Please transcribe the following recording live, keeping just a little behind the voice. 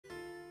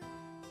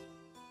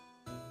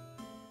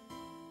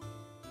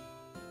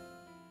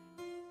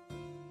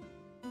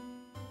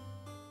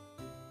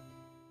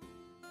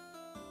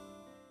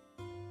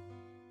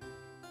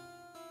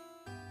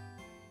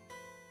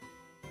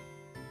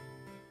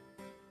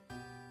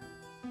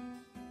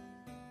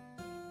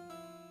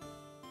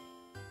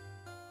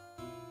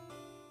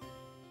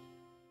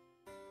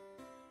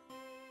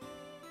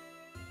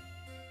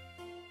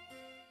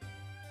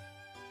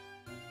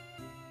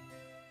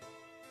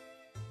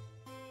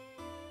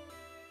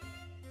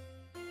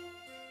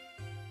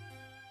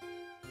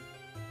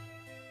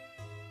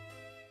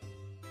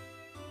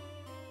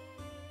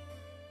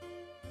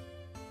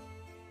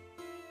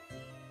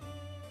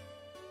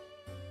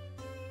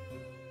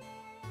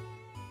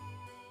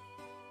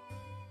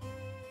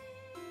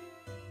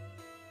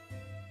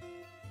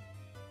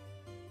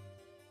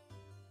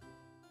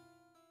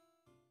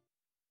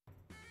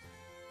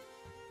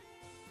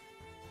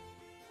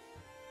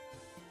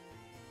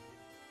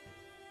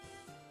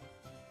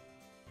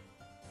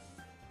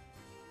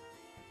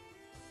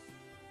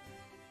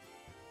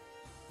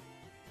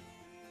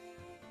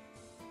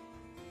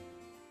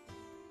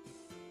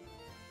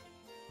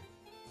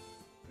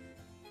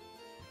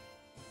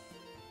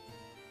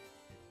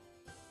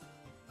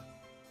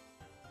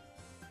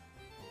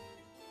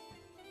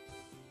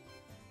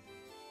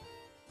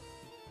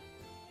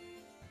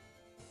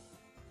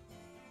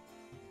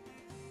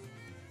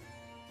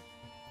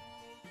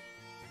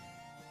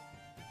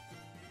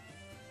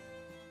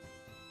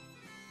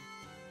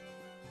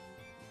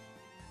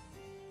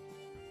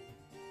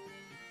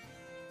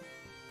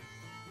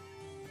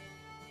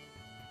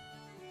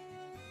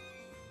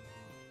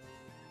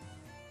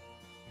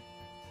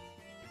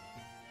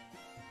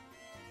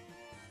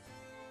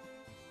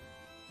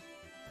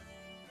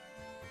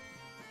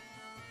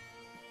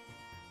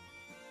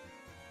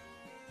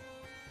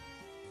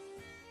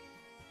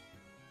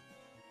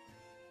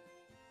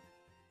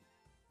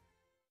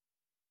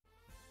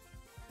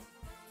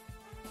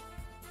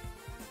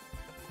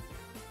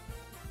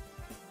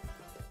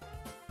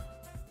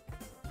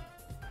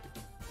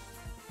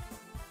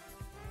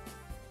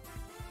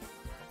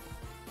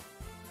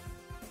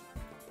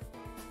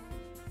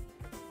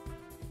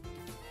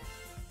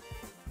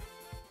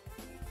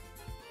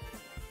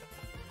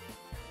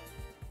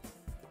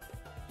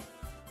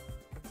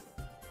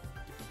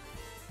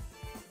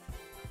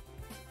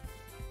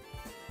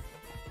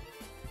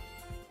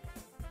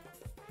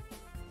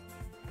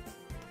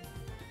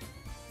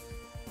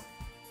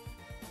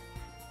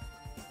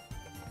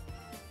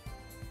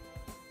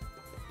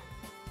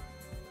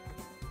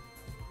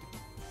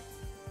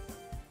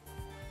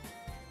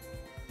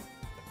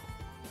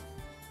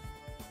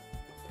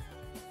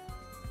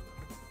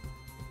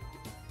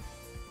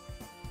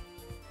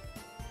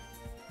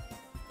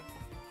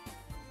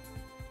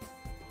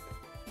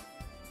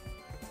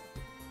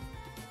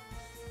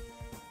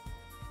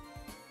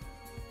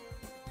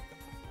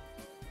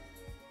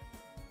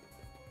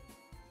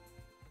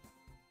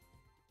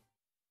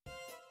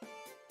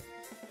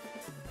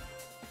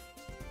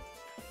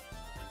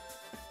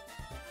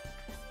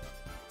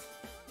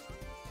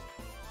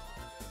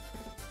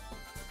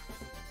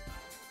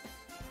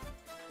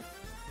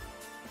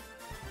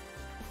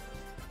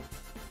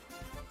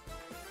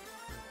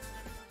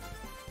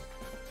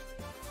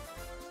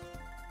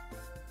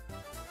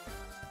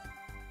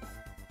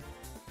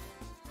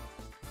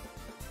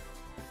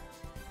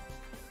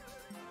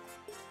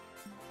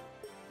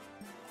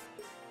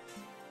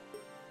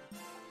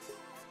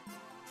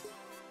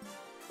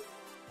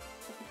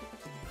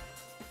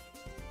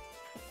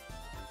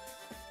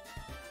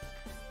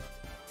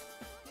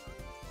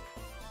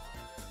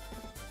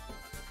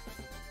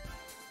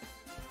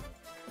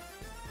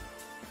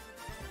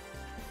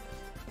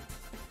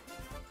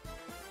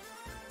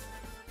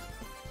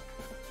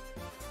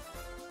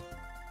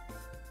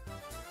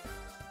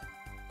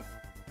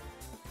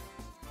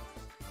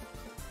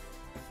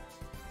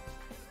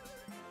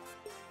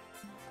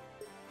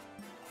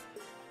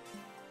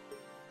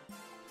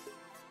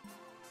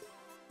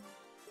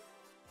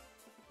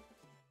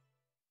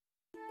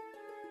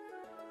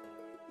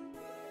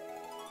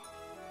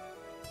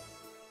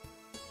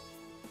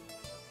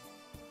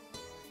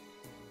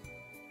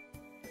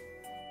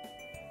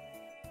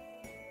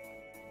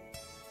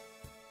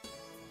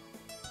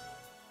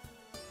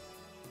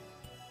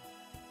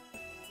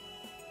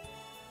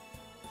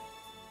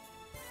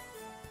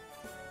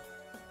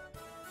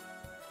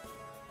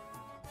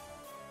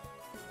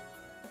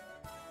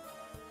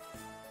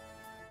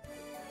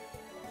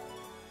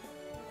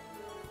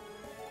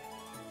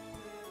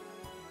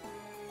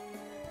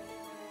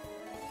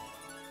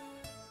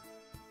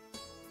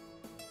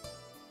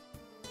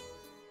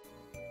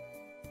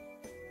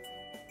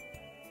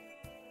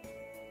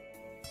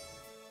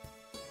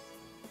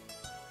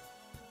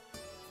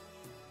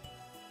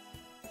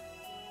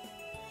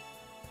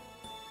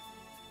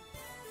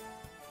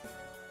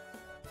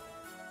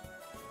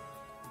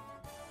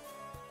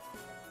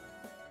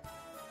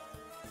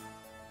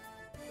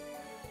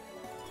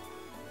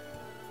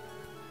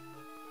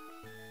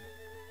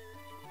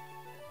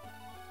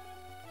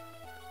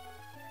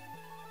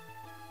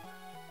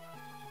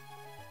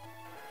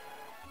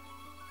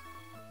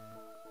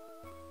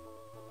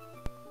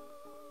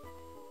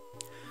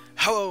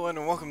Hello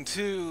and welcome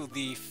to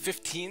the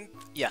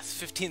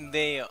 15th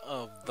day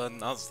of the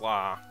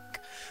Nuzlocke.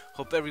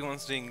 Hope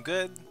everyone's doing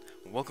good.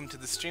 Welcome to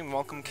the stream,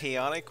 welcome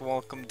Chaotic,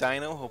 welcome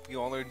Dino, hope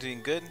you all are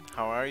doing good.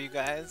 How are you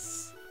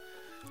guys?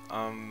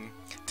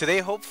 Today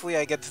hopefully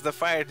I get to the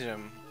fire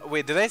gym.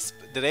 Wait, did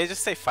I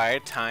just say fire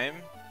time?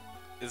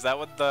 Is that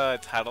what the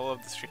title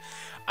of the stream?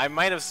 I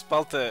might have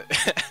spelt it.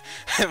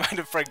 I might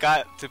have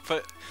forgot to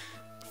put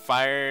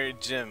fire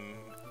gym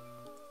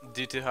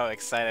due to how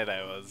excited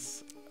I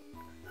was.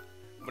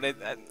 But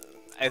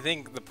I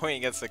think the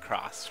point gets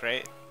across,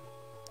 right?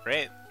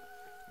 Right?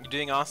 You're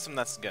doing awesome,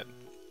 that's good.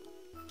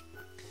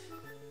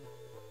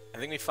 I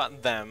think we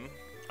fought them.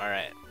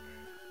 Alright.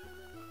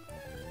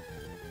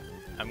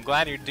 I'm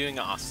glad you're doing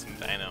awesome,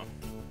 Dino.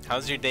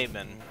 How's your day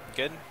been?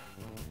 Good?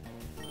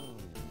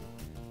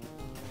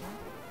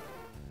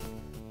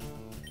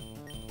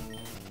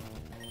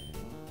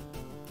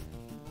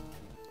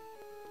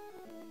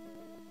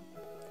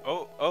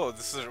 Oh,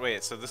 this is,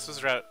 wait, so this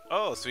was route,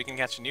 oh, so we can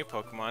catch a new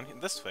Pokemon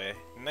this way.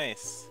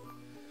 Nice.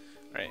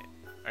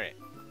 Alright.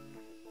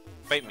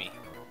 Fight me.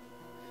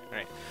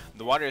 Alright,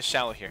 the water is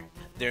shallow here.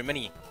 There are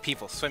many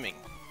people swimming.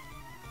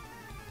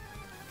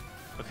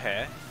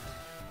 Okay.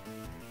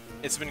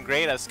 It's been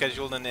great, I've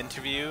scheduled an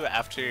interview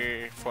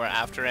after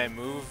I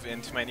move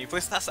into my new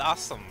place. That's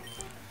awesome.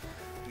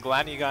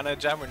 Glad you got a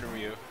job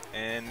interview.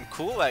 And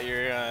cool that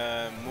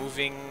you're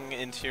moving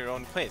into your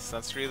own place.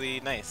 That's really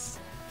nice.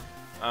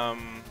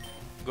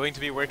 Going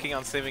to be working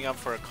on saving up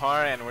for a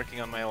car and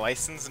working on my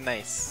license.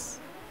 Nice.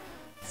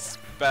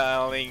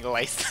 Spelling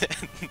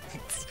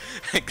license.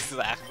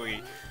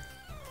 Exactly.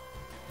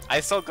 I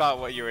still got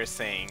what you were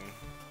saying.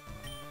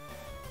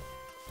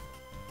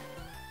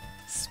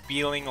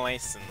 Spelling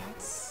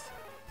license.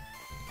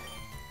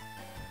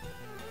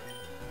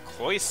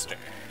 Cloister.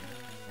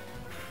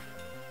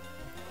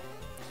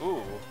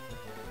 Ooh.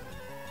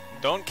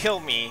 Don't kill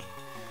me.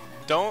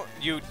 Don't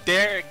you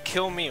dare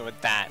kill me with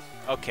that.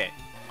 Okay.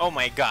 Oh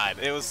my god,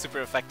 it was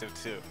super effective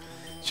too.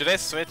 Should I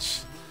switch?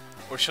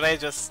 Or should I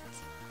just...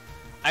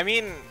 I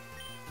mean,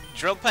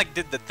 Drill Peck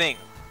did the thing.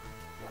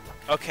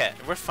 Okay,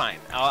 we're fine.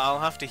 I'll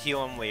have to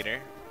heal him later.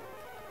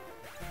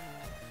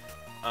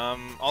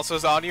 Also,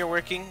 is audio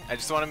working? I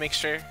just want to make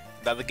sure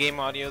that the game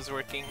audio is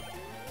working.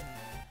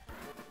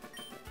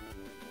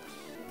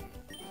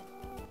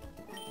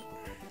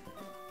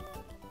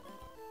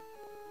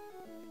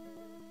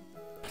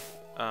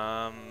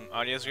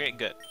 Audio's great,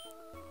 good.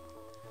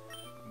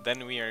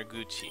 Then we are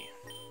Gucci.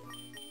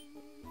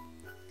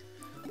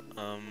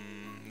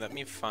 Let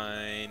me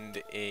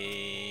find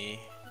a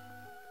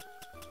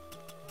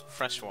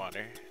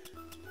freshwater.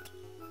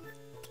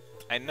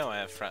 I know I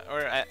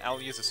have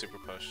I'll use a super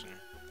potion.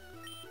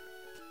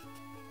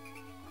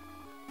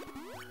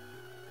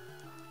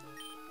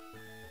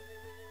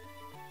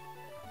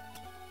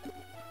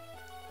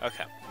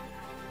 Okay.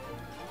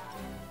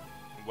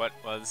 What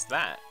was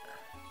that?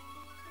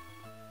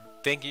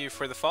 Thank you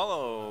for the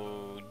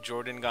follow,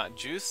 Jordan Got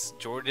Juice.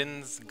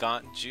 Jordan's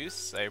Got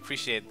Juice. I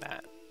appreciate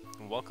that.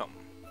 Welcome.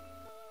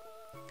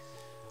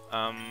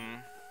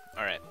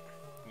 Alright.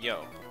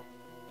 Yo.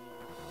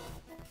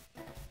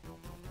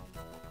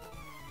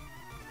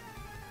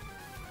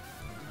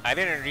 I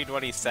didn't read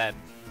what he said.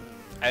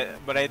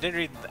 But I did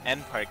read the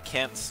end part.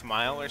 Can't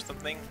smile or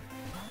something.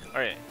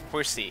 Alright.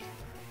 Horsey.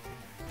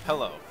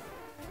 Hello.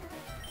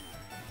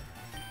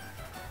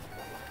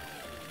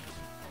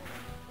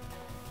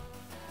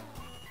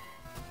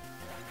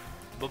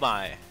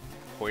 Bye-bye,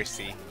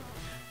 Horsey.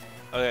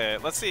 Okay,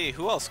 let's see,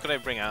 who else could I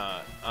bring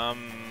out?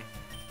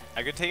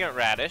 I could take out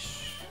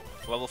Radish,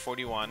 level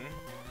 41.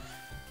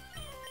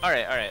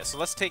 Alright, so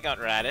let's take out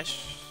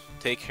Radish.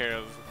 Take care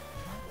of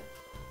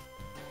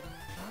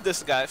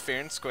this guy fair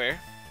and square.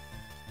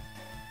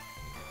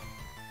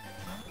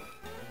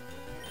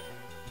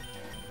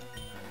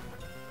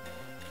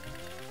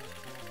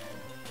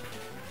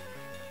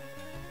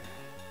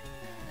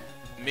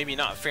 Maybe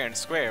not fair and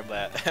square,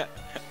 but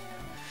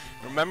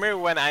remember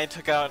when I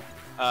took out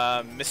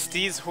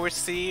Misty's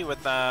Horsey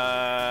with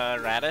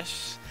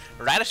Radish?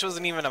 Radish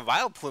wasn't even a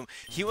Vileplume.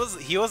 He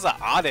was a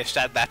Oddish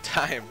at that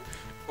time,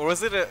 or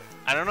was it a?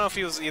 I don't know if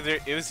he was either.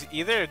 It was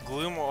either a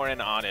Gloom or an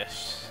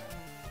Oddish.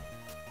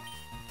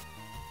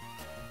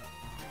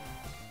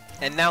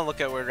 And now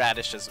look at where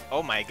Radish is.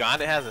 Oh my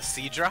God, it has a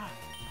Seadra.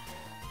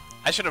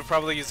 I should have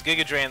probably used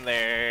Giga Drain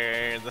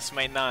there. This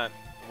might not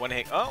one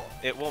hit. Oh,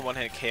 it will one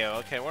hit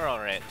KO. Okay, we're all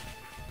right.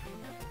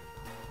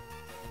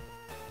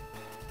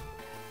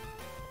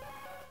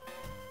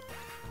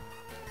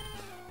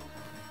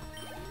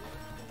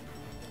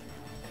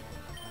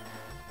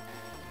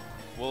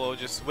 We'll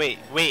just wait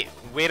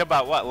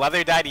about what?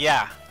 Leather died?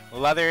 Yeah.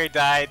 Leather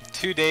died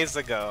 2 days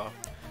ago.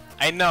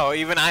 I know,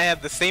 even I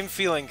had the same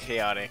feeling,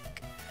 Chaotic.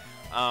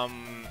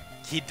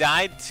 He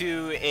died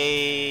to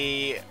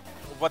a...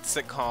 what's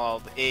it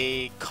called?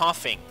 A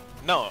coughing.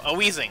 No, a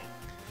wheezing.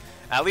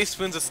 At least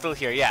Spoons is still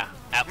here, yeah.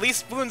 At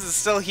least Spoons is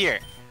still here.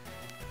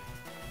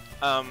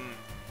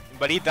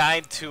 But he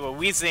died to a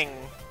wheezing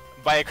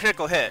by a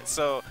critical hit,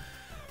 so...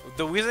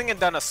 The Wheezing had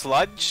done a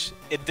sludge,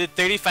 it did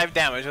 35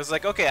 damage. I was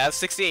like, okay, I have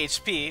 60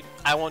 HP,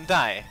 I won't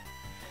die.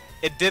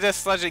 It did a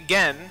sludge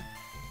again,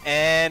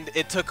 and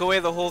it took away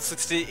the whole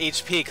 60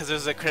 HP because it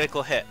was a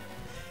critical hit.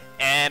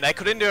 And I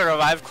couldn't do a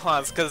Revive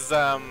Clause because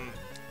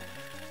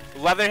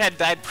Leather had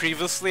died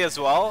previously as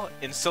well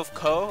in Sylph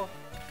Co.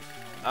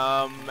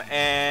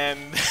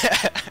 And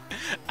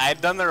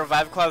I'd done the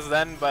Revive Clause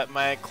then, but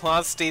my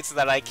clause states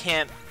that I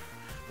can't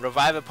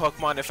revive a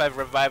Pokemon if I've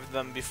revived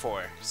them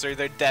before. So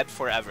they're dead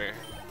forever.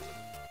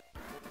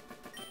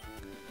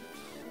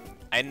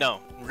 I know,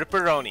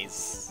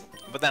 ripperonis,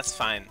 but that's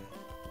fine.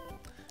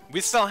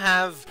 We still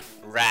have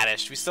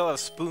Radish, we still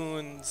have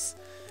Spoons,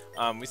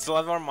 we still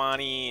have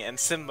Armani and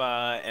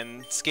Simba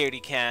and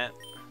Scaredy Cat.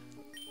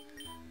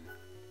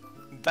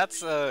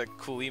 That's a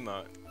cool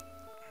emote.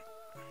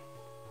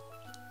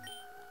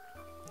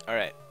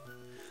 Alright,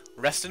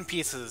 rest in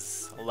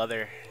pieces,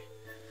 Leather.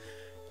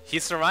 He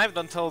survived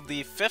until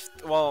the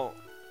 5th, well,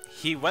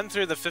 he went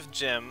through the 5th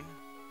gym.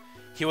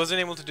 He wasn't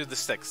able to do the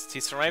 6th.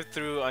 He survived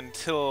through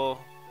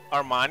until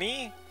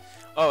Armani?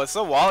 Oh, it's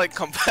a wallet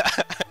company.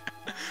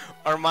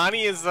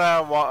 Armani is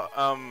a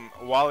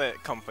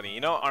wallet company. You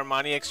know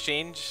Armani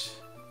Exchange?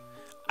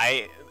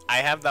 I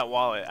have that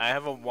wallet. I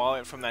have a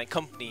wallet from that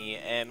company,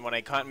 and when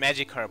I caught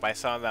Magikarp, I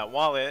saw that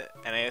wallet,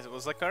 and I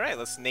was like, alright,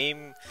 let's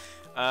name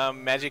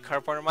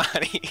Magikarp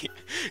Armani.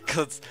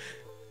 Because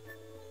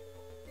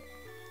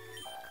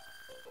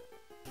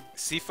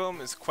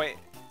Seafoam is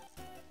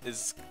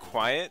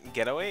quiet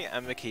getaway.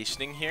 I'm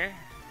vacationing here.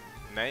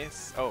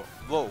 Nice. Oh,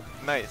 whoa,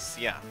 nice,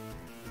 yeah.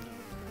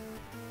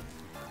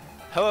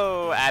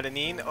 Hello,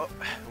 Adenine. Oh,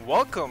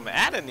 welcome,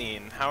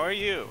 Adenine. How are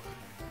you?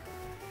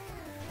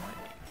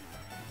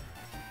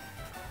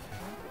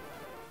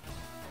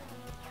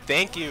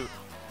 Thank you.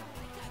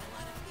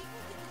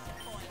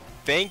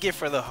 Thank you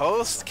for the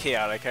host,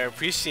 Chaotic. I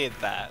appreciate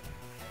that.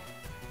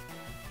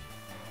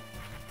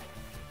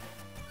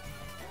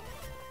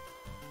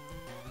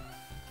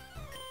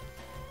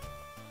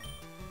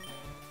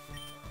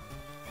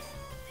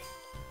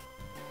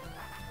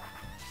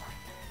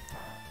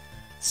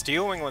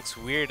 Steel Wing looks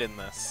weird in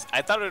this.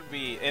 I thought it would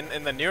be...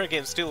 In the newer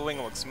game, Steel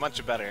Wing looks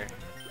much better.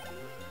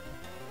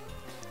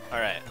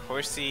 Alright,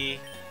 Horsey.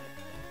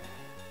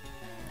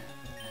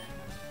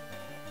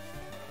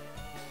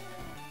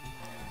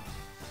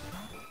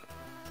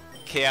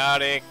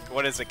 Chaotic...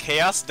 What is it?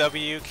 Chaos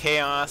W,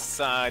 Chaos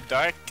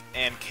Dark,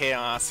 and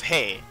Chaos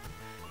Hey.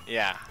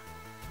 Yeah.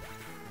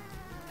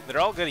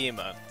 They're all good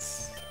emotes.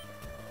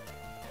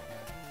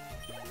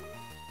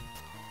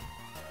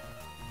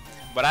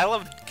 But I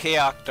love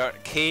Chaos Dark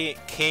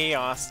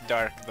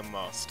the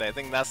most. I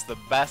think that's the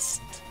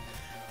best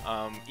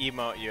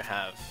emote you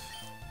have.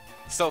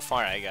 So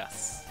far, I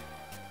guess.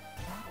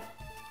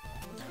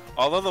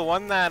 Although the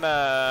one that,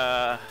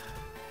 I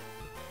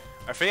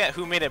forget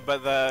who made it,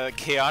 but the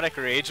Chaotic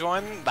Rage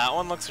one, that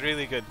one looks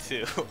really good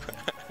too.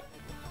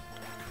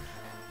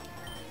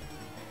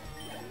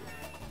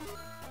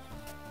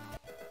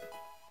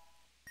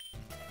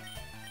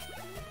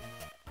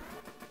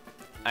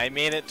 I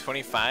made it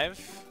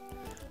 25?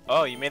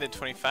 Oh, you made it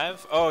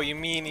 25? Oh, you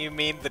mean you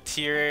made the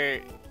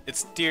tier...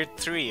 It's tier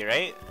 3,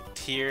 right?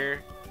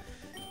 Tier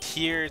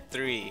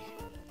 3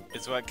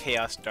 is what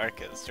Chaos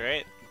Dark is,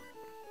 right?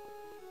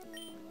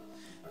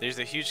 There's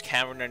a huge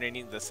cavern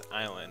underneath this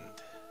island.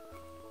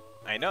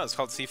 I know, it's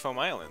called Seafoam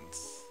Islands.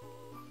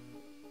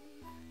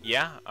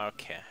 Yeah?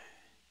 Okay.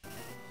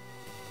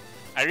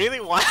 I really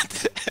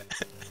want...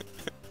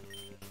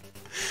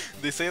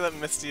 They say that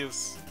Misty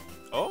is...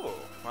 Oh,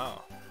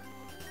 wow.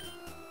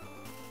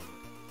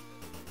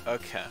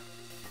 Okay.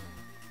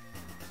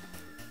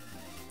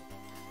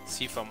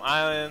 Seafoam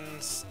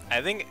Islands.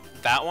 I think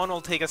that one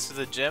will take us to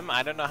the gym.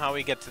 I don't know how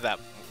we get to that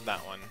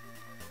one.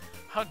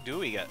 How do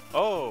we get...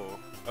 Oh,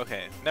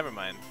 okay. Never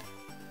mind.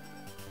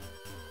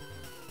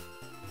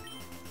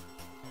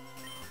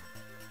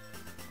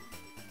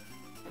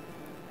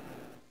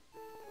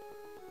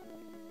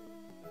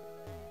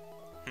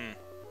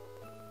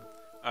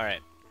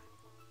 Alright.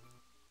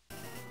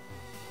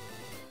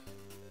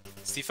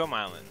 Seafoam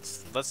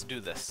Islands. Let's do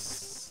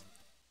this.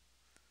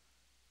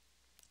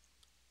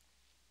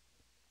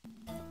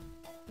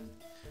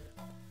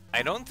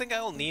 I don't think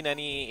I'll need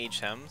any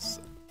HMs.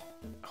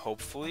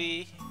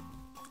 Hopefully.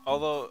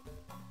 Although,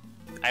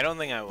 I don't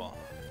think I will.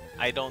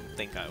 I don't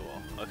think I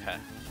will. Okay.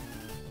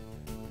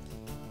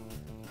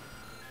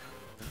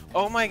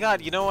 Oh my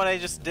god, you know what I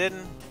just did?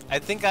 I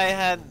think I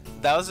had...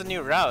 That was a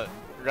new route.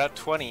 Route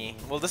 20.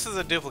 Well, this is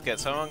a duplicate,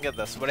 so I won't get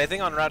this. But I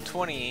think on Route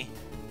 20...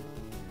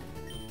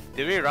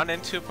 Did we run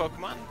into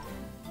Pokemon?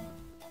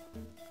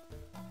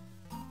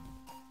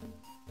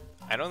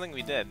 I don't think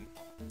we did.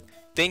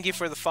 Thank you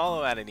for the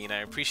follow, Adenine. I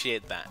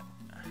appreciate that.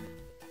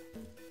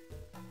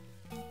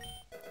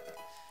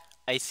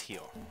 Ice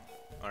Heal.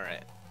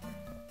 Alright.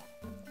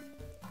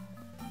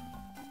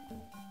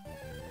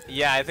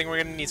 Yeah, I think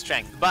we're gonna need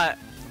strength. But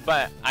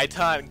I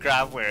taught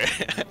Graveler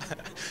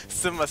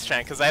Simba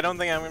strength, because I don't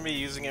think I'm gonna be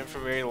using it for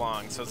very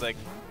long. So it's like,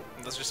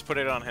 let's just put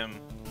it on him.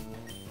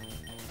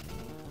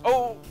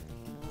 Oh!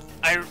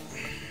 I'm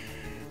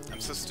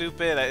so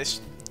stupid.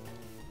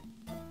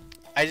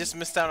 I just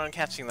missed out on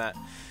catching that.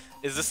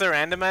 Is this a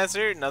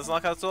randomizer?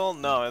 Nuzlocke Azul?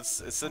 No, it's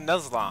a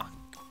Nuzlocke.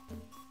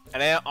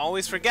 And I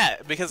always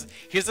forget, because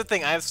here's the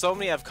thing, I've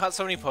caught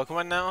so many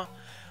Pokemon now.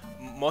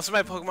 Most of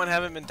my Pokemon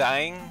haven't been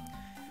dying,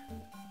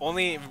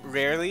 only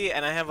rarely,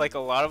 and I have like a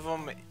lot of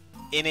them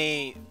in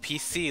a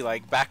PC,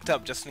 like backed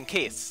up just in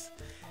case.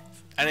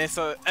 And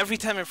so every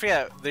time I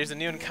forget there's a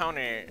new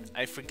encounter,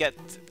 I forget,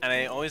 and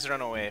I always run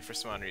away for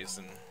some odd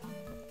reason.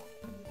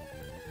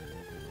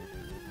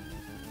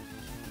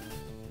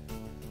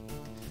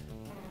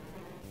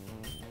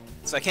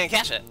 So I can't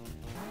catch it.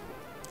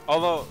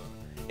 Although,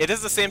 it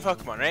is the same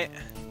Pokemon, right?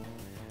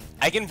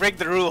 I can break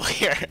the rule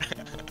here.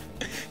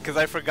 Because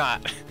I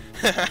forgot.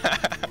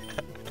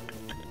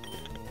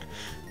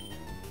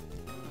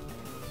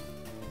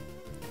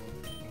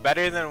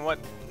 Better than what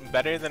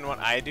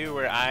I do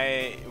where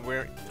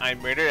I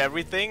murder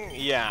everything?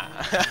 Yeah.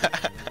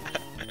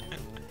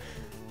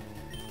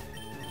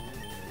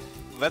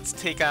 Let's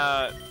take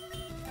out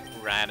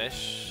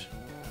Radish.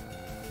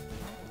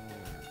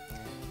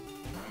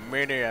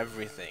 Murder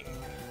everything.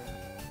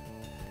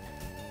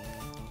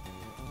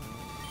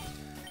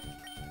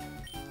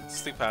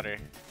 Sleep powder.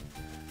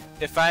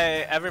 If I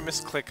ever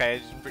misclick,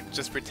 I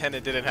just pretend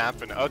it didn't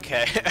happen.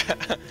 Okay.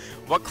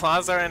 What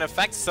claws are in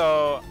effect?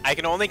 So I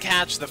can only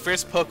catch the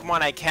first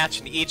Pokemon I catch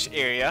in each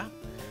area.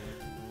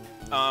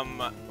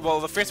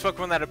 Well, the first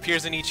Pokemon that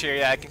appears in each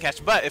area I can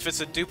catch, but if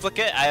it's a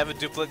duplicate, I have a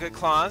duplicate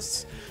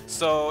clause.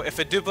 So if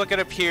a duplicate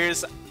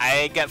appears,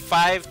 I get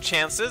 5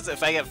 chances.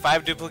 If I get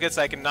 5 duplicates,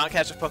 I cannot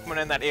catch a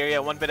Pokemon in that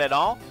area one bit at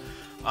all.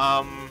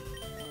 And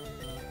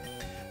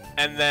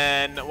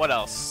then, what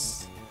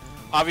else?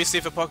 Obviously,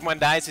 if a Pokemon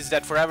dies, he's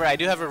dead forever. I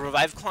do have a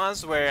revive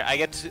clause where I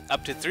get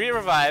up to 3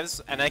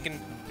 revives, and I can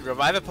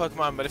revive a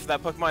Pokemon, but if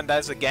that Pokemon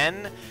dies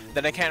again,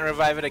 then I can't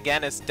revive it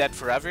again, it's dead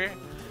forever.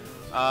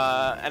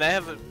 And I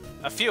have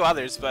a few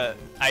others, but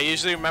I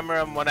usually remember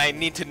them when I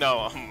need to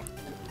know them.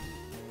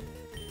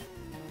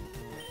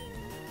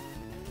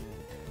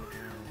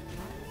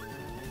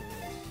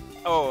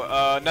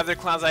 Oh, another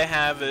clause I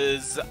have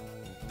is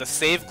the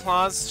save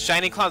clause.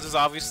 Shiny clause is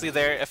obviously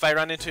there. If I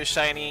run into a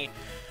shiny,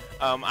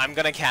 I'm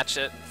gonna catch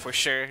it for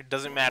sure.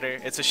 Doesn't matter.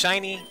 It's a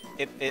shiny.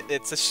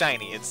 It's a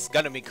shiny. It's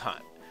gonna be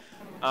caught.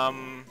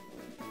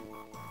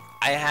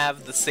 I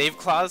have the save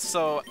clause,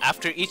 so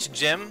after each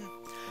gym,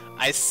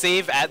 I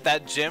save at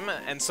that gym,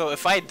 and so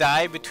if I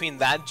die between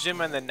that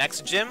gym and the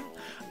next gym,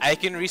 I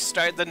can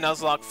restart the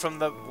Nuzlocke from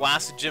the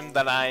last gym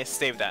that I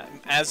saved at.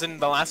 As in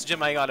the last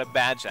gym I got a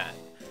badge at.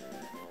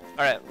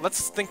 Alright,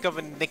 let's think of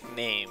a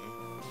nickname.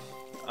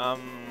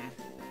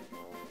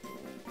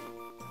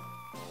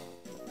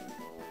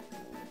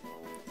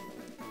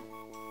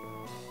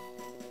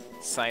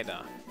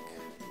 Psyduck.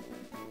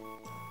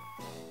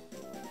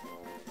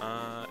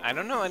 I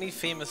don't know any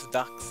famous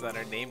ducks that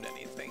are named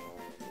anything.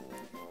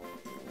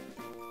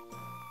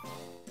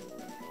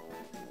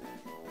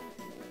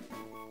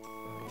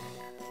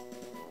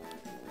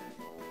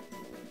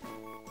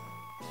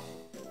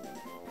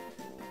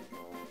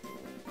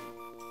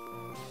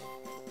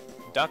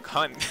 Duck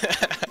hunt.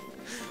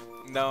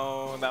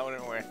 No, that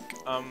wouldn't work.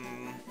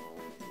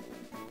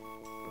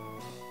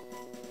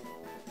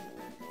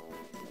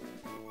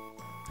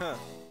 Huh.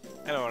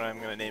 I know what I'm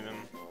gonna name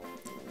him.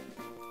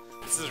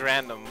 This is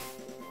random.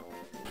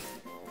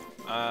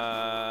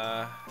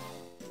 Let's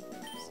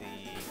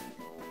see.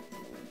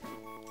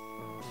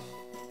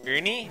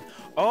 Ernie?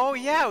 Oh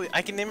yeah,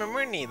 I can name him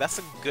Ernie. That's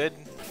a good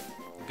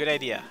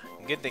idea.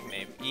 Good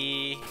nickname.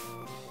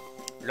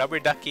 Rubber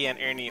Ducky and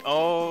Ernie.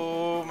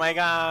 Oh my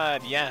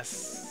god,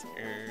 yes.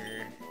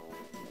 Ernie.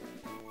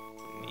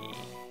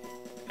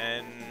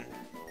 N-I-E.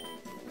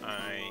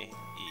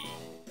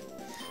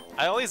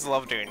 I always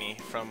loved Ernie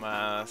from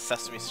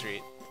Sesame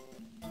Street.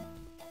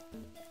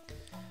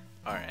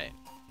 Alright.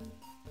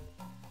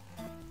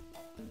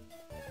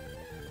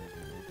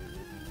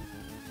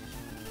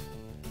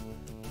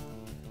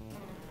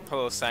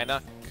 Hello,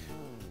 Psyduck.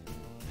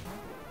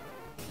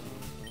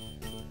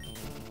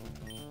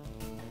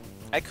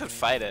 I could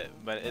fight it,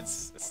 but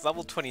it's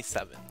level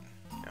 27.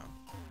 You know,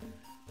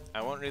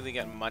 I won't really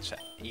get much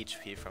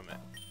HP from it.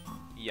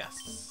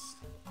 Yes.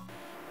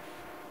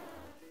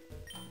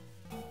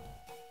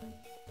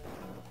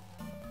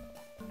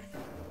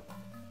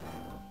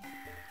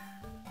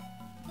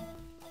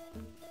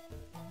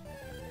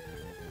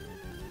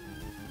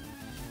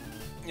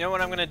 You know what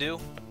I'm gonna do?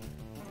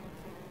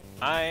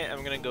 I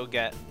am gonna go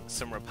get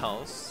some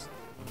repels.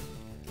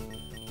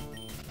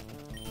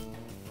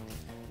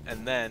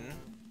 And then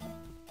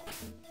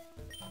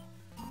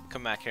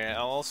come back here.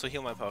 I'll also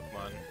heal my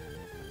Pokemon.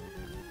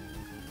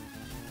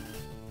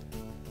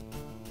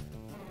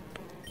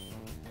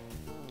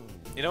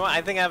 You know what?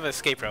 I think I have an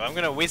escape rope. I'm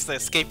gonna waste the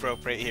escape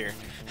rope right here.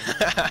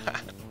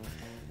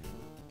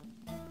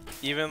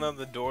 Even though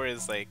the door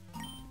is like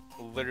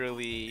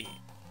literally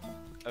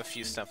a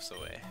few steps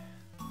away.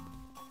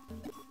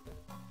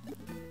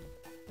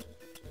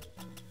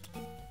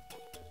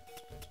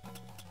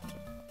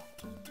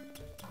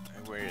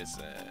 Where is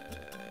it?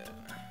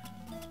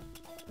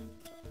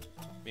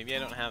 Maybe I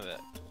don't have it.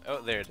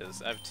 Oh, there it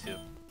is. I have two.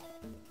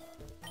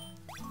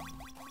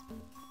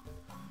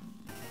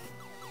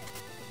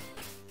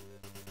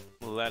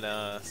 Let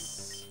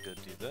us go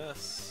do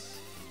this.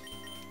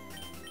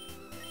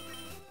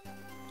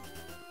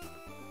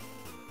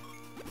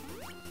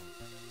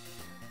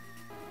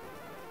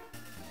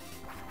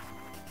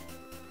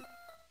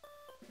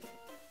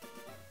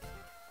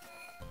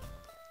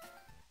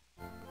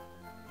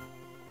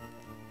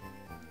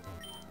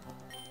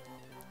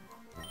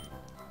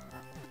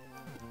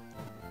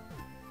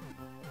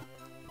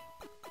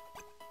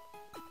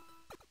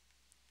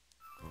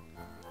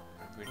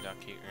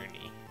 Ducky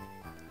Ernie.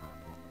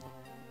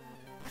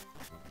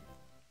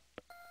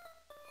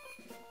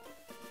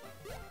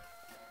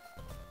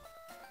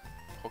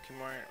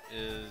 Pokemart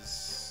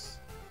is...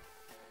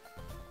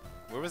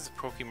 Where was the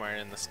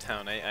Pokemart in this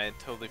town? I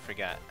totally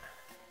forgot.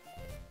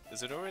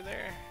 Is it over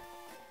there?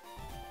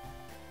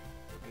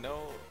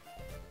 No.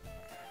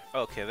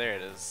 Okay, there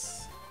it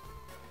is.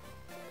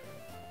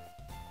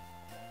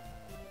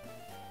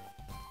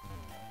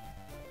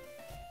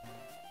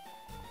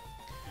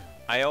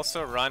 I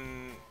also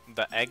run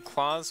the egg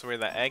clause, where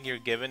the egg you're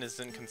given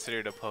isn't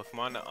considered a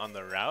Pokemon on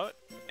the route,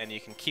 and you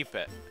can keep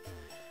it.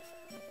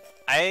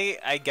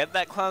 I get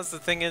that clause. The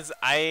thing is,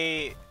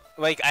 I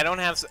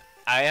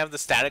have the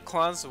static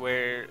clause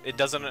where it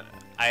doesn't.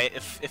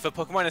 If a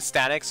Pokemon is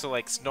static, so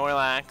like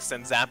Snorlax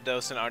and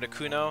Zapdos and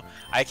Articuno,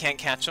 I can't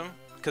catch them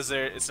because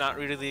it's not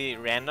really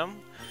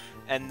random.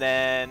 And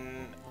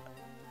then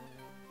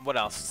what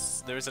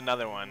else? There's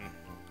another one.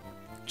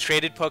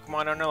 Traded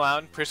Pokemon aren't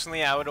allowed.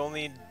 Personally, I would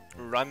only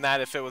run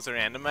that if it was a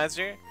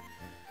randomizer.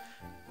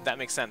 That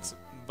makes sense.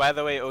 By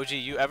the way, OG,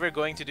 you ever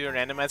going to do a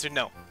randomizer?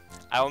 No,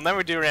 I will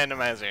never do a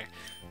randomizer.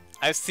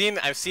 I've seen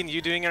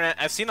you doing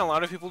I've seen a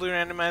lot of people do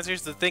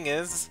randomizers. The thing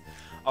is,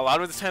 a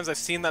lot of the times I've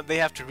seen that they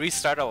have to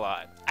restart a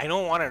lot. I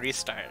don't want to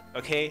restart.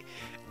 Okay,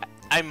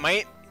 I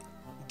might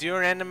do a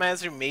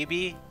randomizer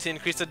maybe to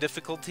increase the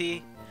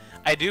difficulty.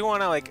 I do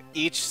want to, like,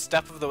 each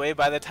step of the way,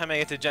 by the time I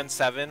get to Gen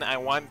 7, I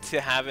want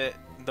to have it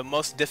the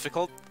most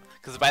difficult,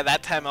 because by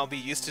that time I'll be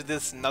used to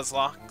this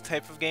Nuzlocke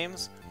type of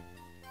games.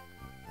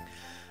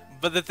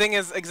 But the thing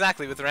is,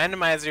 exactly, with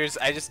randomizers,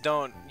 I just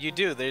don't...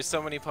 There's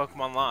so many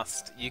Pokemon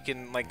lost. You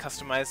can, like,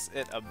 customize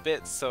it a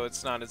bit so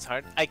it's not as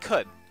hard. I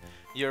could.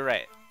 You're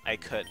right. I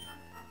could.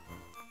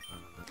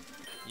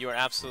 You are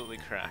absolutely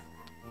correct.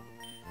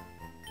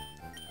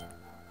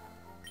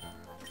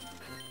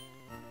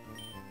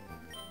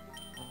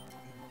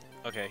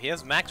 Okay, he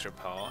has Max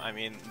Repel. I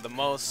mean, the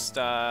most,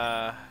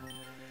 not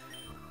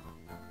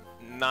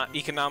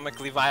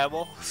economically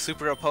viable.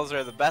 Super Repels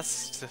are the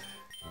best.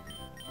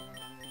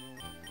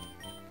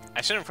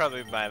 I shouldn't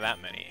probably buy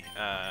that many.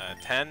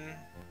 10?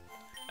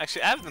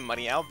 Actually, I have the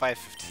money. I'll buy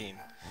 15.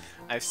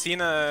 I've seen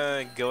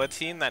a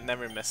Guillotine that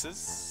never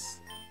misses.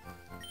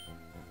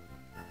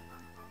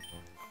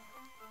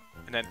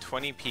 And then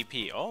 20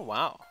 PP. Oh,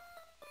 wow.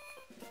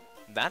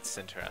 That's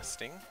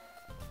interesting.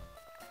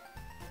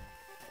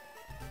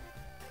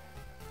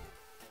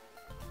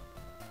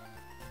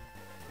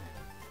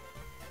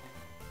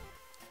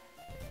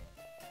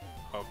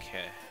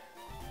 Okay.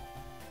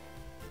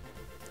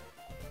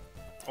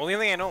 Only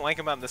thing I don't like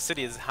about the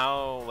city is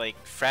how, like,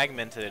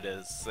 fragmented it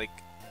is. Like,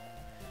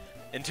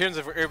 in terms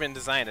of urban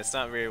design, it's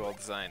not very well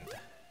designed.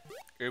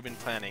 Urban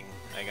planning,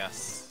 I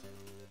guess.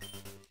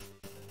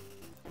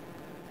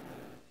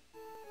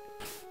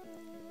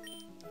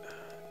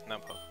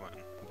 Not Pokemon.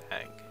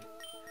 Bag.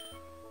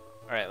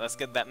 Alright, let's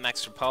get that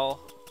max repel.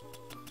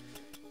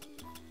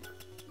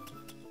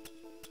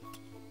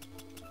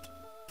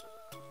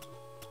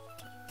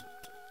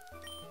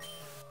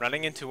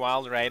 Running into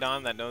Wild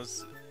Rhydon that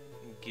knows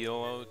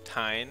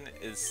Guillotine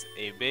is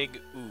a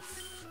big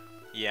oof.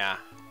 Yeah.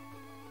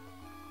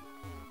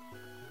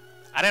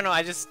 I don't know,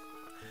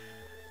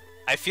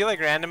 I feel like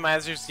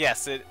randomizers,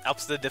 yes, it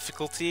ups the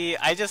difficulty.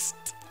 I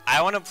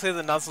want to play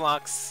the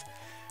Nuzlocks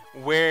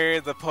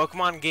where the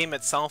Pokemon game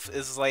itself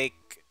is like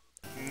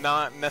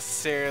not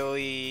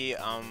necessarily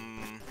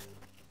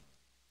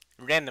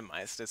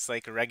randomized. It's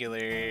like a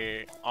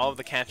regular, all of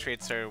the catch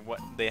rates are what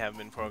they have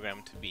been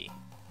programmed to be.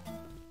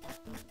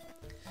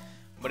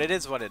 But it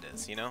is what it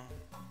is, you know?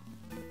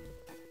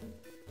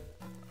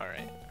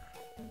 Alright.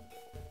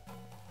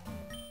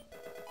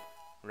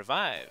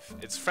 Revive.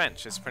 It's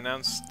French. It's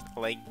pronounced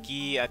like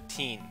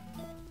guillotine.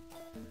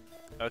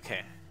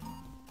 Okay.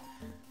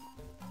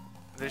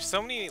 There's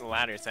so many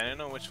ladders, I don't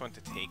know which one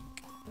to take.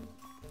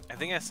 I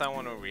think I saw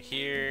one over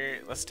here.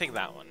 Let's take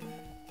that one.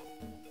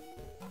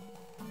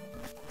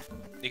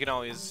 You can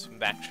always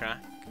backtrack.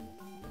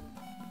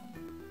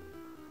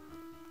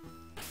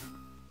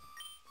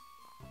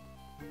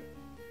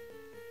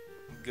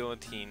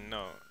 Guillotine,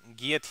 no.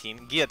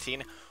 Guillotine.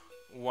 Guillotine.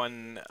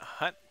 One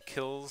hut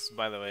kills,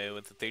 by the way,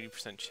 with a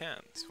 30%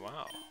 chance.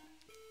 Wow.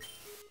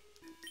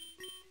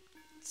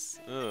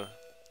 Ugh.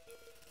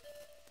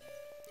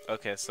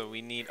 Okay, so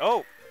we need...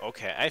 Oh!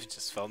 Okay, I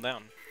just fell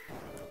down.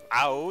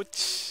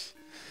 Ouch!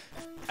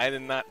 I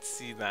did not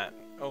see that.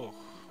 Oh.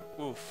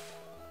 Oof.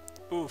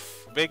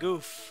 Oof. Big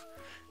oof.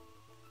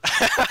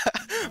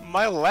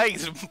 My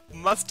legs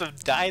must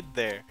have died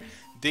there.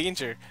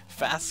 Danger.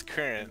 Fast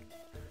current.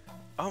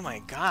 Oh my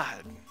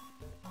god.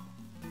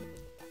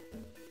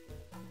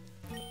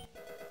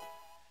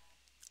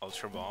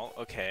 Ultra Ball.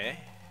 Okay.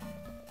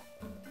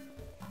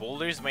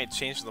 Boulders might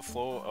change the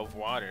flow of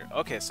water.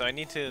 Okay, so I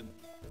need to...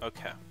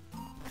 Okay.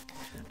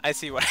 I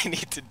see what I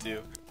need to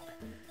do.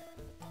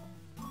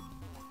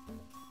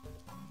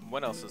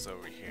 What else is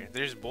over here?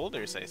 There's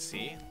boulders, I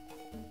see.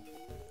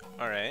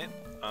 Alright.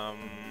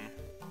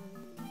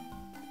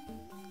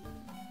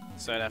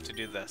 So I'd have to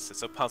do this.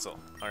 It's a puzzle.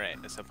 Alright,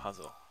 it's a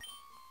puzzle.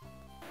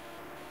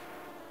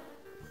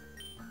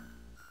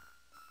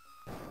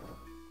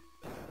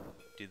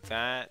 Do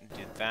that,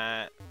 do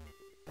that.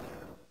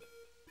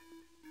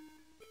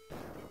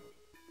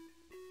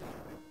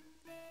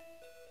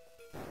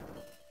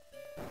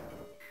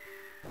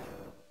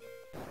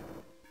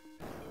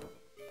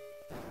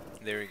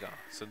 There we go.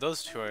 So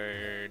those two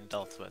are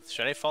dealt with.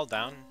 Should I fall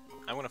down?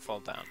 I'm gonna fall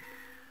down.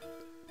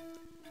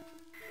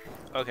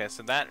 Okay,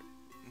 so that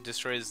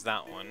destroys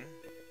that one.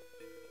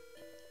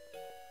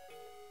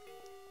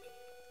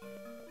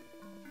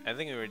 I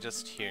think we were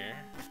just here.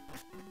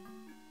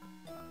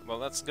 Well,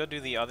 let's go do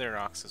the other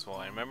rocks as well.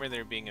 I remember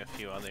there being a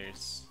few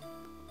others.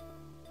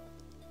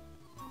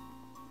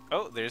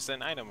 Oh, there's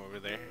an item over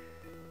there.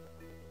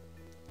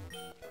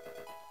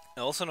 I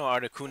also know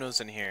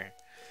Articuno's in here.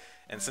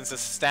 And since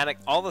it's static,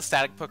 all the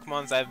static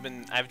Pokemons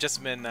I've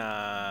just been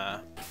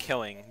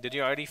killing. Did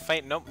you already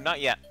fight? Nope, not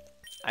yet.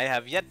 I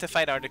have yet to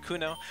fight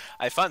Articuno.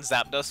 I fought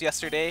Zapdos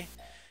yesterday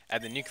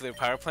at the nuclear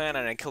power plant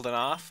and I killed it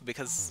off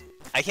because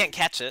I can't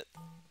catch it.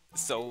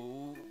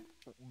 So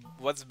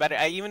what's better?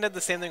 I even did the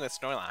same thing with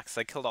Snorlax.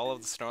 I killed all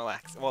of the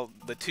Snorlax. Well,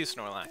 the two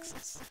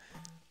Snorlaxes.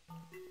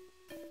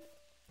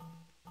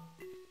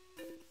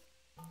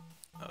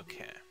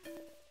 Okay.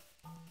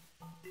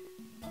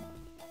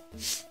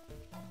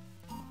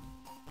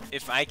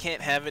 If I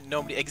can't have it,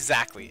 nobody...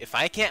 Exactly. If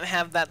I can't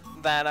have that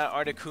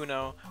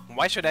Articuno,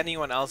 why should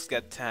anyone else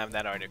get to have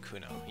that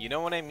Articuno? You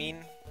know what I mean?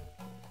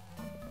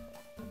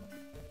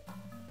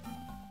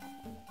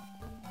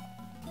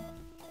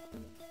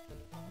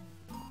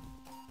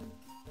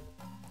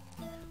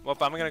 Well,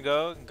 I'm gonna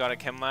go. Got a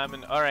chem lab,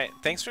 and alright.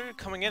 Thanks for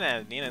coming in,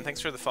 Adnine, and thanks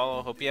for the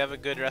follow. Hope you have a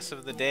good rest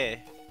of the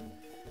day.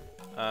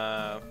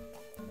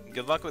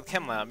 Good luck with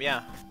chem lab,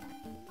 yeah.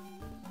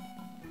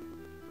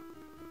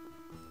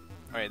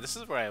 Alright, this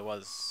is where I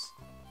was.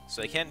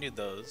 So I can't do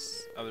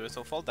those, otherwise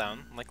I'll fall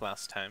down, like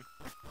last time.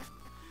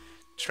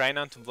 Try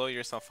not to blow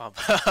yourself up.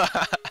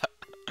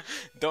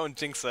 Don't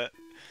jinx it.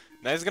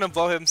 Now he's gonna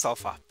blow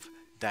himself up.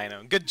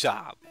 Dino, good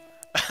job.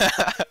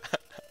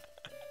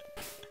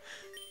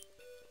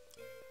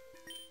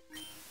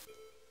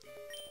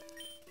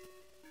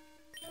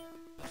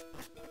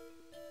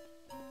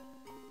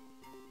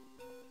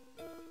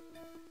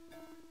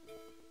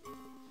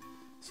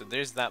 So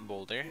there's that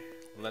boulder.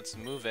 Let's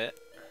move it.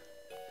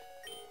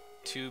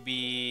 To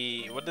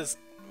be... what does...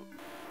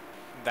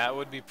 that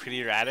would be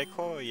pretty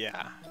radical?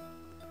 Yeah.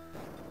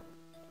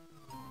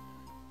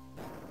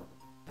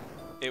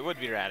 It would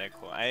be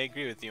radical. I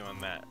agree with you on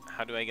that.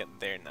 How do I get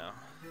there now?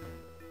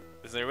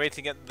 Is there a way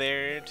to get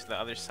there to the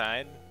other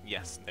side?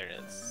 Yes, there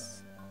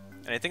is.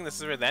 And I think this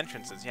is where the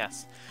entrance is,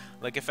 yes.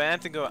 Like, if I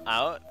had to go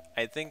out,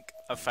 I think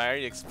a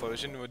fiery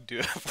explosion would do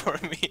it for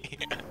me.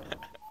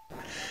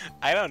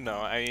 I don't know,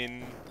 I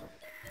mean...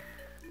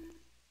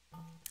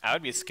 I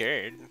would be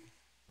scared.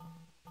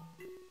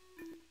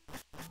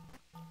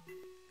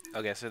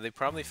 Okay, so they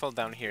probably fell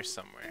down here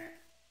somewhere.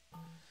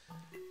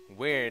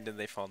 Where did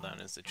they fall down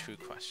is the true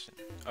question.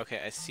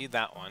 Okay, I see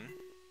that one.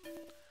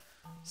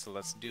 So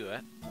let's do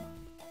it.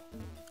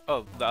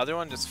 Oh, the other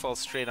one just falls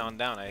straight on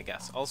down, I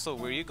guess. Also,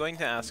 were you going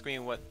to ask me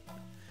what...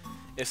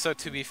 If so,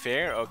 to be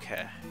fair?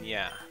 Okay,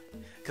 yeah.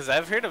 Because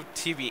I've heard of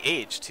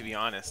TBH, to be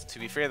honest. To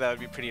be fair, that would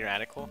be pretty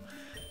radical.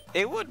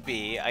 It would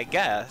be, I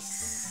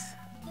guess.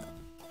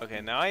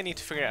 Okay, now I need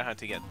to figure out how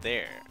to get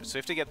there. So we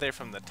have to get there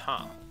from the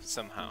top,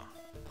 somehow.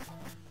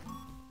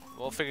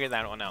 We'll figure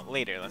that one out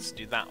later. Let's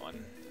do that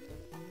one.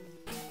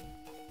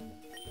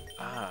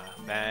 Ah,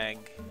 bag.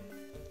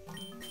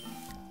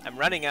 I'm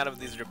running out of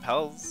these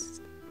repels.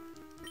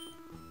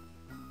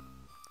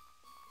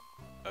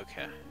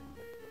 Okay.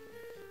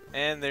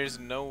 And there's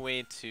no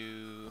way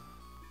to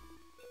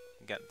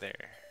get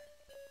there.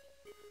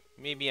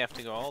 Maybe I have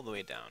to go all the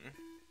way down.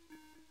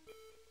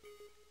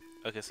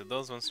 Okay, so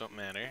those ones don't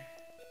matter.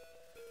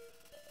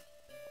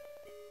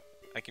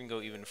 I can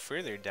go even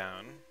further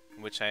down,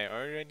 which I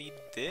already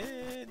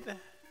did.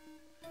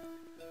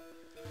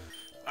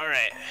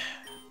 Alright.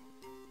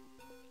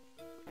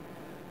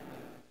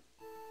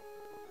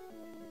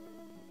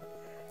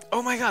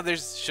 Oh my god,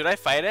 there's... Should I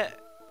fight it?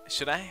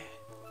 Should I?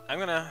 I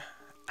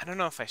don't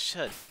know if I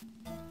should.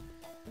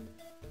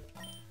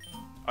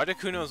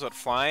 Articuno is what?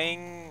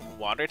 Flying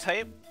water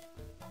type?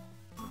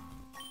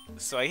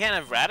 So I can't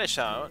have Radish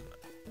out.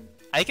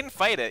 I can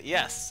fight it,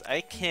 yes,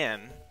 I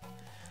can.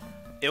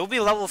 It will be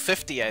level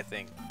 50, I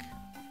think.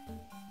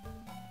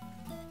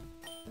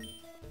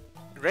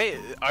 Right,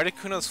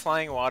 Articuno's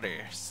flying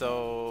water,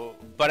 so...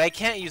 But I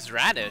can't use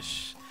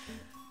Radish.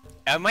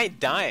 I might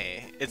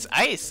die. It's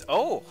ice.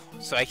 Oh,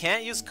 so I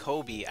can't use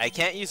Kobe. I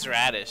can't use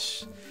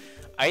Radish.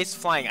 Ice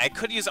flying. I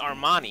could use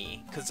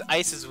Armani, because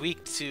ice is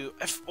weak to...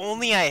 If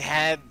only I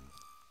had...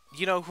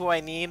 You know who I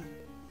need?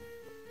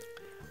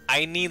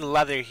 I need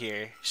leather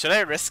here. Should I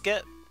risk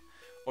it?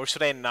 Or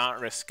should I not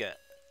risk it?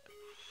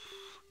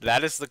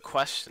 That is the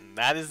question.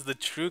 That is the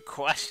true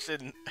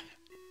question.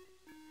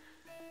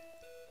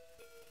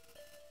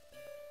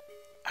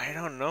 I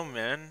don't know,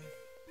 man.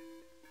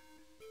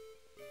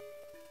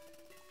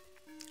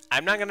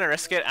 I'm not gonna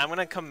risk it. I'm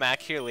gonna come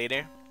back here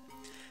later.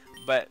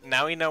 But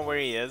now we know where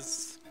he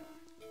is.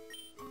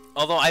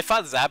 Although I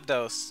fought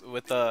Zapdos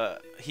with the...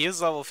 He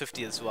is level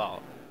 50 as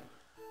well.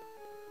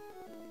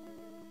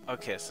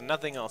 Okay, so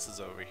nothing else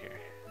is over here.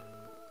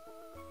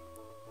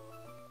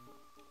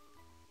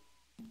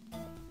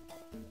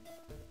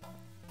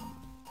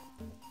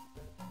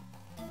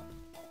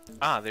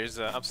 Ah, there's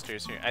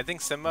upstairs here. I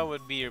think Simba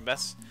would be your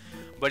best...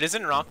 But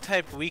isn't rock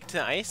type weak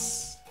to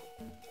ice?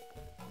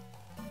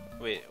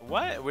 Wait,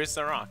 what? Where's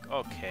the rock?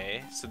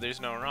 Okay, so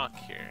there's no rock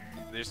here.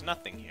 There's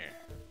nothing here.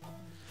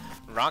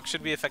 Rock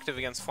should be effective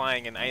against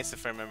flying and ice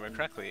if I remember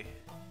correctly.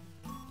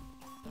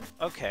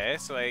 Okay,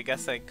 so I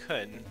guess I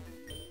could.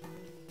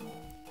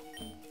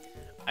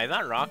 I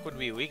thought rock would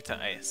be weak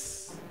to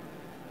ice.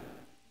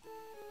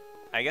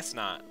 I guess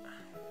not.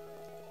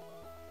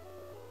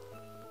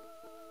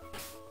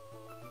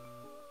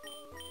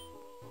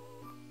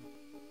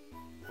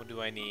 What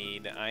do I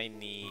need? I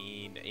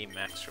need a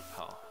max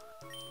repel.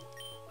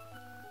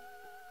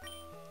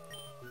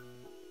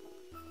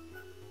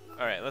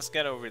 Alright, let's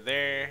get over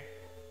there.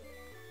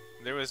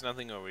 There was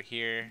nothing over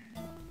here.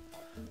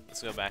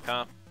 Let's go back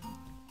up.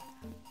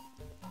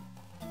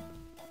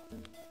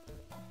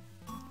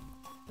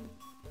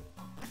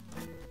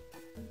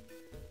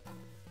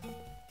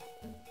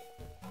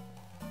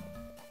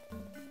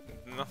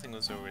 Nothing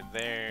was over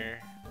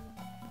there.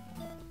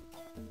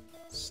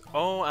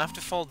 Oh, I have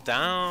to fall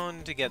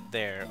down to get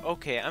there.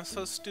 Okay, I'm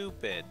so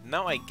stupid.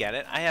 Now I get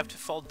it. I have to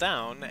fall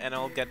down and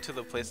I'll get to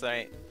the place that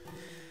I...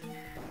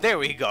 There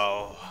we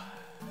go.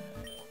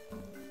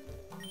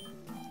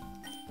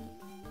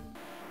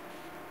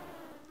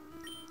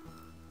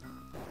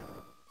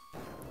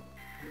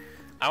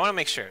 I want to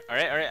make sure. All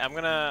right. I'm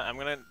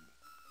gonna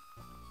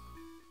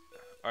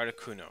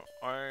Articuno.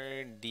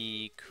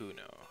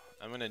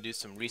 I'm gonna do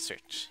some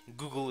research.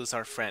 Google is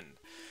our friend.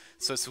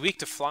 So it's weak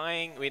to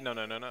flying. Wait, no.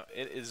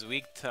 It is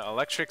weak to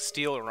electric,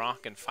 steel,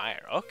 rock, and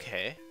fire.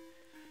 Okay.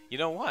 You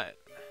know what?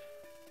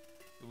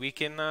 We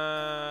can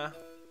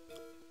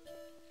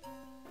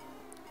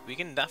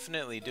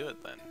definitely do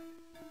it then.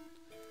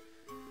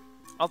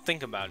 I'll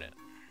think about it.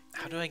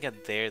 How do I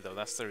get there though?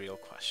 That's the real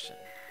question.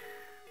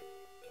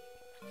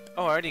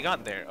 Oh, I already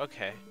got there.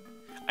 Okay.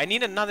 I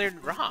need another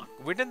rock.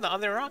 Where did the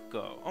other rock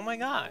go? Oh my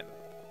god.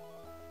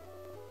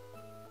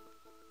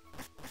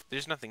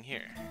 There's nothing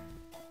here.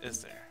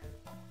 Is there?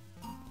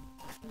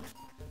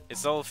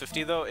 It's level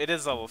 50 though? It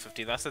is level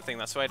 50. That's the thing.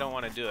 That's why I don't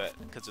want to do it.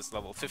 Because it's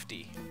level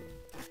 50.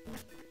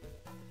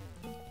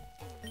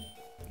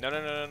 No, no,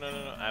 no, no, no,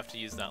 no, no. I have to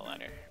use that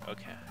ladder.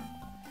 Okay.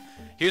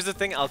 Here's the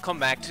thing, I'll come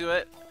back to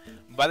it.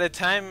 By the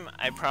time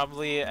I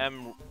probably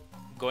am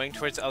going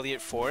towards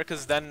Elliot 4,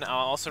 because then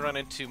I'll also run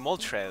into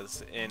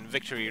Moltres in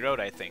Victory Road,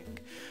 I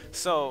think.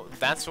 So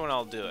that's when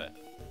I'll do it.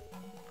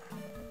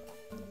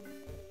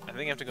 I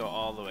think I have to go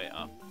all the way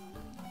up.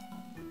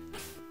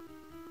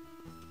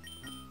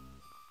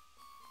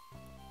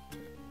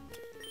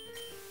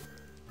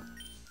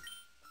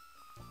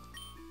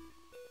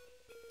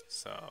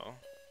 So,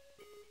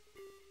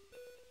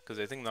 because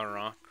I think the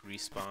rock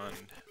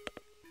respawned.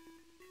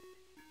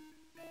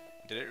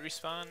 Did it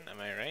respawn? Am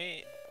I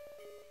right?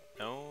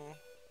 No.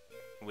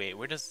 Wait,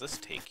 where does this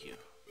take you?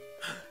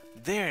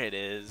 There it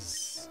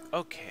is.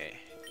 Okay.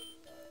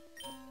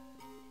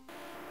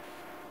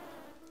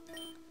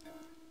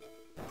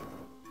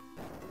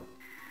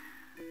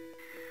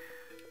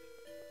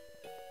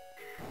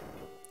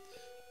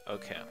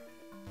 Okay.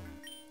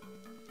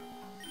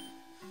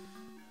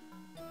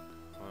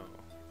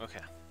 Whoa. Okay.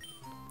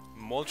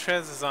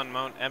 Moltres is on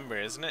Mount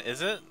Ember, isn't it?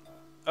 Is it?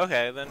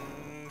 Okay, then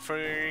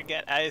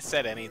forget I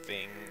said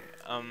anything.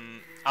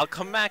 I'll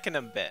come back in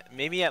a bit.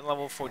 Maybe at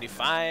level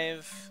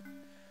 45.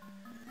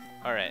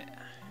 Alright.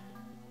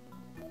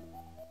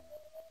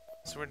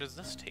 So where does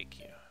this take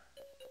you?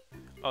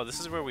 Oh, this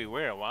is where we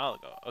were a while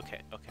ago.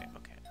 Okay, okay,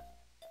 okay.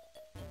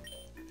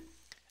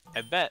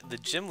 I bet the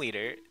gym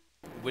leader,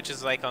 which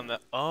is like on the...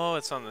 Oh,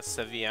 it's on the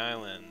Sevi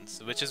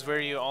Islands, which is where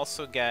you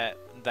also get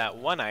that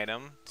one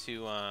item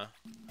to,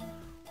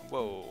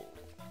 Whoa.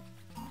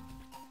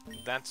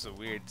 That's a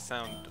weird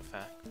sound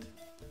effect.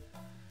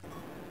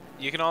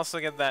 You can also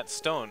get that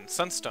stone,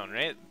 sunstone,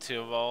 right?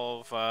 To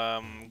evolve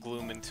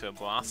Gloom into a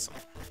blossom.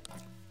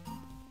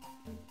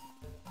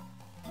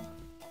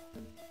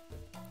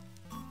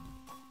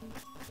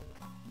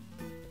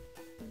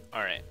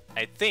 Alright,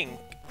 I think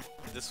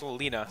this will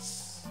lead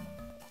us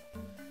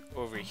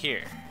over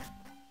here.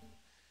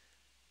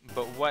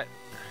 But what?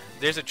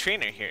 There's a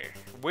trainer here.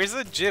 Where's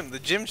the gym? The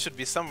gym should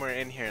be somewhere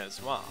in here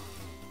as well.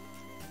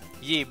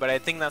 Yeah, but I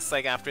think that's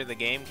like after the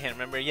game. Can't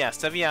remember. Yeah,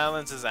 Sevi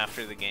Islands is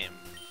after the game.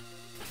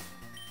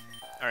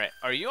 Alright,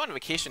 are you on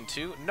vacation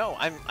too? No,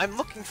 I'm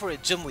looking for a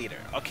gym leader,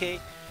 okay?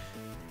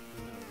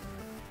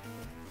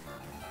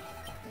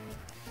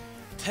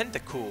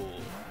 Tentacool.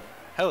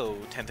 Hello,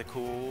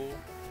 Tentacool.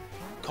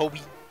 Kobe,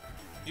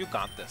 you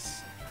got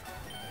this.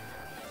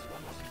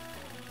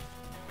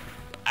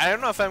 I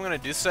don't know if I'm gonna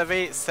do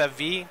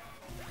Sevi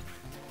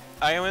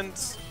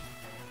Islands.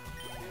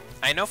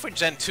 I know for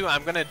Gen 2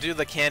 I'm gonna do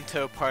the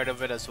Kanto part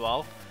of it as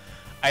well.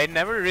 I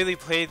never really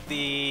played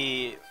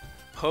the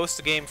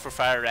post game for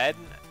Firered,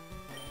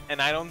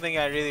 and I don't think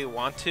I really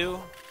want to,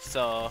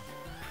 so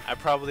I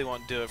probably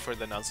won't do it for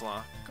the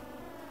Nuzlocke.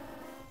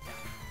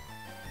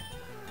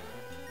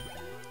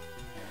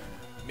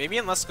 Maybe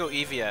in Let's Go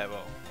Eevee I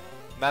will.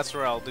 That's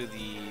where I'll do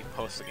the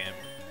post game.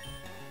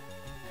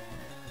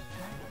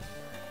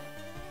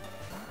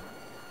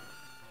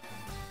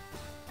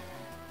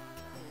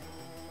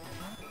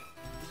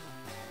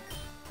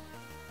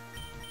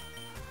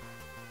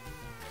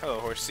 Hello,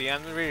 Horsey.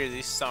 I'm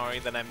really sorry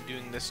that I'm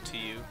doing this to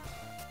you.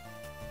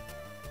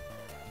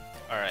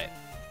 Alright.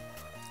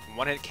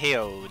 One hit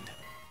KO'd.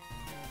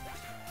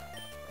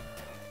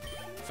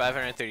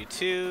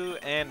 532,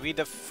 and we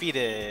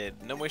defeated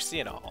No Mercy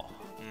at all.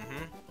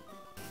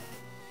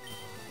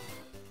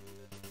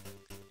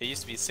 It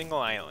used to be a single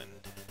island.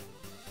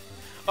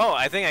 Oh,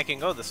 I think I can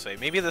go this way.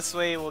 Maybe this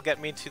way will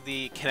get me to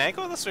the... Can I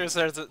go this way,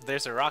 or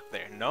there's a rock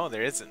there? No,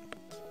 there isn't.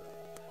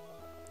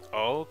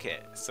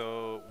 Okay,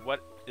 so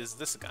what is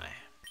this guy?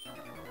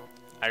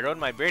 I rode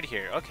my bird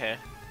here. Okay.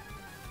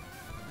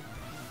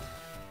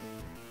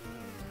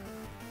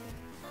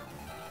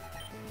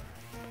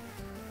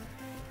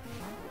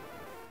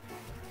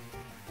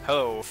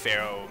 Hello,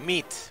 Pharaoh.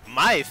 Meet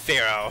my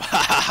Pharaoh.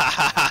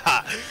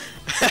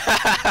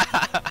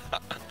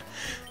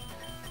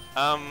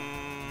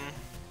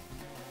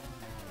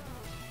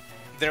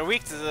 They're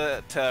weak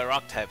to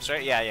rock types,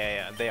 right?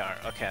 Yeah, they are.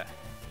 Okay.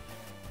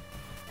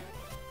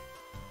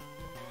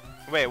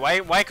 Wait,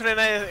 why couldn't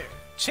I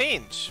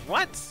change?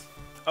 What?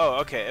 Oh,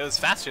 okay. It was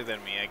faster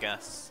than me, I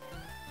guess.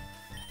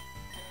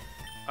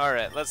 All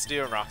right, let's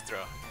do a rock throw.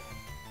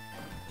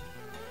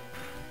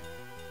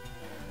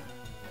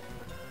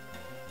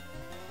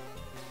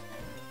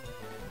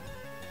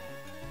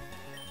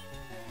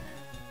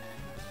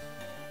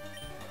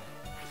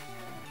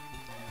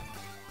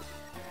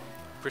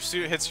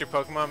 Pursuit hits your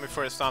Pokemon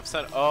before it stops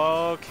that.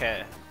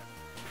 Okay.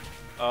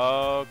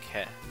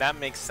 Okay. That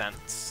makes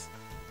sense.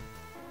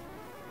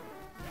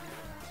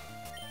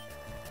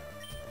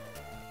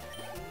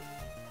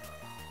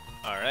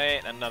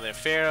 Alright, another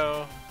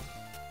Pharaoh.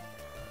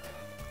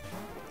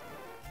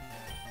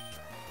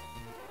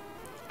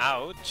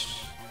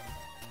 Ouch.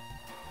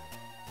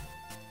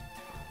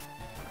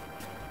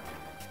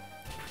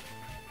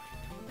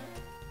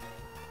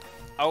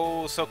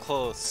 Oh, so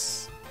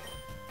close.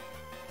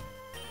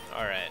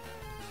 Alright.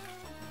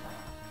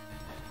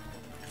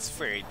 It's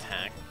Fairy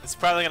Attack. It's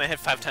probably gonna hit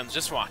 5 times.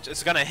 Just watch.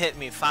 It's gonna hit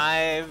me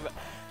 5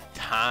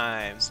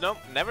 times. Nope,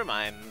 never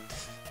mind.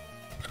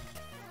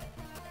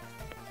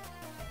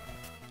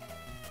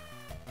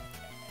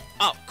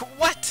 Oh,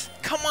 what?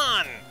 Come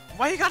on!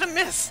 Why you gotta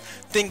miss?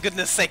 Thank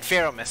goodness sake,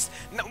 Pharaoh missed.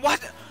 No,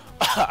 what?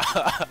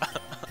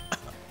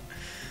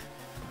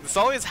 This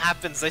always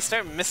happens. They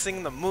start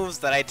missing the moves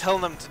that I tell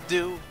them to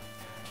do.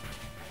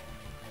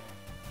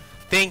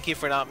 Thank you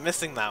for not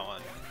missing that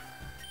one.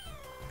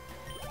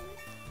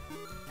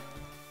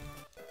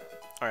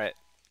 Alright.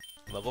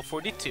 Level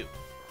 42.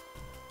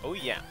 Oh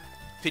yeah.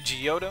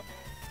 Pidgeotto.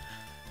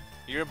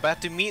 You're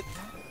about to meet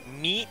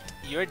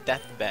your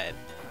deathbed.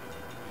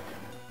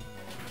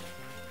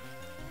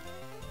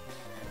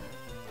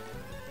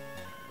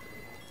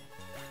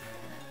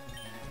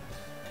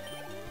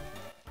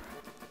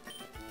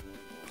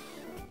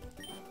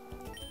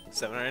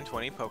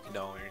 $720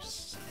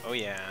 Pokédollars. Oh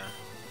yeah.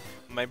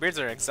 My birds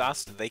are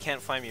exhausted. They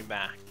can't fly me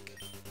back.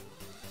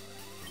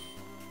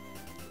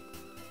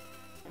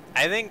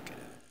 I think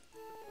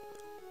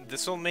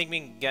this will make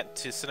me get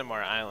to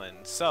Cinnabar Island.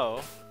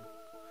 So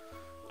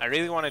I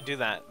really want to do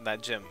that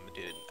gym,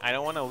 dude. I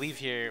don't want to leave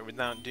here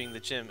without doing the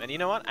gym. And you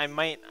know what? I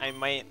might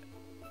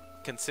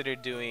consider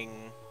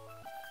doing.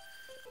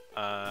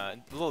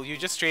 Lil, you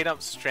just straight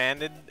up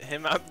stranded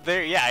him out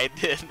there? Yeah, I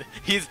did.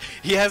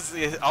 He has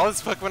all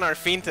his Pokemon are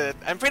fainted.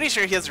 I'm pretty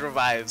sure he has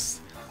revives.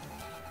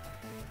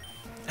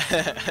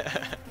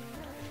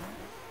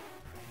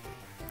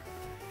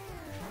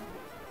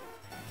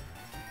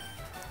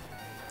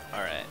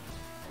 Alright.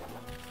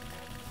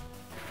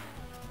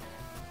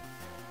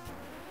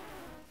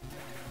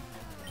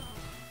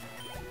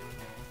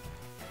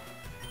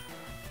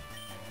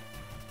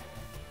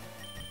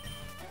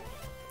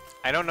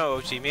 I don't know,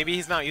 OG. Maybe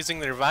he's not using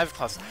the revive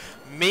clause.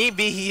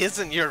 Maybe he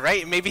isn't. You're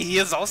right. Maybe he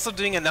is also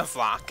doing a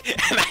Nuzlocke,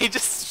 and I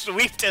just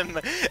sweeped him,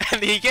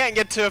 and he can't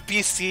get to a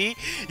PC.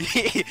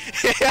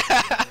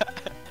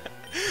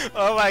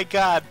 Oh my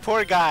God,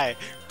 poor guy.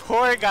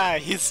 Poor guy.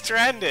 He's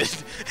stranded.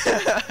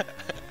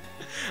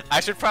 I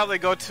should probably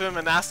go to him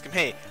and ask him,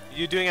 hey,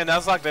 you doing a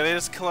Nuzlocke? Did I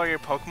just kill all your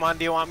Pokemon?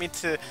 Do you want me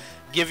to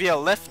give you a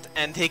lift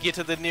and take you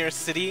to the nearest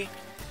city?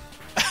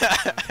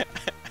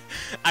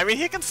 I mean,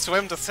 he can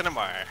swim to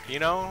Cinnabar, you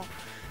know?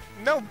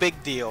 No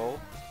big deal.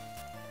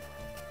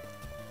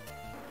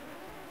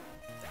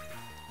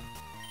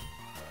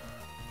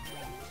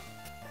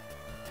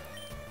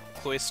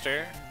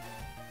 Cloyster.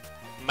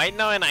 Might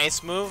know an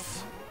ice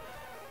move.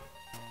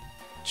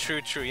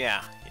 True,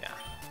 yeah.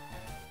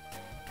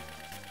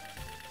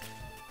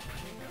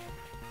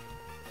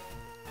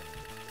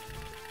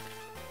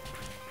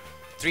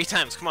 3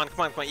 times, come on.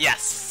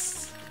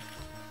 Yes!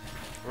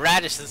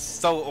 Radish is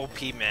so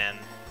OP, man.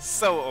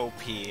 So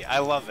OP. I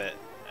love it.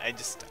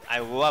 I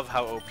love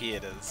how OP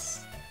it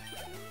is.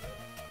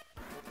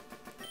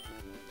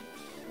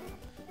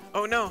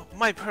 Oh no,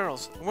 my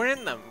pearls. We're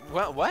in them.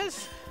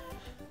 What?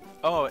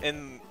 Oh,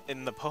 in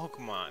the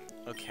Pokemon.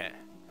 Okay.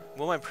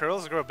 Will my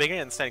pearls grow bigger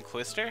inside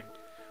Cloyster?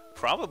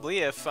 Probably,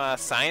 if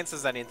science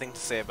has anything to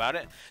say about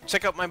it.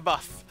 Check out my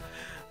buff.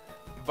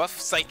 Buff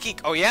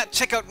Psychic. Oh yeah,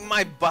 check out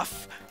my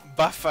buff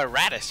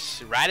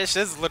Radish. Radish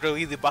is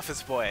literally the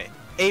buffest boy.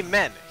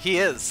 Amen. He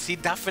is. He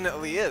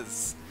definitely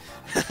is.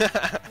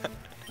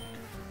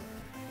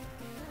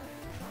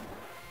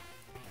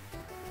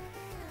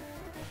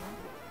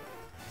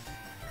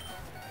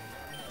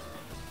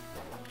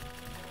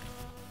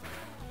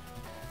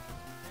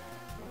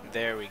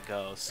 There we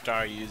go.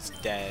 Staryu's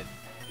dead.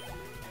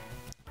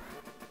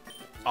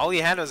 All he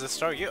had was a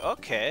Staryu?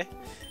 Okay.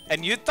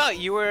 And you thought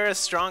you were a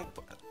strong...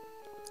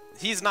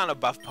 He's not a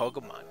buff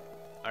Pokemon.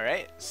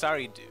 Alright?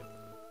 Sorry, dude.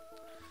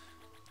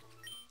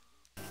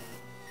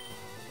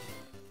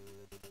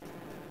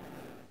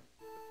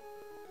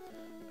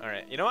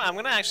 Alright, you know what? I'm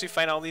gonna actually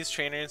fight all these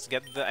trainers,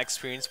 get the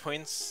experience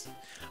points.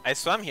 I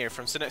swam here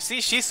from Cinnabar.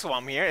 See, she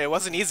swam here. It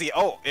wasn't easy.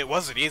 Oh, it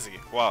wasn't easy.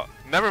 Well,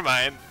 never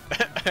mind.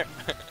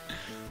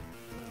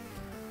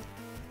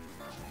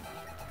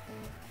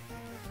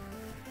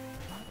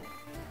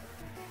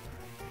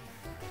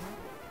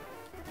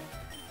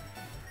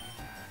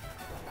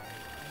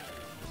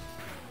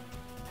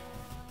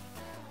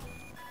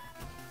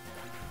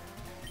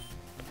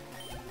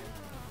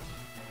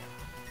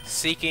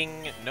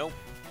 Seeking, nope.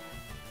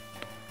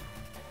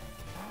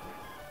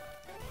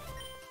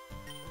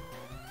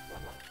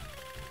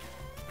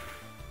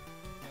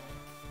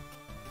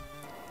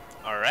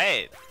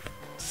 Alright.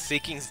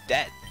 Seeking's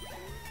dead.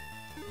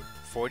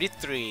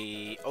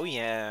 43. Oh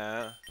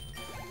yeah.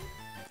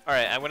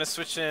 Alright, I'm gonna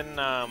switch in,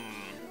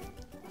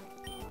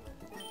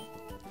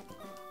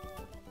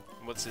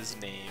 what's his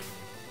name?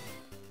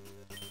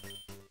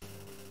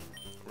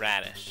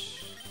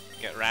 Radish.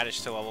 Get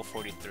Radish to level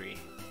 43.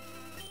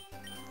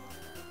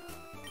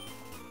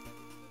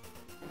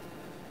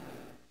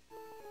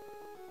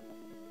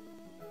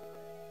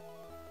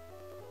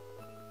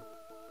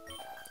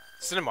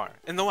 Cinnabar,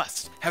 in the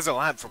west, has a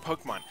lab for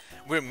Pokemon,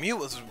 where Mew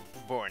was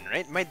born,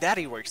 right? My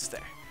daddy works there.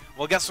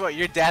 Well, guess what?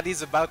 Your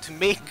daddy's about to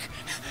make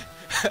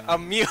a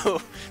Mew.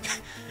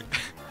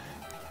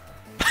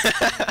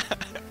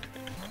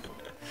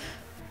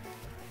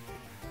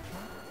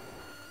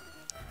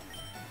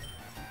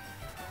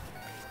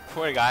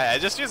 Poor guy. I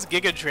just used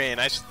Giga Drain.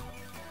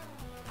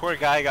 Poor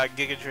guy got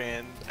Giga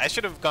Drained. I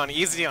should have gone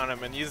easy on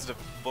him and used a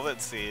Bullet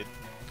Seed.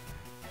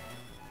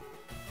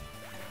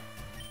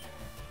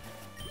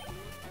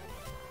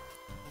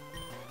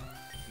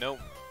 Nope.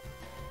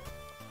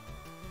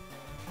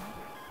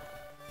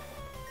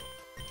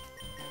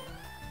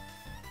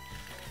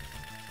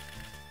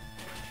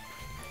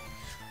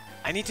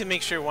 I need to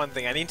make sure one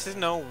thing. I need to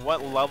know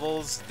what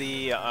levels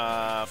the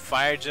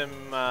Fire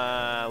Gym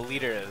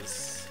leader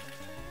is.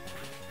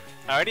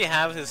 I already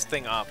have his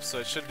thing up, so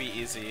it should be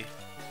easy.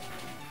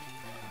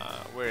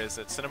 Where is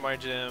it? Cinnabar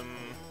Gym.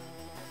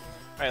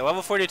 Alright,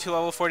 level 42,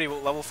 level 40,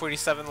 level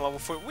 47, level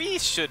 40. We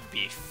should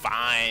be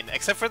fine.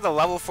 Except for the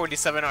level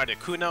 47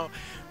 Articuno,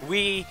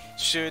 we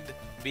should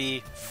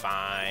be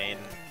fine.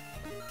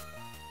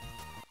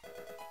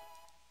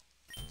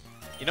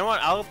 You know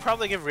what? I'll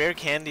probably give rare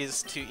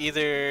candies to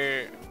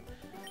either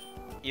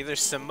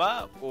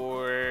Simba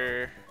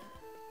or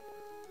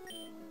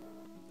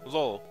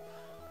Lol.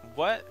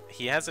 What?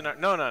 He has an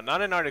no,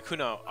 not an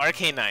Articuno.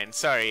 Arcanine.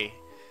 Sorry,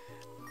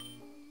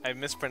 I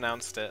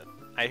mispronounced it.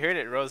 I heard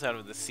it rose out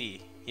of the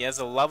sea. He has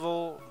a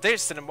level.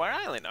 There's Cinnabar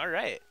Island. All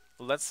right.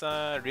 Let's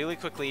really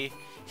quickly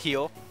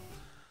heal,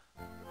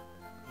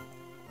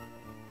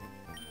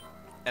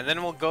 and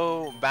then we'll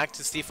go back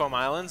to Seafoam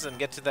Islands and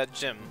get to that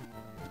gym.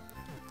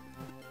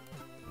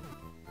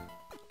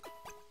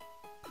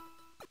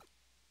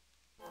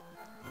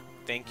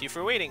 Thank you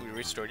for waiting. We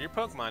restored your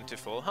Pokemon to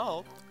full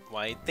health.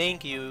 Why,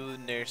 thank you,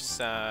 Nurse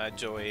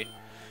Joy.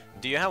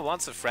 Do you have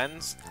lots of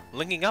friends?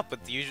 Linking up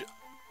with the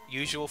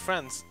usual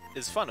friends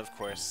is fun, of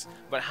course.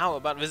 But how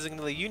about visiting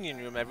the Union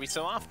Room every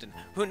so often?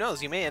 Who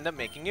knows, you may end up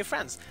making new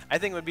friends. I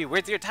think it would be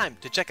worth your time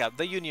to check out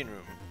the Union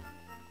Room.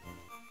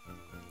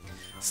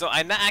 So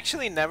I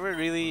actually never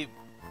really...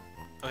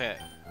 Okay.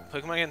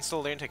 Pokemon can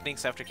still learn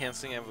techniques after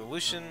canceling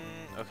evolution.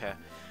 Okay.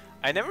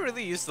 I never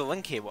really used the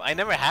link cable. I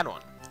never had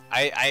one.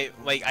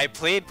 I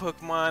played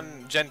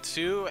Pokemon Gen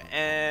 2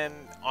 and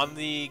on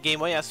the Game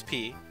Boy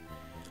SP,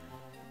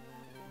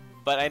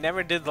 but I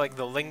never did like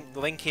the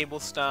link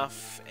cable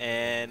stuff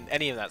and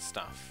any of that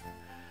stuff.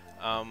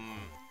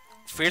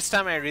 First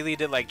time I really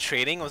did like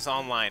trading was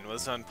online,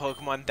 was on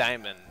Pokemon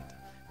Diamond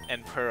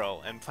and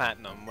Pearl and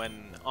Platinum,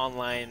 when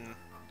online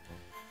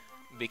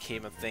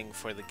became a thing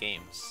for the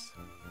games.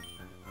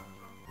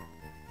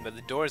 But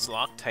the door is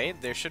locked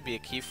tight. There should be a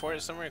key for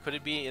it somewhere. Could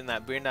it be in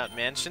that burned out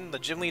mansion? The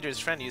gym leader's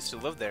friend used to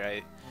live there.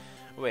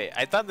 Wait,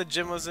 I thought the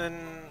gym was in...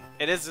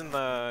 It is in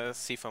the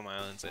Seafoam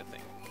Islands, I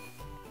think.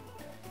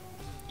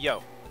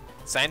 Yo.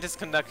 Scientists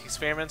conduct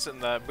experiments in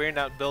the burned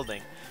out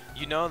building.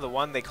 You know, the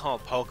one they call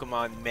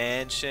Pokemon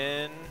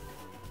Mansion?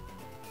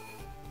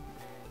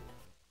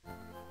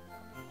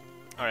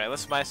 Alright,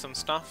 let's buy some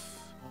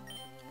stuff.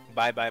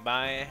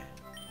 Buy.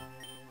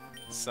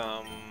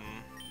 Some...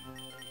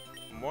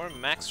 more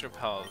Max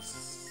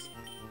Repels.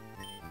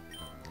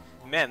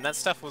 Man, that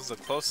stuff was the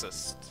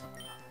closest.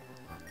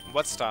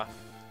 What stuff?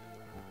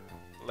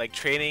 Like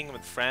training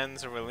with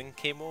friends over link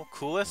cable?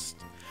 Coolest?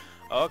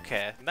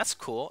 Okay, that's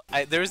cool.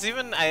 There was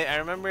even, I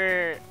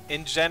remember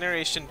in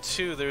Generation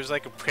 2, there was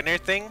like a printer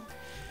thing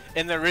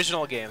in the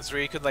original games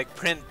where you could like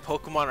print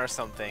Pokemon or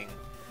something.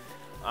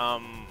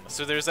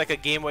 So there's like a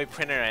Game Boy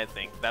printer, I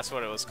think. That's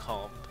what it was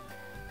called.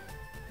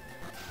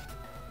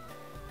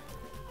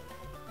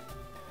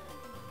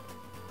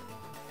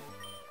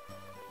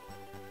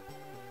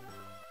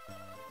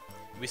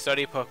 We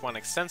study Pokemon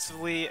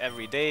extensively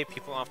every day.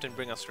 People often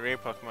bring us rare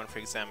Pokemon for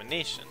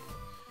examination.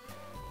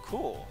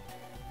 Cool.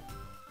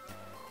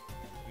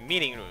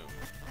 Meeting room.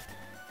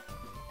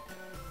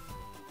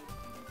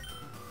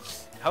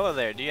 Hello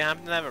there. Do you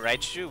happen to have a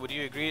Raichu? Would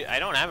you agree? I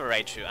don't have a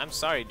Raichu. I'm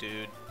sorry,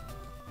 dude.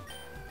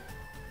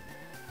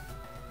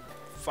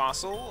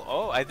 Fossil?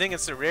 Oh, I think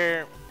it's a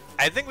rare...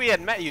 I think we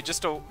had met you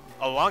just a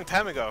long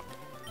time ago.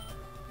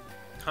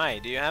 Hi,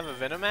 do you have a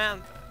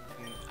Venomoth?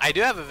 I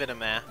do have a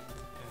Venomoth.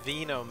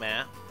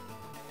 Venomoth,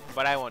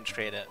 but I won't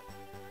trade it.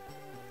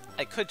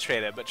 I could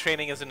trade it, but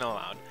trading isn't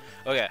allowed.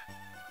 Okay.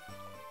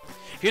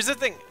 Here's the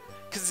thing,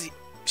 because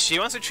she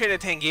wants to trade a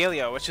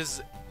Tangaleo, which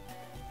is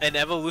an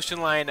evolution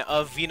line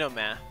of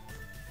Venomoth.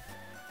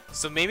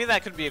 So maybe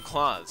that could be a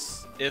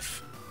clause.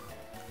 If...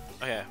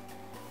 Okay.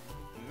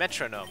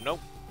 Metronome, nope.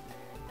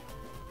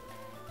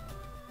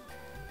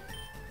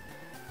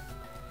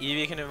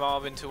 Eevee can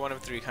evolve into one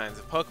of 3 kinds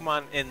of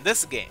Pokemon in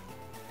this game.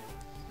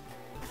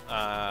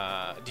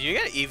 Do you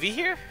get Eevee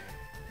here?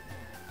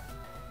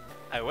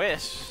 I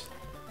wish.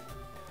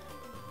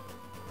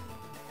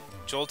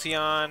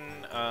 Jolteon,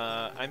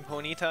 I'm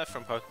Ponyta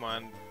from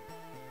Pokemon.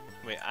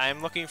 Wait,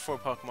 I'm looking for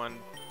Pokemon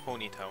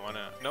Ponyta.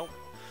 Nope.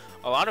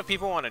 A lot of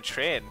people want to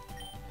trade.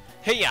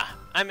 Hey, yeah,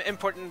 I'm an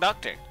important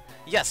doctor.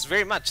 Yes,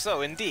 very much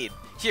so, indeed.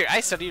 Here,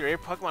 I study rare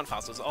Pokemon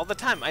fossils all the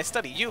time. I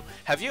study you.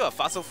 Have you a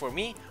fossil for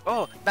me?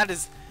 Oh,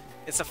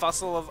 it's a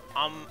fossil of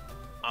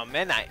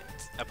Amenite.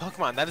 A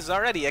Pokemon that is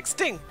already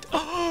extinct.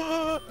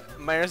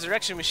 My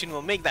resurrection machine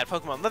will make that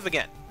Pokemon live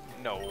again.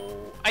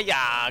 No.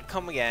 Ayah,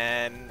 come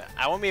again.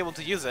 I won't be able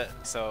to use it,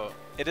 so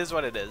it is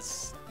what it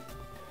is.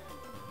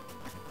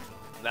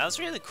 That was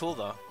really cool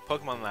though.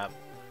 Pokemon Lab.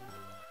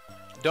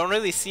 Don't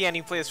really see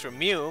any place for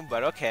Mew,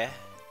 but okay.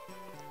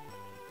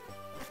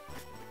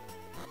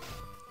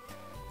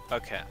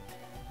 Okay.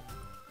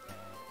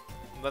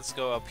 Let's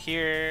go up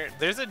here.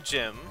 There's a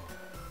gym.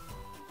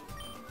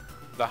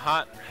 The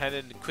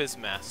hot-headed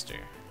Quizmaster.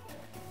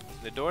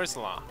 The door's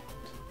locked.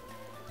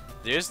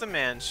 There's the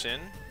mansion.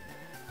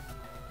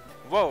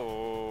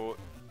 Whoa.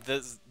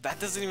 That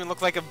doesn't even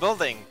look like a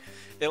building.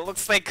 It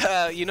looks like,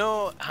 you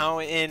know how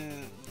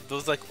in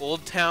those like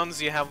old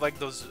towns you have like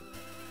those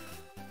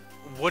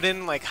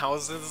wooden like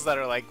houses that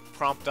are like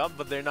propped up,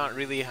 but they're not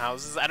really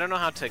houses? I don't know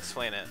how to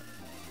explain it.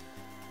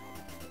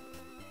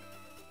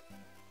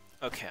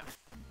 Okay.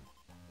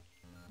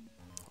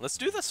 Let's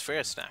do this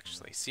first,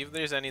 actually. See if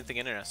there's anything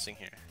interesting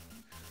here.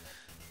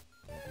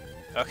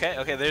 Okay,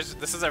 okay,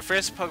 this is our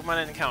first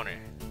Pokemon encounter.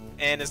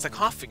 And it's a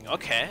Coughing.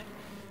 Okay.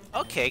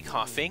 Okay,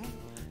 Coughing.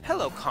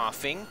 Hello,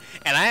 Coughing.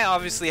 And I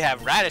obviously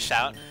have Radish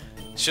out.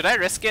 Should I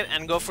risk it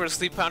and go for a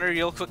Sleep Powder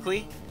real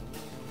quickly?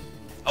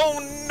 Oh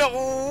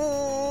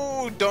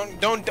no!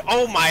 Don't,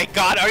 oh my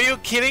god, are you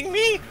kidding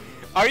me?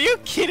 Are you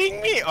kidding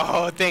me?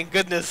 Oh, thank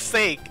goodness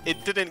sake,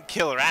 it didn't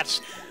kill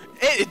Radish.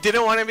 It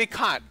didn't want to be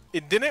caught.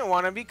 It didn't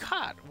want to be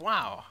caught.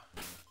 Wow.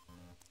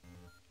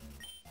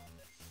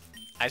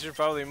 I should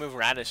probably move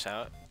Radish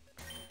out.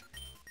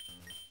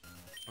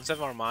 Let's have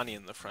Armani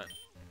in the front.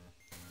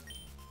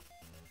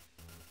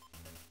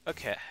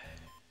 Okay.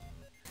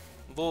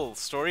 Lol,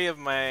 story of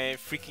my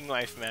freaking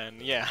life, man.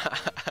 Yeah.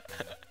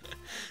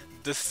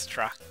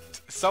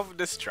 Destruct.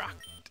 Self-destruct.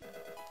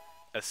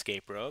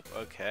 Escape rope.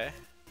 Okay.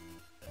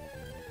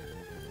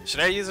 Should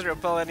I use a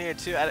repel in here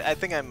too? I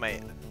think I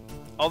might.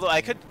 Although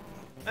I could.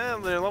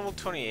 They're level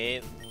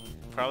 28.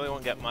 Probably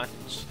won't get much.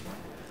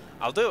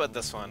 I'll do it with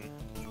this one.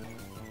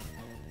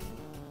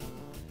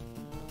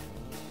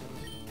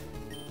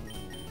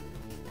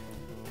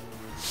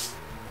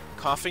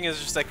 Coughing is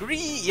just like,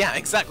 Ree! Yeah,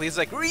 exactly. He's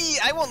like, Ree!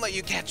 I won't let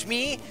you catch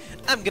me!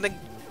 I'm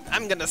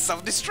gonna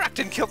self-destruct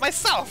and kill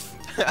myself!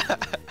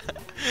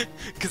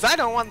 Cause I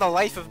don't want the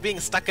life of being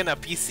stuck in a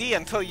PC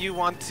until you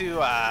want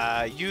to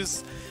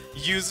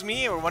use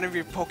me or one of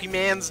your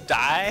Pokemons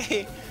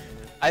die.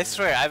 I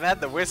swear, I've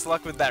had the worst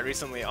luck with that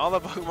recently. All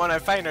the Pokemon I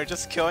find are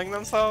just killing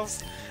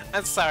themselves.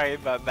 I'm sorry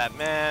about that,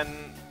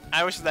 man.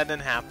 I wish that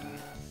didn't happen.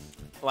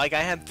 Like,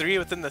 I had 3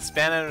 within the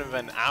span of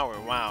an hour.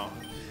 Wow.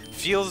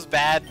 Feels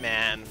bad,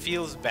 man.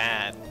 Feels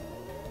bad.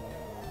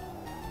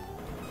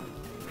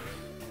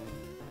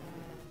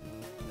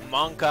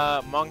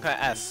 Monka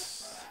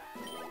S.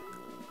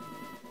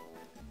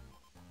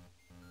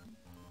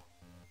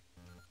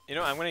 You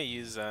know, I'm gonna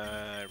use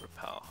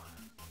Repel.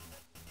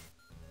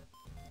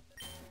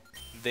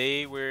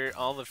 They were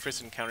all the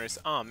first encounters.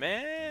 Aw,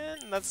 man,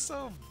 that's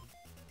so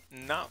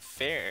not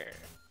fair.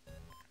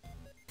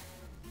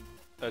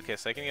 Okay,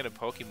 so I can get a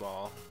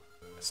Pokeball.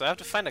 So I have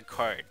to find a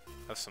card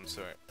of some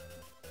sort.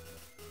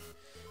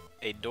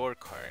 A door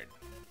card.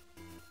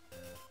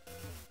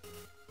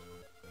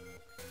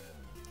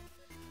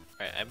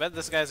 Alright, I bet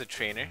this guy's a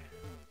trainer.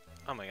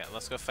 Oh my god,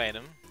 let's go fight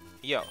him.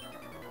 Yo.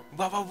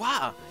 Wow, wow,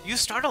 wow! You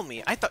startled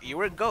me! I thought you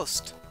were a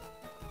ghost!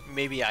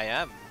 Maybe I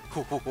am.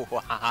 Hoo hoo hoo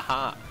ha ha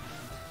ha.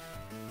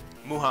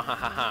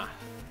 Muhahaha.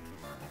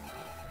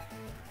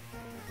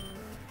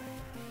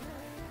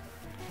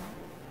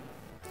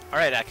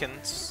 Alright,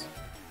 Ekans.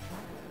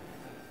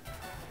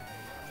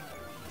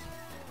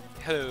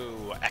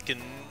 Hello,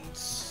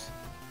 Ekans.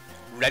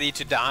 Ready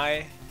to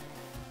die?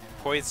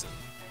 Poison.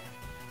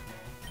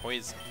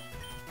 Poison.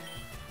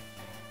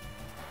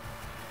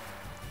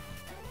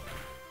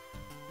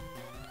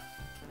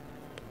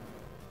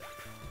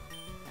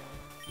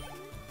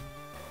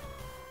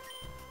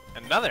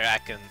 Another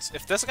Ekans.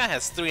 If this guy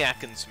has 3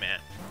 Ekans, man.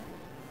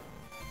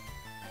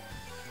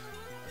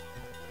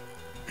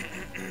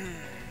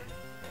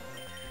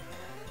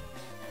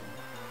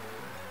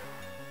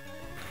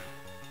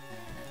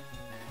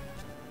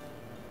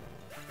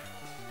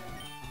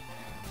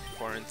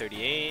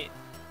 $438.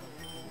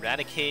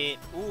 Raticate.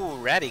 Ooh,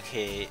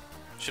 Raticate.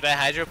 Should I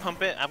Hydro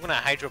Pump it? I'm gonna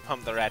Hydro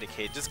Pump the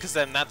Raticate just because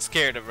I'm not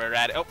scared of a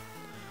Raticate. Oh!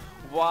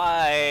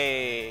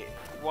 Why?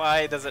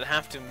 Why does it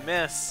have to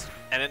miss?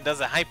 And it does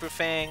a Hyper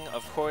Fang,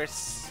 of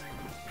course.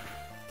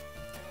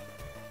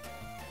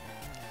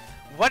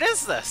 What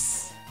is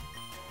this?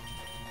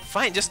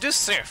 Fine, just do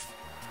Surf.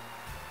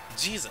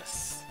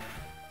 Jesus.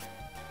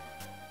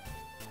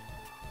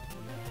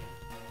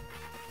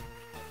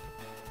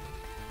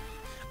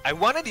 I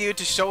wanted you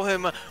to show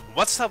him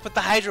what's up with the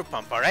Hydro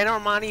Pump, alright,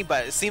 Armani?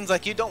 But it seems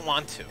like you don't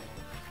want to.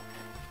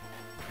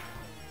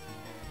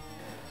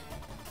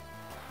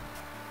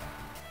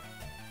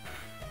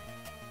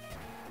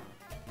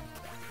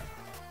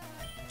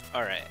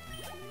 Alright,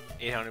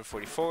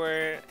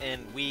 844,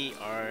 and we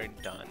are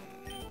done.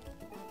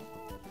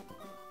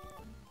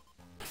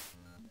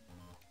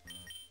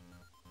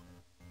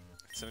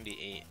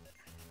 $78.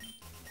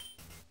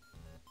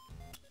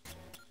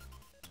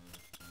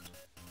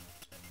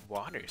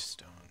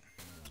 Waterstone.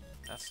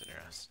 That's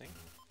interesting.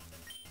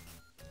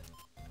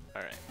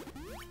 Alright.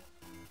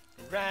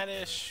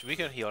 Radish. We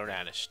could heal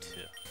Radish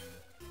too.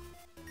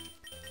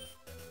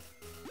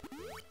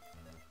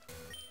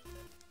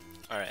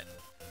 Alright.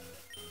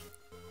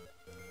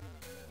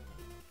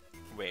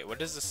 Wait, what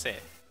does this say?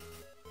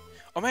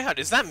 Oh my god,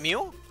 is that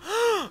Mew?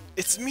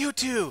 It's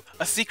Mewtwo!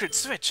 A secret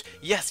switch!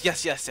 Yes,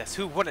 yes, yes, yes.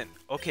 Who wouldn't?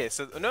 Okay,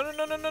 so no, no,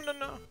 no, no, no, no,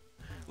 no.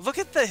 Look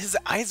at his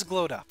eyes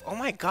glowed up. Oh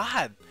my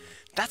god,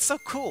 that's so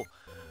cool.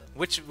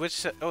 Which?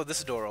 Oh,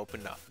 this door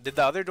opened up. Did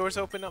the other doors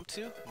open up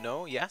too?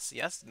 No. Yes.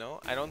 Yes. No.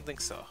 I don't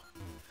think so.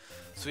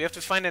 So we have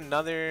to find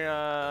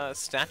another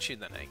statue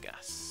then, I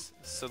guess.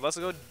 So let's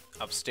go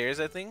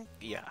upstairs. I think.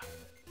 Yeah.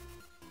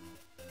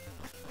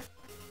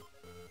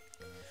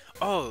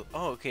 Oh.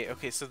 Oh. Okay.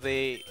 Okay. So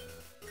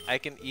I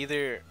can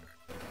either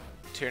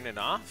turn it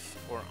off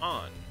or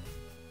on.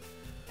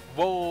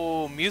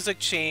 Whoa! Music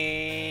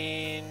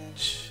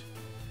change.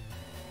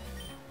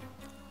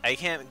 I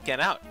can't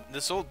get out.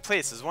 This old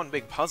place is one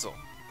big puzzle.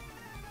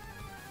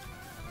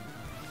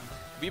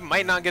 We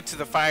might not get to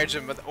the fire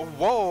gym, but oh,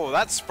 whoa,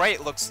 that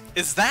sprite looks...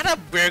 Is that a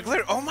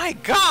burglar? Oh my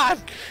god!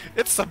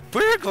 It's a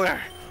burglar!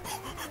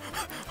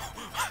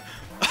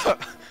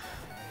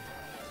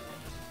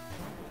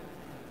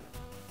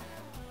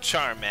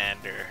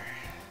 Charmander.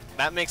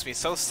 That makes me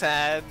so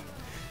sad.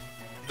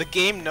 The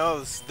game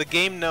knows. The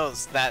game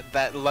knows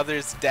that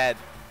Leather's dead.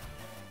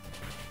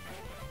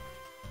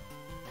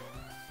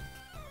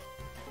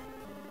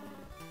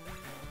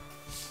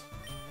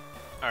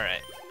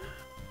 Alright.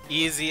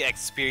 Easy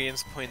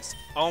experience points.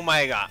 Oh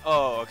my god.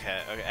 Oh,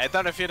 okay. Okay. I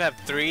thought if you'd have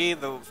 3,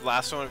 the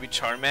last one would be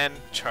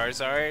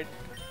Charizard.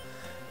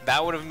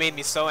 That would have made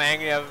me so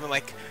angry. I would have been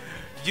like,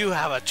 you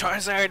have a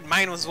Charizard?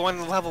 Mine was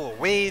 1 level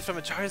away from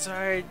a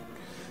Charizard.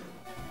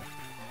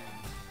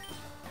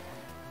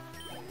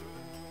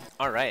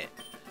 Alright.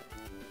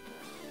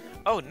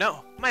 Oh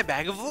no, my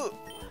bag of loot.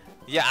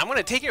 Yeah, I'm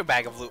gonna take your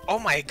bag of loot. Oh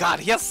my god,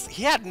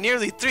 he had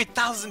nearly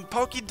 3,000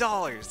 Poké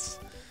Dollars.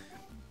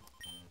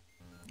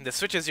 The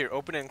switch is your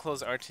open and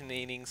close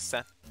alternating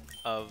set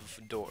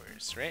of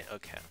doors, right?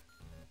 Okay.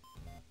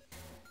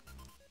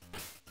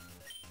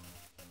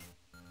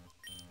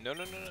 No,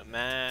 no, no, no.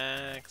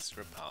 Max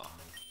Repel.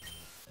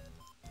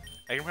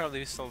 I can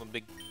probably sell the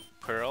big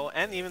pearl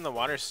and even the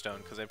water stone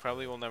because I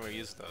probably will never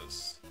use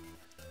those.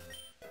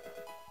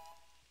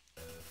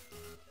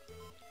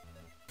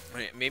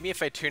 Wait, maybe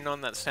if I turn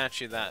on that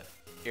statue, that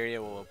area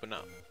will open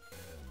up.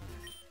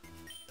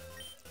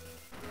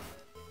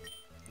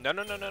 No,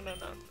 no, no, no, no,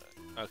 no.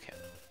 Okay.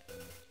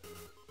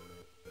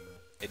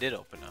 It did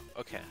open up.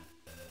 Okay.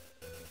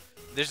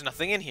 There's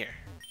nothing in here.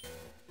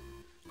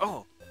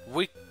 Oh,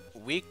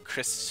 we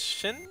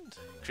christened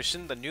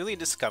the newly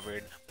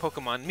discovered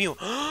Pokemon Mew.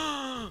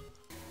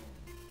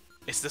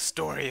 It's the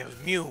story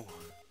of Mew.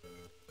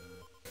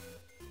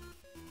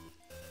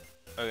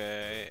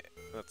 Okay,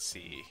 let's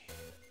see.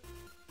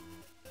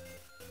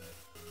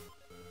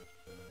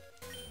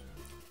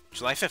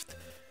 July 5th.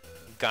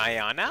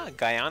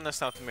 Guyana,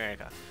 South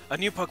America. A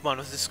new Pokemon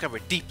was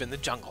discovered deep in the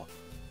jungle.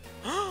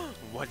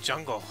 What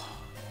jungle?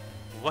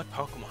 What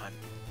Pokemon?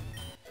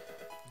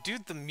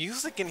 Dude, the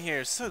music in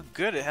here is so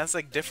good. It has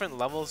like different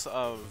levels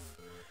of...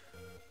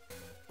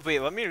 Wait,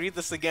 let me read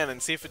this again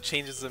and see if it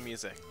changes the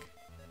music.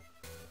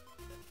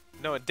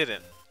 No, it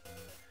didn't.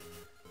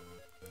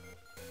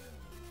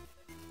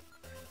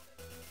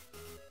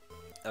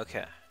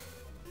 Okay.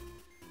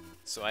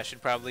 So I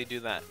should probably do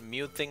that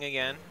mute thing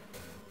again.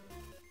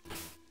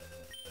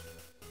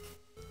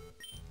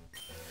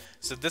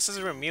 So this is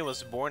where Mew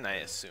was born, I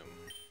assume.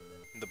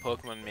 The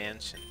Pokemon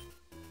Mansion.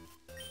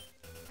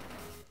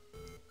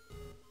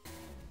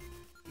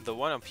 The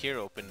one up here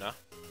opened up.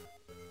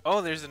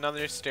 Oh, there's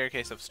another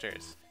staircase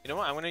upstairs. You know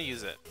what? I'm gonna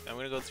use it. I'm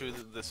gonna go through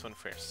this one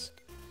first.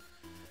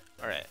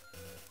 Alright.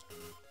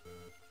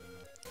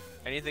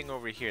 Anything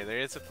over here? There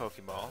is a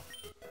Pokeball.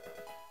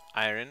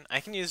 Iron.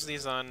 I can use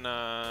these on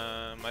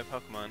my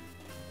Pokemon.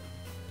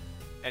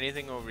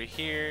 Anything over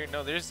here?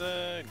 No, there's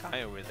a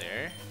guy over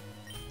there.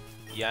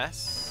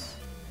 Yes.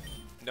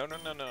 No, no,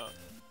 no, no.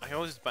 I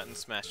always button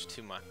smash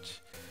too much.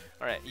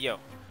 Alright, yo.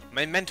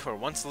 My mentor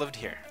once lived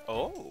here.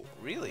 Oh,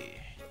 really?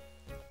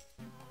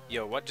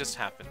 Yo, what just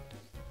happened?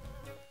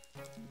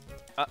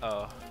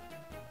 Uh-oh.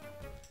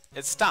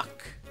 It's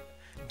stuck.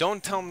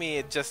 Don't tell me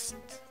it just...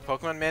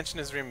 Pokemon Mansion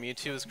is where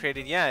Mewtwo was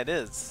created. Yeah, it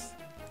is.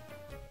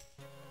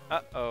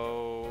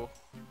 Uh-oh.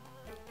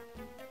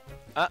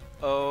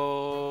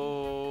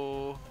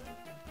 Uh-oh.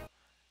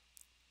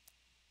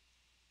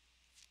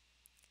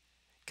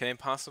 Can I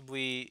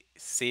possibly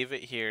save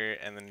it here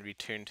and then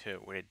return to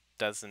it where it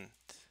doesn't...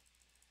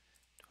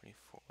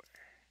 24.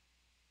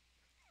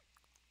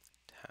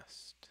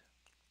 Test.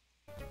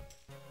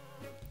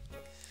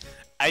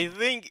 I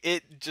think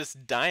it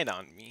just died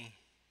on me.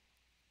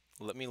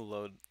 Let me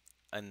load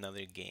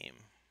another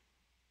game.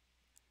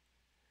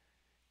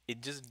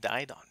 It just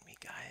died on me,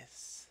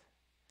 guys.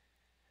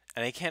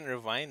 And I can't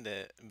rewind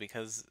it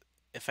because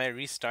if I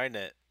restart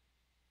it,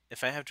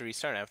 if I have to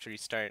restart, I have to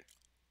restart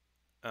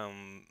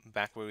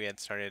back where we had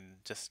started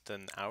just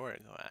an hour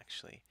ago,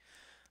 actually.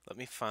 Let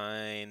me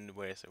find,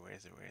 where is it?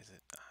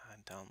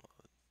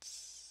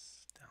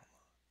 Downloads.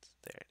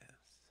 There it is.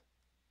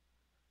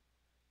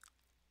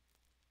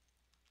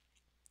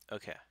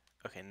 Okay.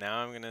 Okay, now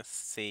I'm gonna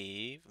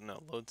save.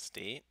 No, load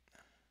state.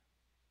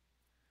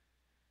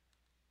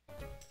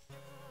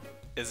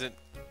 Is it?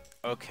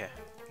 Okay.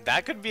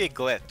 That could be a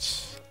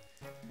glitch.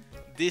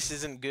 This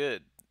isn't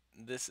good.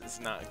 This is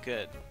not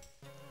good.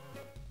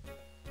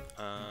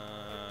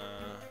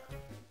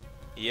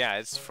 Yeah,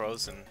 it's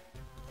frozen.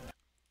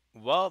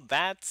 Well,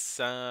 that's,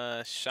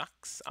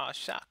 shucks. Aw,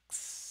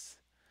 shucks.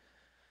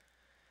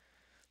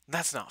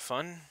 That's not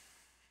fun.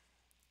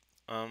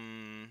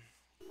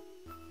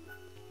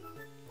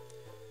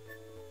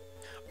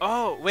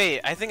 Oh,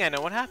 wait, I think I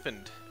know what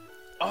happened.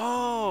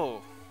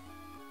 Oh!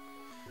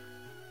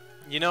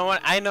 You know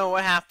what? I know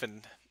what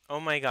happened. Oh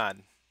my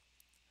god.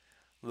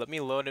 Let me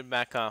load it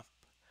back up.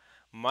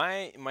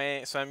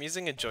 So I'm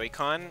using a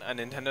Joy-Con, a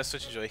Nintendo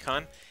Switch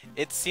Joy-Con.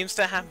 It seems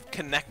to have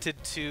connected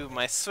to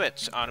my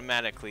Switch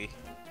automatically.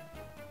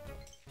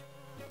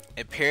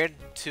 It paired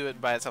to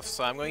it by itself,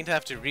 so I'm going to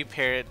have to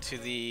repair it to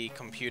the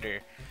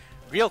computer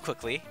real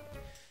quickly.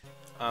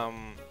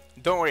 Don't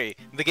worry,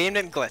 the game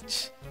didn't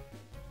glitch.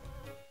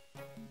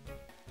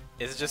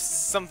 It's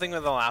just something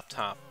with the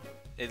laptop.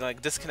 It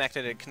like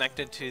disconnected, it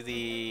connected to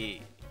the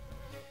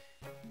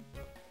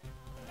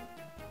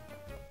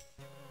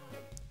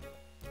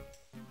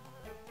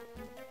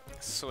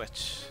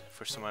Switch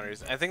for some odd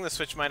reason. I think the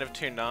Switch might have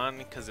turned on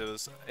because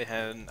it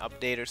had an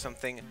update or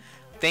something.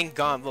 Thank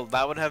God, well,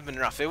 that would have been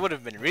rough. It would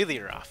have been really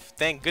rough.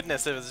 Thank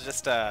goodness it was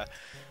just a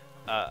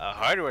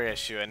hardware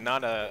issue and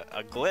not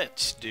a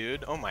glitch,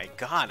 dude. Oh my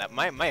god,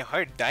 my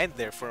heart died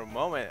there for a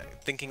moment,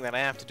 thinking that I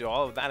have to do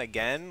all of that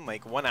again.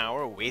 Like 1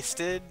 hour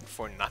wasted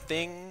for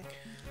nothing.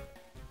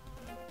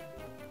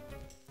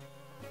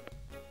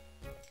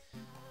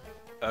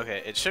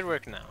 Okay, it should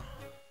work now.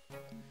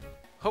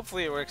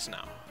 Hopefully it works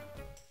now.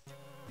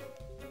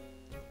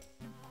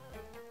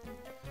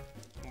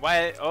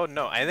 Why? Oh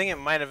no, I think it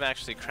might have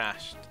actually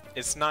crashed.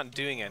 It's not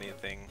doing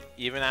anything,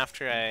 even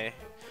after I...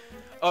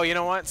 Oh, you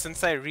know what?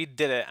 Since I redid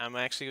it, I'm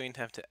actually going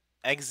to have to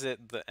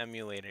exit the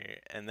emulator,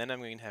 and then I'm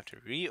going to have to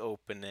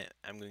reopen it.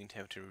 I'm going to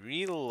have to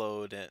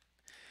reload it,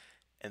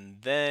 and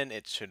then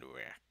it should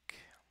work.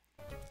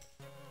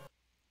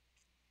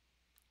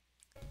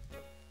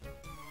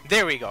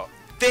 There we go.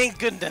 Thank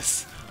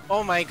goodness.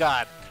 Oh my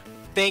god.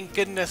 Thank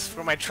goodness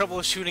for my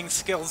troubleshooting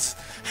skills.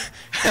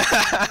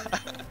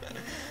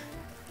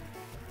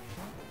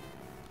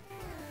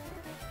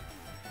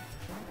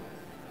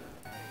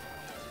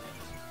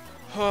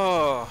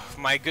 Oh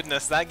my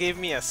goodness, that gave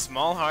me a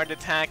small heart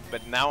attack,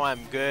 but now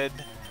I'm good.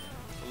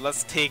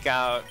 Let's take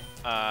out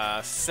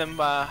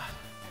Simba.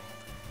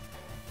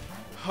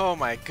 Oh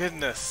my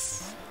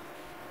goodness.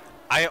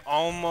 I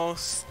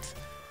almost...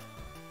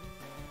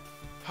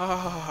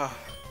 I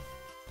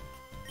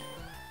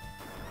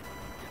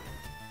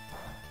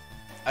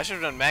should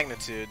have done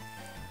magnitude.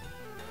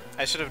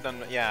 I should have done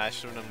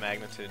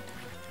magnitude.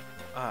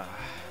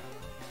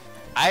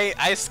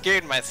 I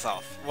scared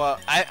myself. Well,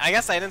 I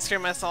guess I didn't scare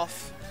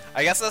myself.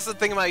 I guess that's the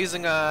thing about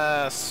using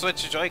a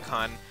Switch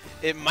Joy-Con.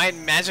 It might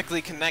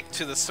magically connect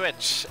to the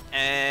Switch,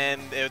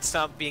 and it would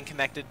stop being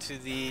connected to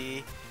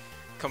the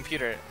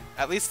computer.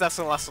 At least that's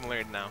a lesson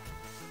learned now.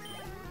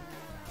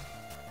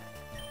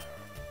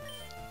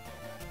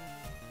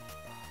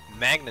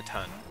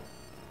 Magneton.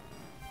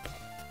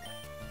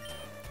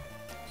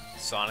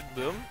 Sonic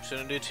Boom.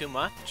 Shouldn't do too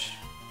much.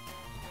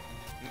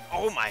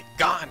 Oh my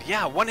god,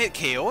 yeah, one-hit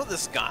KO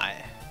this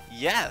guy.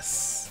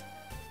 Yes.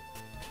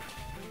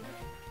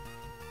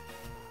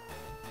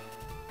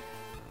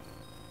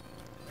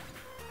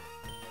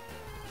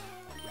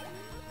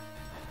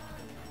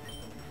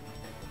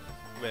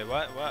 Wait,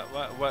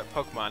 what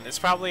Pokemon? It's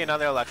probably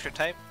another electric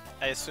type,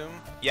 I assume.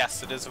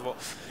 Yes, it is.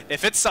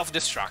 If it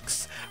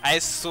self-destructs, I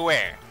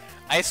swear,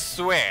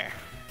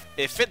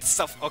 if it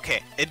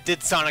okay, it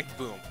did Sonic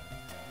Boom.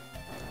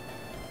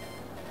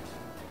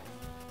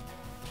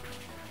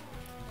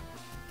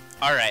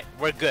 Alright,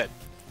 we're good.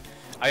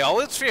 I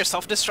always fear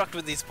self-destruct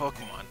with these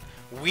Pokemon.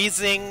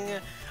 Weezing,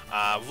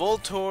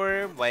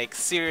 Voltorb, like,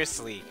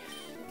 seriously.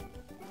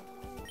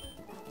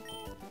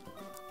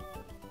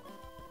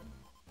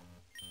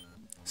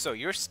 So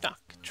you're stuck.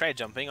 Try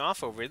jumping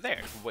off over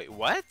there. Wait,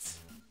 what?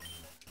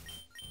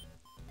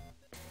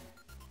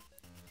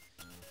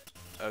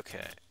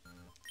 Okay.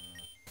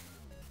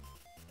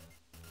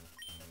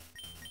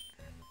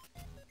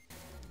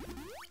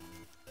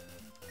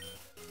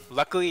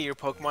 Luckily, your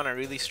Pokemon are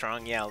really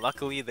strong. Yeah,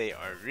 luckily they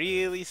are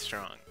really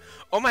strong.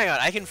 Oh my god,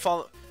 I can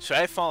fall... Should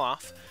I fall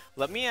off?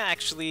 Let me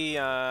actually,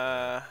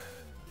 so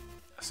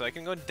I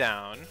can go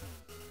down.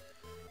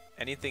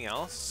 Anything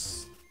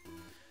else?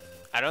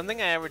 I don't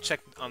think I ever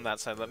checked on that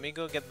side. Let me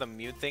go get the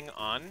mute thing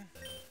on.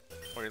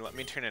 Or let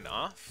me turn it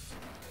off.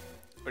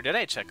 Or did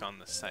I check on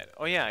this side?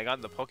 Oh yeah, I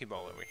got the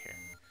Pokeball over here.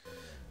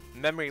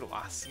 Memory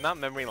loss. Not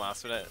memory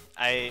loss, but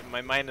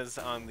my mind is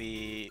on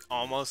the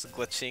almost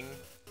glitching.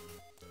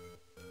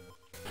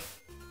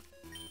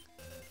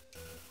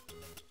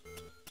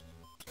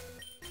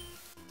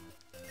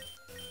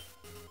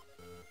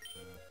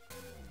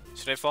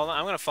 Should I fall down?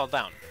 I'm gonna fall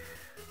down.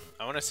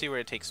 I want to see where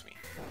it takes me.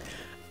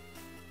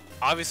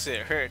 Obviously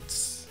it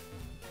hurts.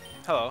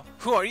 Hello.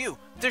 Who are you?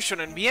 There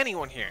shouldn't be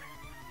anyone here.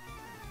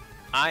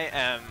 I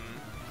am...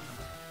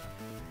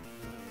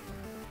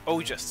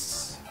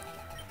 Ogus.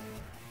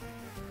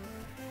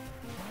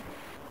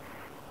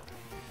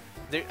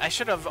 I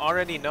should have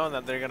already known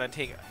that they're gonna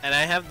take... And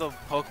I have the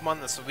Pokemon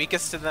that's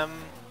weakest to them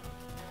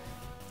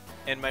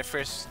in my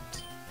first...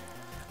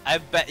 I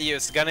bet you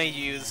it's gonna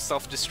use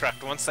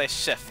self-destruct once I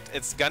shift.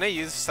 It's gonna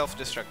use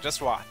self-destruct. Just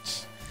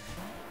watch.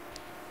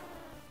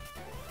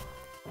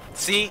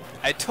 See?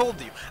 I told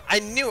you. I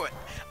knew it.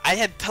 I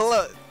had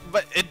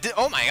but it did...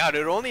 Oh my god,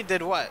 it only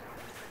did what?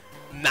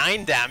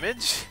 9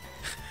 damage?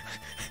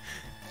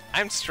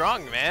 I'm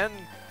strong, man.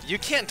 You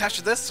can't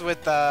touch this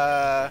with,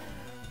 Now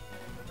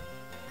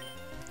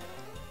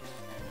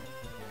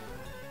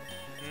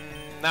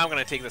I'm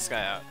gonna take this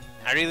guy out.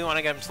 I really want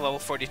to get him to level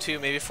 42,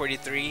 maybe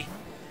 43.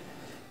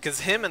 Because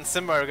him and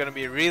Simba are gonna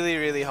be really,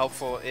 really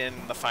helpful in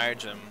the fire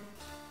gym.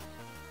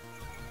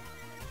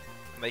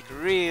 Like,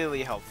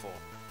 really helpful.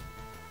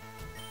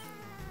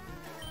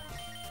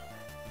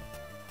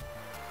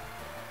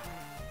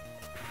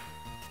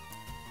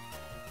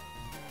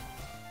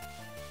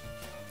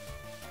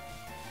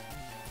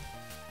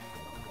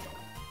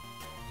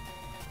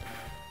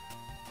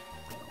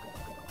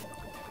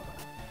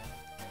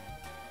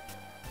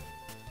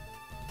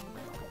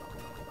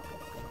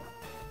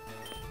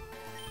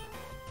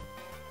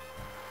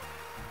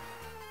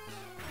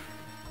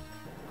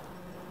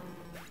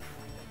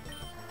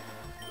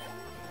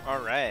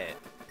 Alright.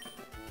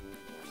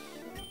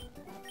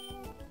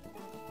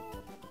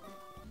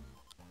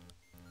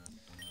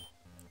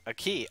 A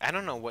key? I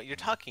don't know what you're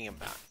talking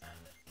about.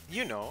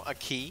 You know, a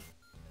key.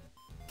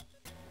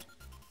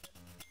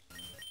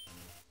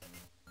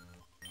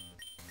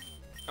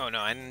 Oh no,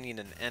 I need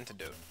an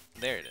antidote.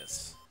 There it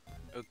is.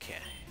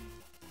 Okay.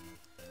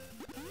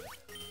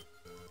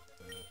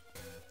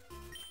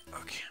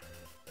 Okay.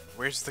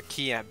 Where's the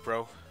key at,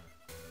 bro?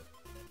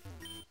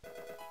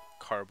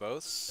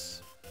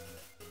 Carbos.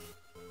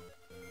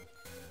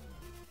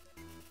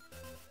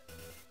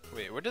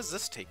 Wait, where does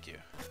this take you?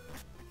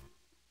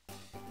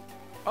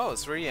 Oh,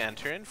 it's where you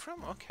enter in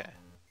from? Okay.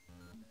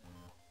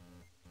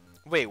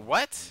 Wait,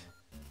 what?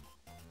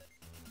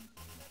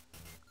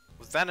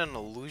 Was that an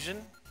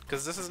illusion?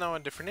 Because this is now a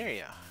different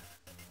area.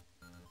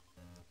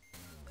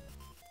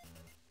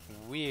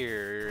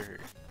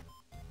 Weird.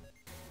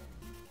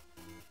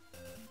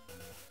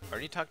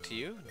 Already talked to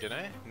you? Did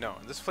I? No,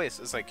 this place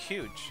is like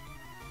huge.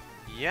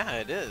 Yeah,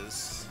 it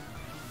is.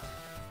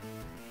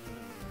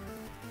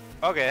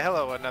 Okay,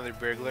 hello, another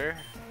burglar.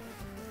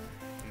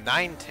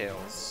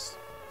 Ninetales.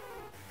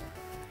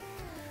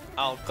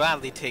 I'll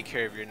gladly take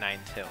care of your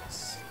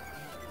Ninetales.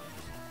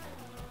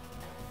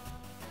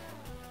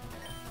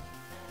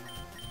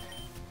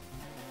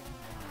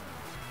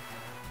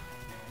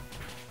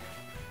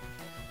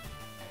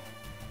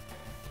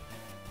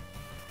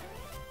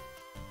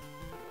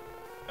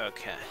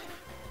 Okay.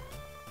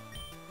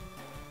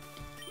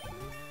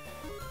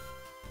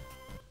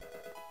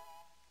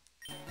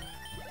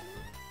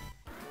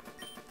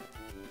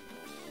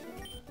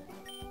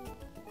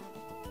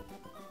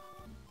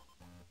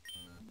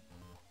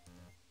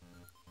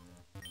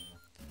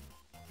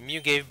 Mew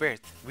gave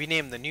birth. We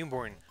named the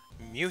newborn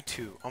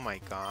Mewtwo. Oh my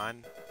god.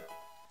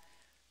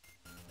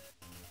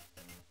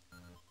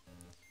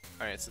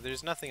 Alright, so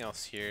there's nothing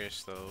else here,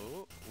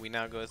 so we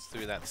now go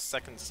through that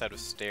second set of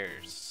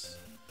stairs.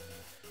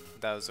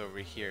 That was over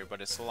here,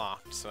 but it's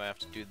locked, so I have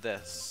to do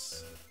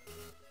this.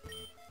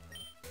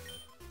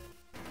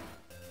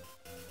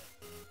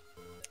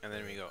 And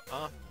then we go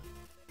up,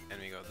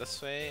 and we go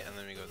this way, and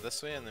then we go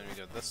this way, and then we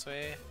go this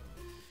way.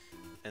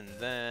 And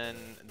then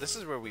this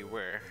is where we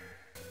were.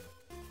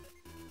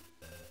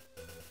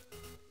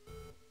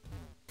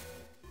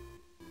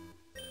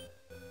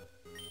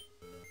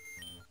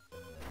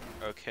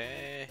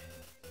 Okay.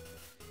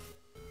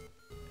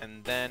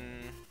 And then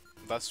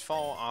let's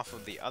fall off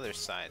of the other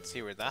side.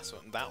 See where that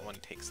one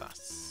takes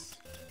us.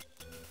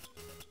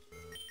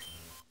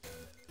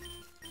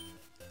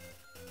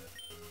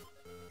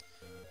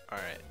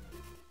 Alright.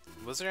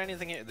 Was there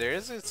anything here? There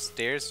is a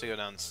stairs to go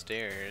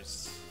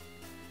downstairs.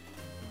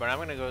 But I'm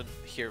gonna go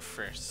here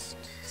first.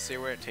 See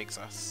where it takes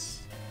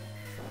us.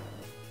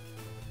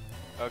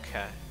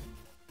 Okay.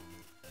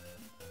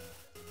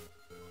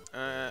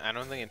 I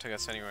don't think it took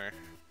us anywhere.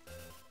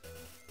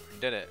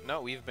 Did it?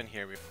 No, we've been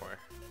here before.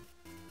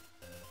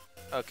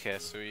 Okay,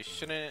 so we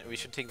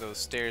should take those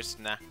stairs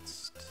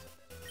next.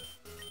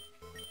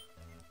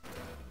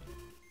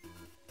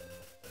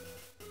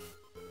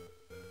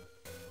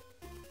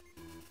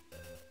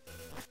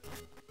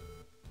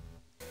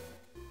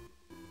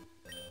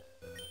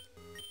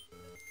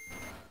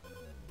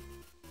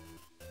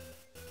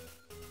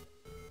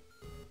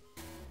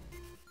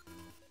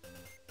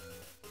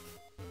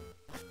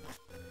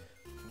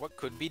 What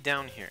could be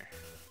down here?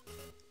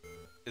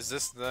 Is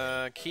this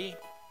the key?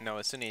 No,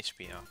 it's an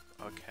HP up.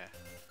 Okay.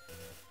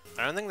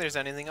 I don't think there's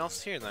anything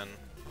else here then.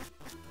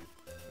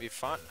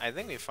 I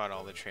think we fought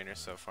all the trainers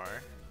so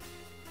far.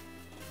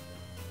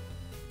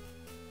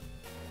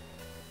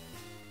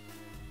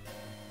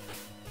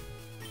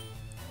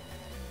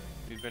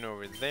 We've been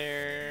over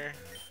there.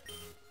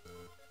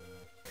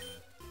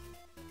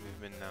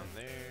 We've been down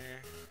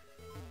there.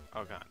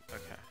 Oh god,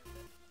 okay.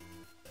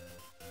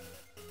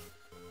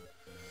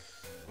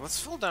 Let's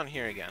fall down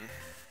here again.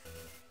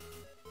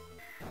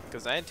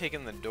 Because I had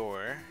taken the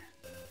door.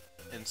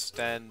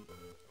 Instead,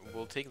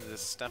 we'll take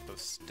this step of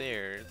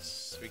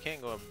stairs. We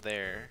can't go up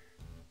there.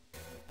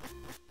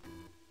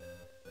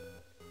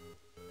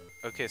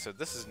 Okay, so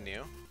this is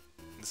new.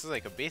 This is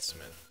like a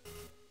basement.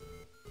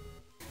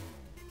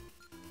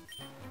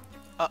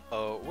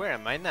 Uh-oh, where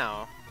am I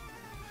now?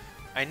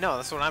 I know,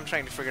 that's what I'm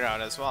trying to figure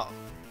out as well.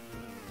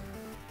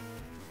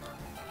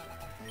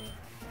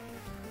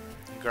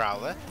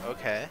 Growlithe,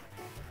 okay.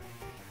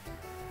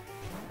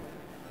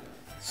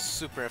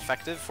 Super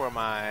effective for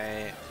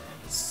my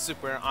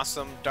super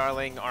awesome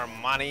darling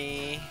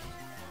Armani.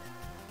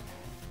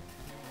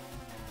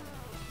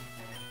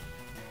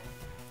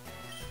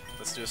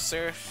 Let's do a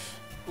surf.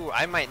 Ooh,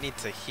 I might need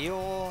to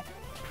heal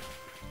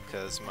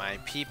because my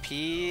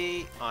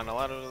PP on a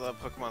lot of the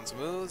Pokemon's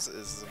moves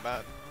is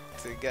about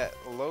to get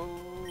low.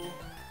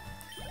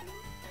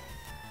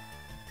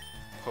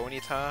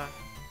 Ponyta.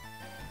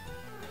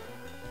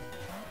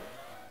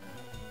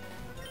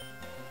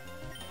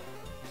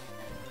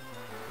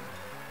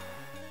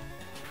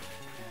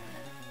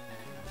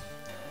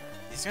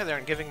 These guys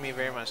aren't giving me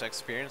very much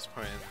experience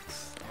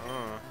points.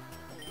 Oh.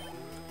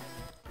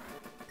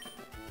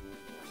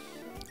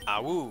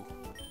 Awoo!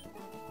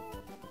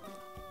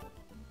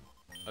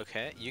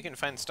 Okay, you can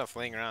find stuff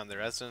laying around. The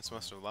residents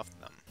must have left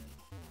them.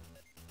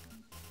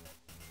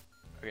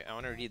 Okay, I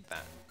want to read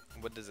that.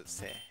 What does it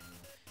say?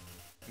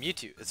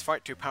 Mewtwo is far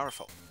too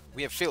powerful.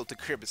 We have failed to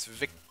curb its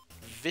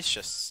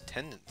vicious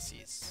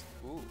tendencies.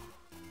 Ooh.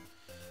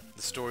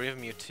 The story of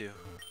Mewtwo.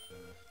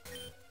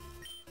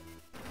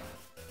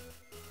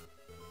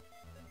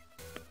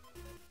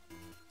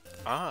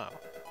 Ah.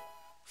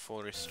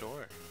 Full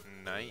restore.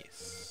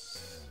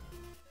 Nice.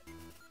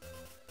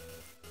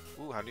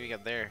 Ooh, how do you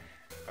get there?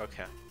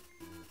 Okay.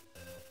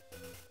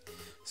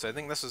 So I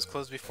think this was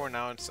closed before,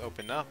 now it's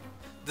opened up.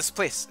 This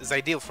place is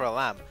ideal for a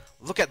lab.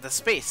 Look at the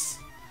space!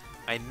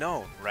 I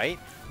know, right?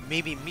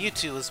 Maybe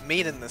Mewtwo was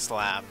made in this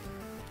lab.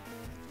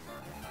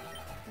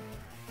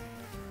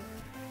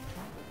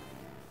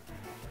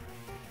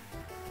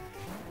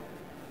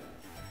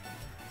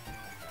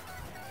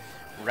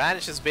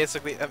 Radish is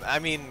basically, I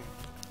mean,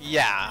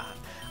 yeah.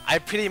 I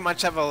pretty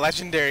much have a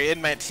legendary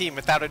in my team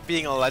without it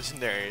being a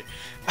legendary.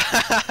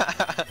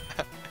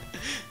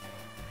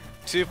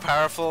 Too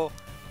powerful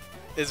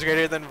is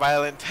greater than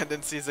violent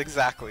tendencies,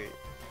 exactly.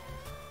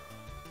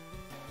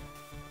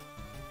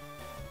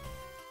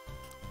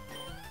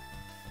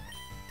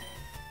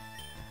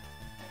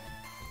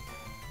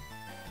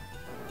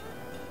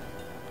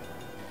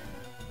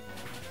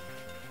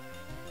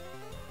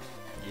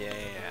 Yeah.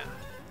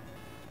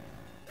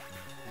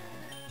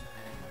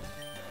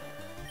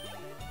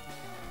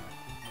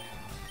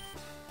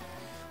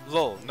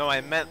 Lol, no,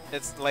 I meant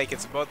it's like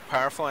it's both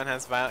powerful and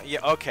has violent. Yeah,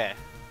 okay.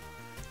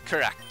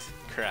 Correct,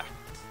 correct.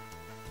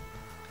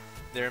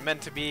 They're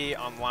meant to be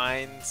on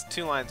lines,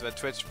 2 lines, but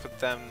Twitch put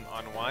them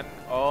on 1.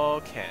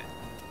 Okay.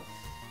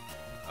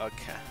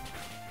 Okay.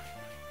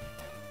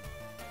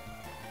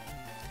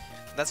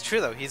 That's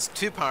true though, he's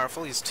too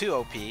powerful, he's too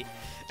OP,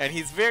 and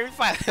he's very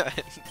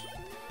violent.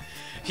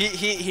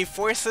 He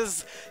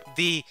forces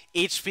the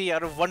HP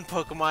out of one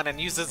Pokemon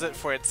and uses it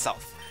for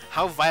itself.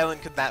 How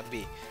violent could that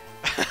be?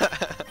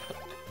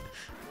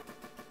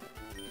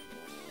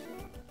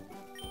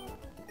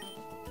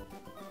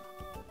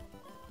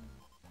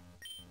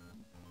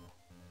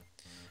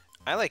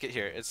 I like it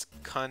here. It's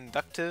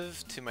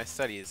conductive to my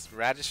studies.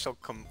 Radish shall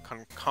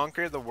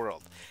conquer the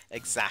world.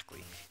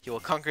 Exactly. He will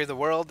conquer the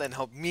world and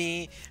help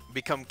me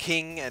become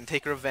king and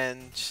take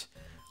revenge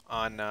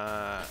on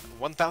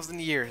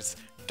 1,000 years.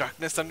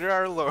 Darkness under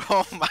our lord.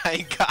 Oh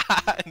my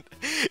god.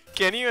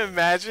 Can you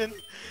imagine?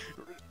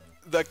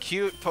 The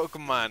cute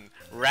Pokemon,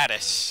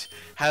 Radish,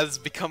 has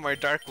become our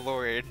Dark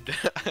Lord.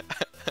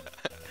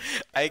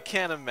 I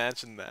can't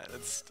imagine that.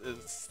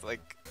 It's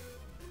like,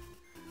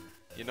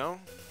 you know?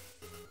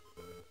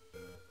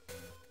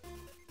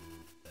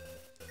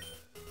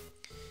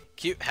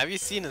 Cute. Have you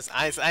seen his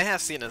eyes? I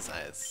have seen his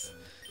eyes.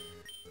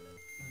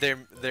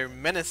 They're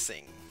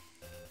menacing.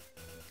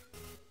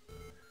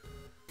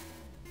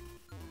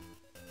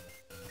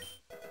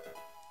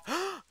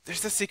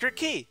 There's the secret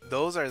key.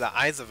 Those are the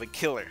eyes of a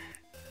killer.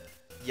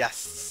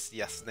 Yes,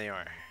 yes, they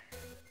are.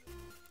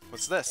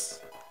 What's this?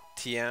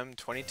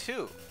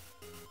 TM22.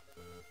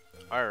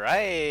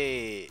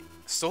 Alright.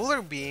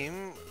 Solar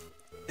Beam.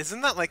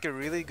 Isn't that like a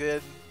really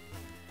good...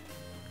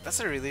 That's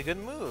a really good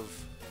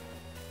move.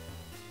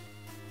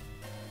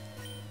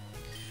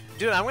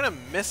 Dude, I'm gonna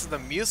miss the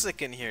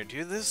music in here,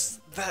 dude.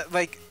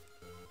 Like,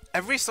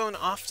 every so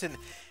often,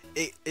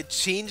 it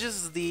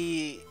changes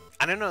the...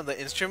 I don't know,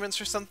 the instruments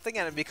or something,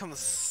 and it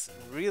becomes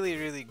really,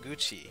 really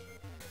Gucci.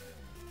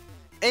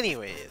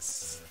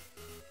 Anyways,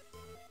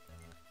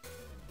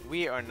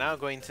 we are now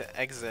going to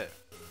exit.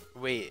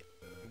 Wait,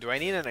 do I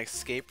need an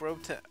escape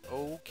rope to...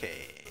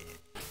 Okay.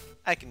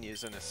 I can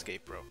use an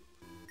escape rope.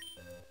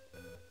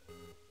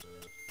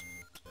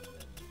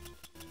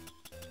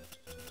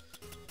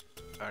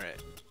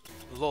 Alright.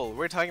 Lol,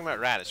 we're talking about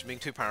Radish being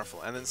too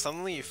powerful, and then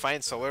suddenly you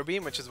find Solar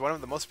Beam, which is one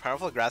of the most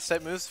powerful grass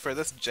type moves for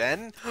this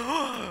gen?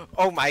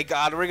 Oh my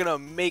god, we're gonna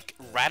make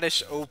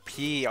Radish OP,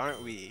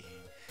 aren't we?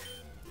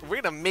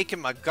 We're gonna make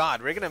him a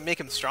god, we're gonna make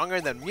him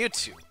stronger than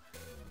Mewtwo.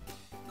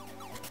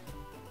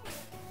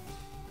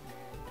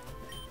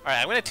 Alright,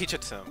 I'm gonna teach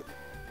it to him.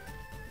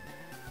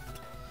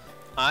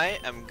 I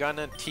am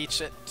gonna teach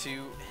it to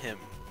him.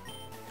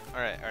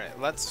 Alright,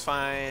 let's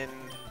find...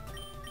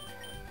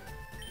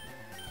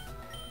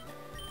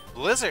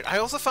 Blizzard! I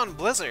also found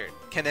Blizzard!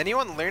 Can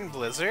anyone learn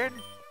Blizzard?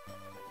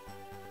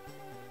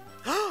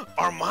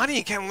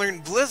 Armani can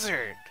learn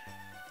Blizzard!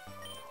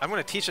 I'm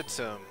gonna teach it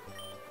to him.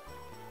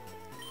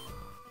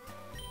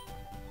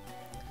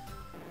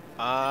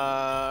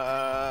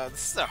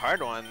 This is a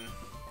hard one.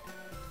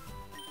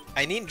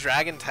 I need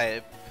Dragon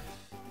type.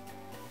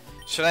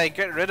 Should I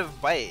get rid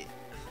of Bite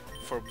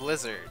for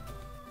Blizzard?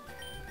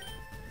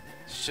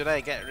 Should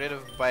I get rid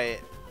of Bite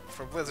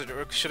for Blizzard,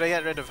 or should I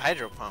get rid of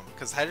Hydro Pump?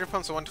 Because Hydro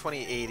Pump's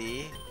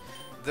 120-80.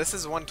 This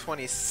is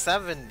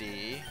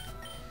 120-70.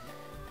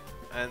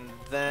 And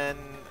then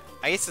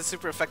Ice is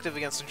super effective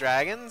against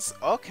dragons.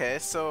 Okay,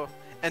 so...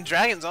 And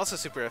Dragon's also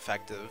super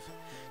effective.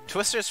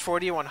 Twister's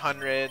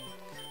 40-100.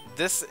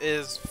 This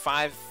is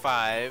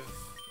 5-5.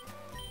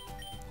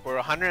 Or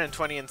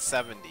 120 and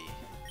 70.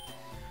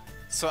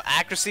 So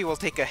accuracy will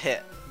take a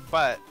hit,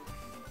 but...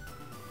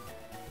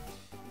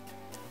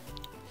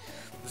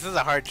 This is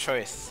a hard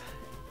choice.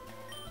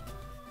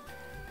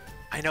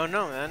 I don't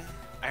know, man.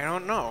 I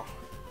don't know.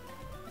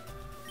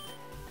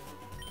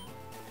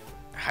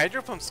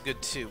 Hydro Pump's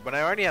good too, but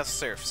I already have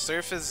Surf.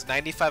 Surf is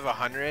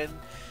 95-100.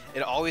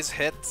 It always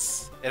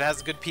hits. It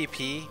has good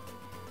PP.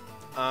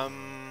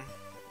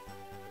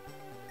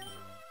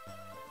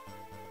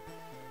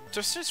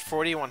 Twister's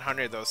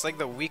 40-100 though. It's like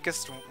the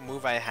weakest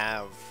move I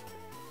have.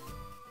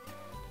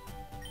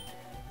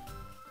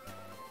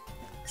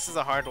 This is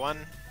a hard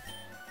one.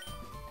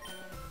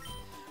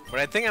 But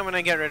I think I'm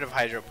gonna get rid of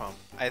Hydro Pump.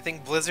 I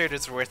think Blizzard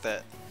is worth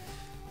it.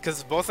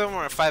 Because both of them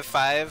are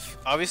 5-5.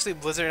 Obviously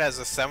Blizzard has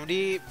a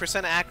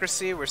 70%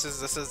 accuracy versus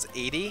this is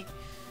 80.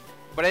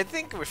 But I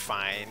think we're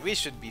fine. We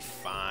should be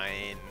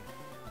fine.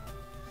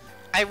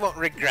 I won't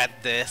regret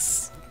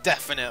this.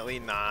 Definitely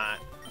not.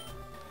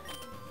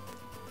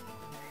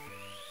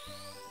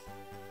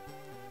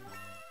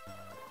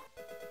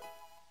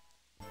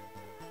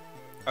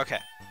 Okay.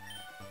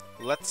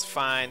 Let's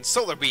find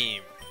Solar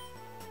Beam.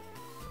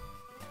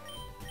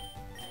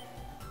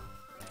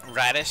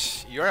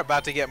 Radish, you're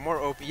about to get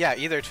more OP. Yeah,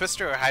 either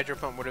Twister or Hydro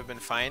Pump would have been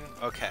fine.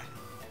 Okay.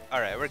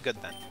 Alright, we're good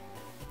then.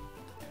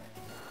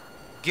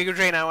 Giga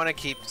Drain I want to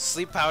keep.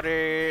 Sleep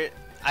Powder,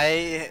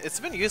 it's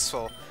been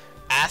useful.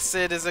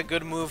 Acid is a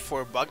good move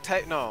for Bug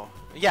type. No.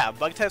 Yeah,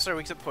 Bug types are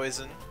weak to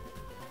poison.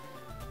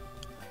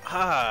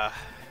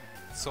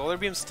 Solar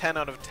Beam's 10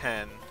 out of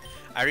 10.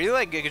 I really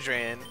like Giga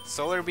Drain.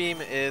 Solar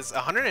Beam is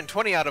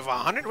 120 out of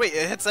 100. Wait,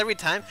 it hits every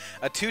time.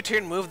 A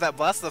 2-turn move that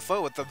blasts the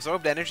foe with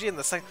absorbed energy in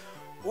the second.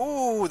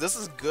 Ooh, this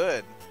is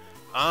good.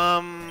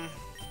 Man,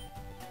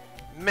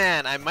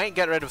 I might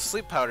get rid of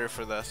Sleep Powder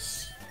for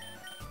this.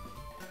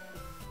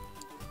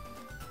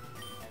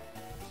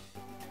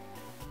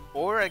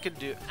 Or I could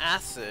do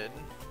Acid.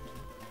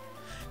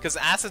 Because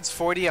Acid's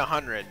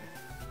 40-100.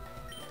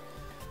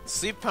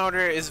 Sleep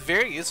Powder is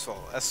very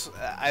useful.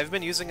 I've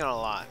been using it a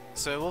lot,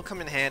 so it will come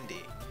in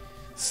handy.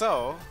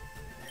 So,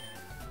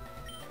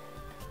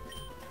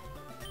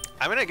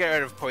 I'm gonna get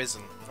rid of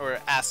Poison, or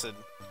Acid.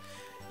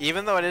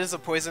 Even though it is a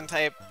Poison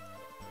type,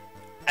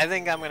 I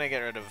think I'm gonna get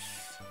rid of...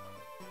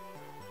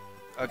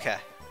 Okay.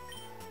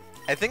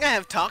 I think I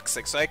have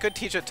Toxic, so I could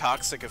teach it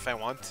Toxic if I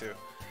want to.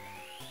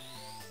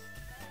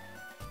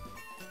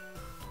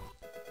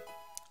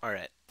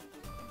 Alright.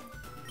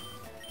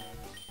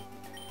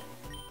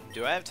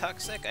 Do I have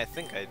Toxic? I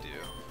think I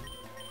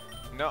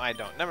do. No, I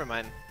don't. Never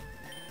mind.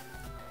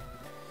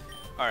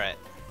 Alright.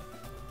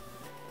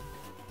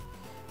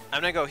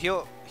 I'm gonna go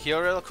heal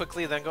real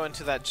quickly, then go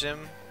into that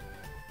gym.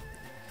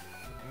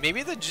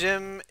 Maybe the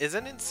gym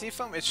isn't in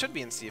Seafoam? It should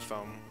be in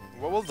Seafoam.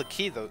 What will the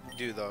key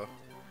do though?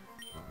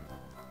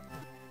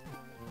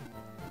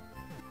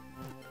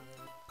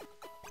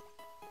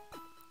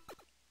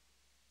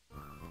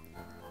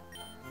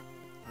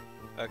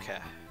 Okay.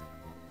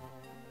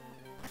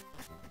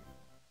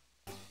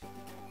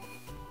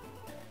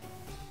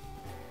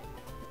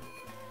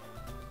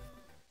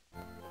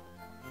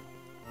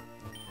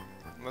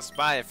 Let's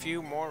buy a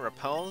few more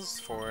repels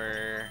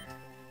for...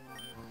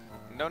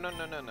 No.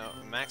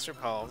 Max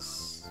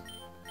repels.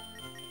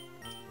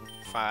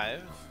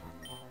 5.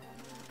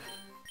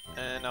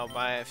 And I'll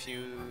buy a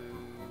few...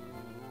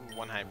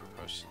 1 hyper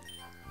potion.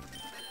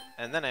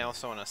 And then I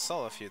also want to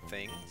sell a few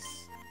things.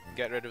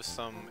 Get rid of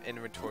some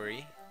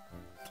inventory.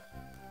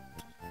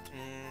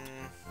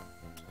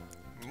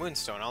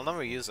 Moonstone, I'll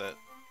never use it.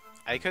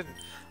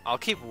 I'll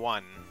keep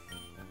 1.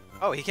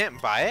 Oh, he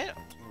can't buy it?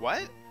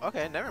 What?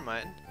 Okay, never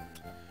mind.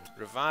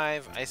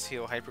 Revive, Ice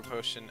Heal, Hyper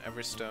Potion,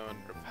 Everstone,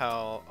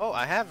 Repel. Oh,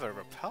 I have a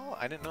Repel?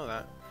 I didn't know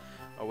that.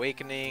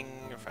 Awakening,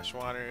 Fresh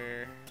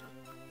Water.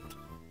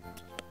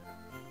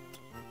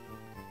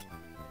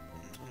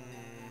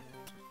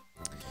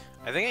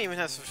 I think I even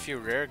have a few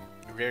rare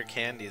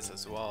candies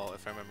as well,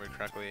 if I remember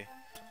correctly.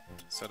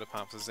 Soda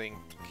Pop, Zinc.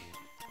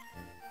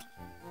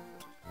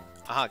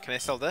 Aha, can I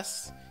sell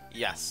this?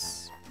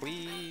 Yes,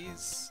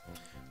 please.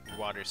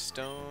 Water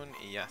Stone,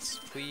 yes,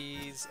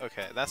 please.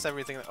 Okay, that's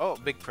everything. Oh,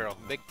 Big Pearl,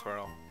 Big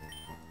Pearl.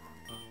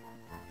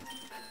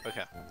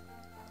 Okay.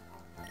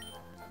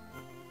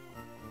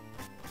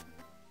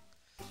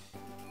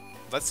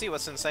 Let's see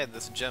what's inside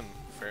this gym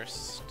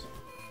first.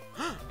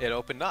 It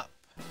opened up.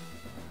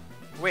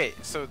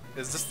 Wait, so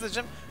is this the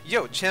gym?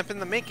 Yo, champ in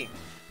the making.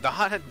 The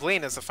Hothead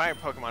Blaine is a fire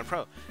Pokemon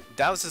pro.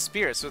 Douse his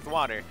spirits with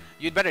water.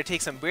 You'd better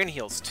take some burn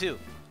heals too.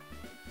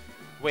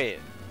 Wait,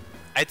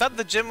 I thought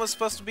the gym was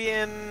supposed to be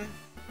in...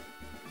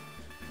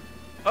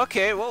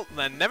 Okay, well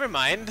then never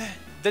mind.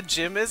 The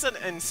gym isn't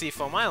in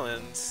Seafoam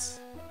Islands.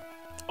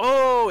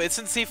 Oh, it's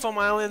in Seafoam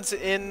Islands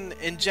in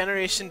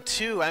Generation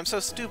 2. I'm so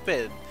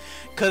stupid.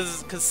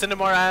 Cause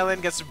Cinnamore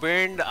Island gets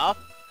burned up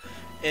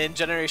in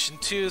Generation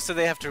 2, so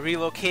they have to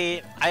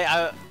relocate.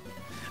 I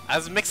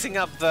was mixing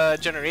up the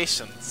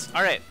generations.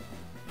 Alright.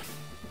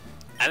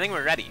 I think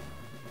we're ready.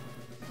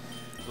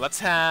 Let's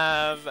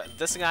have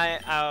this guy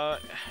out.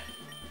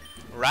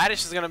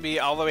 Radish is gonna be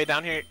all the way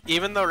down here.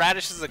 Even though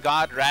Radish is a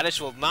god, Radish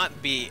will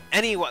not be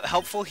anywhat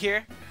helpful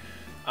here.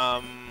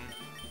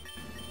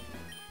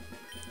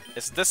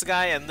 It's this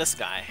guy and this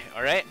guy,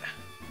 alright?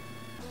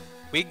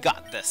 We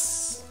got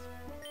this.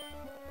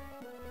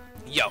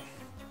 Yo,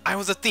 I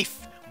was a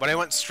thief, but I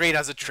went straight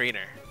as a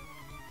trainer.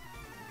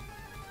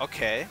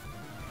 Okay.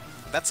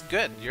 That's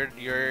good.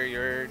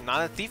 You're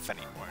not a thief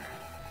anymore.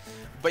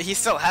 But he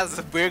still has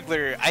the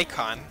burglar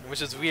icon,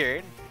 which is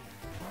weird.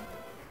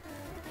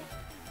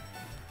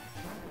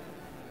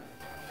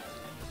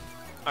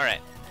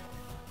 Alright.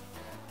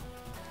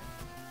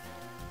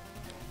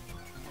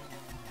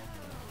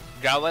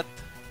 Growlithe.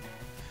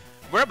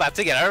 We're about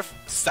to get our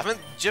 7th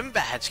gym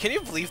badge. Can you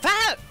believe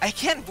that? I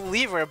can't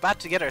believe we're about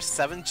to get our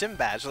 7th gym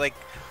badge. Like,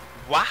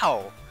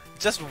 wow.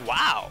 Just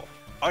wow.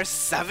 Our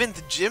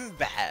 7th gym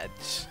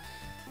badge.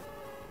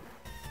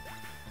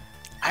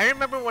 I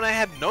remember when I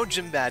had no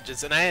gym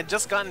badges and I had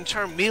just gotten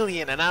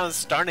Charmeleon and I was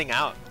starting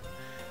out.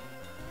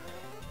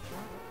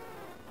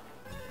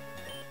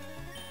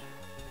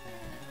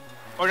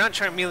 Or not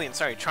Charmeleon,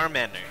 sorry,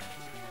 Charmander.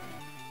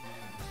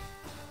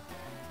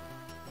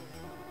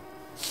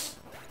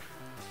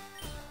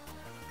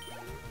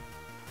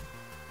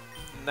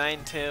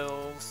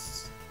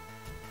 Ninetales.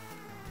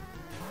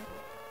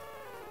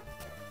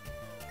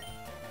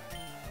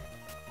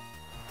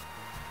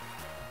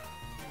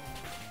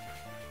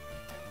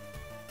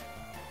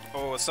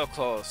 Oh, so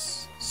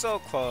close. So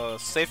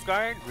close.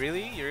 Safeguard?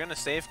 Really? You're gonna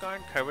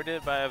safeguard? Covered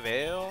it by a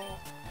veil?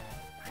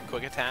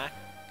 Quick attack?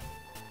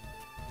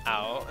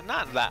 Ow.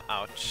 Not that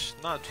ouch.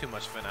 Not too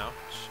much of an ouch.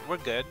 We're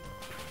good.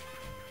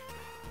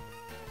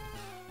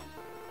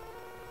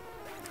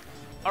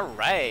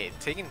 Alright,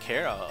 taken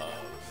care of.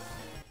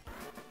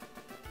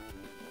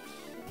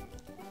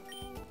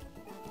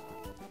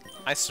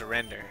 I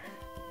surrender.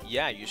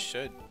 Yeah, you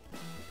should.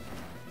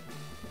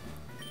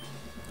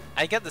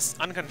 I get this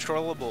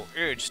uncontrollable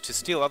urge to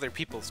steal other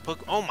people's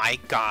Poke. Oh my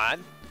god!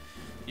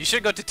 You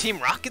should go to Team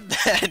Rocket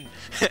then!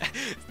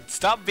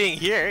 Stop being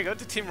here, go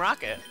to Team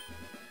Rocket.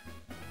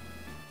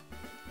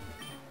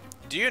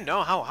 Do you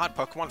know how hot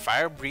Pokemon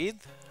Fire breathe?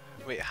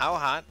 Wait, how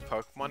hot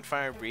Pokemon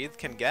Fire breathe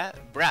can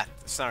get? Breath,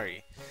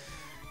 sorry.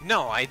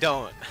 No, I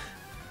don't.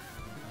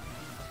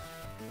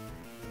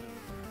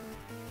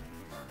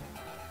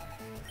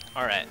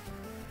 Alright.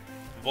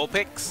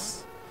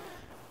 Vulpix,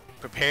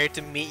 prepare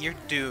to meet your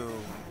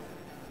doom.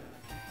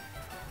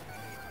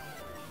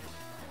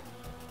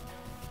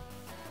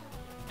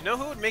 You know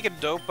who would make a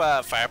dope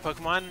fire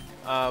Pokemon?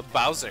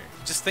 Bowser.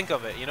 Just think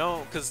of it, you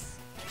know, because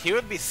he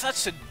would be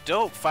such a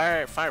dope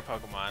fire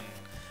Pokemon.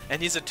 And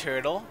he's a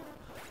turtle.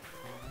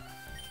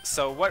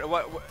 So what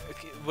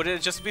would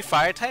it just be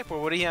fire type,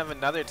 or would he have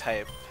another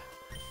type?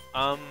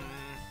 I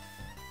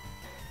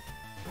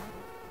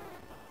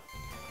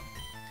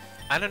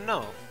don't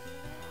know.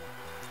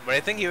 But I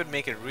think he would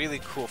make a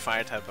really cool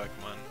fire type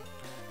Pokemon.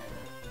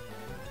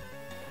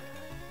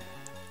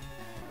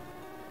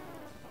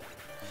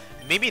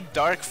 Maybe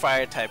dark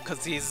fire type,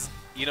 because he's,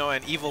 you know,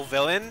 an evil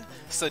villain.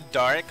 So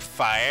dark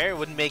fire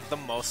would make the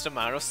most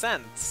amount of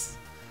sense.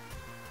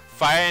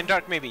 Fire and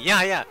dark maybe.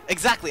 Yeah,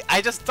 exactly.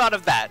 I just thought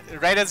of that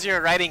right as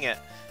you're writing it,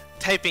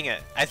 typing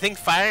it. I think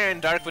fire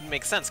and dark would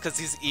make sense because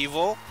he's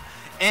evil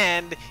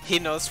and he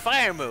knows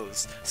fire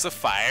moves. So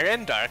fire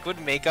and dark would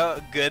make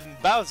a good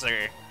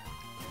Bowser.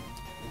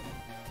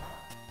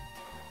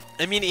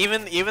 I mean,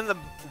 even the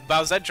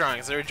Bowsette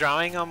drawings, they were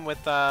drawing him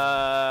with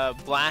a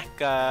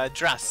black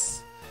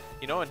dress.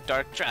 You know, a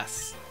dark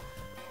dress.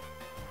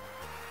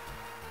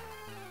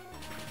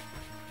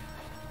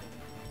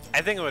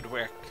 I think it would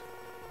work.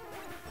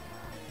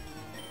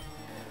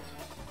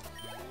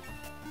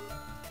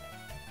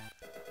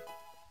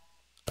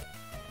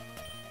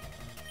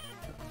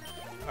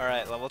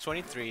 Alright, level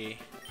 23.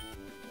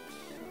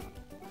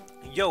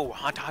 Yo,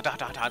 hot, hot, hot,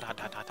 hot, hot, hot,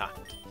 hot, hot, hot.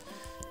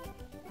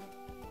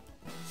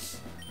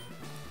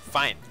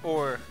 Fine.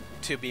 Or,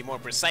 to be more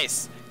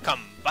precise,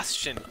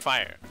 combustion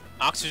fire.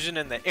 Oxygen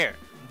in the air.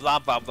 Blah,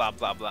 blah, blah,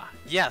 blah, blah.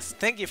 Yes,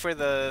 thank you for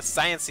the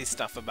sciencey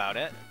stuff about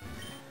it.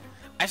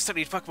 I've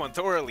studied Pokemon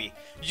thoroughly.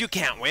 You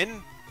can't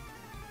win.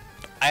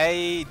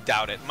 I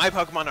doubt it. My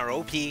Pokemon are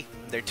OP.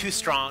 They're too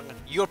strong.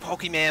 Your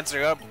Pokemons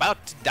are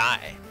about to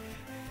die.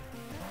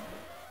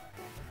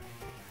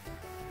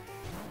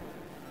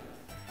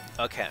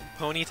 Okay,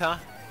 Ponyta,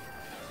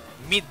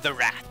 meet the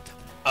rat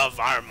of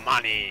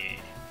Armani.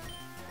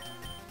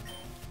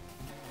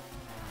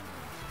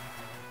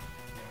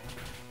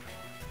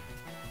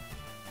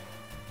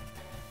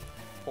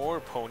 Or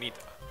Ponyta.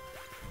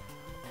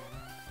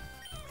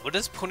 What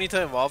does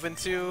Ponyta evolve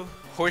into?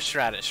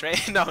 Horseradish,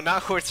 right? No,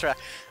 not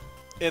horseradish.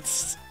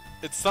 It's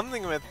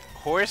something with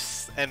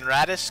horse and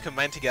radish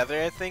combined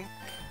together, I think.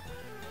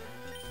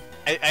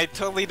 I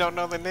totally don't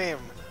know the name.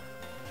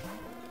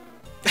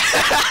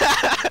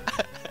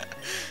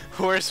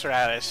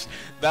 Horseradish.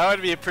 That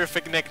would be a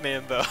perfect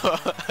nickname, though.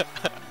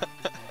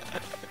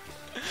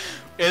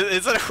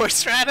 Is it a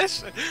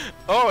horseradish?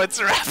 Oh, it's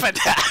a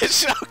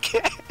Rapidash.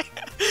 Okay.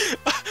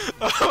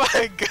 Oh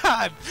my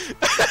god.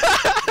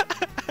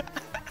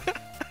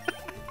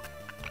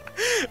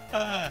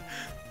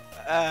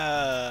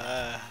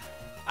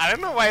 I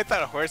don't know why I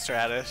thought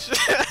horseradish.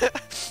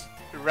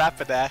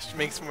 Rapidash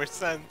makes more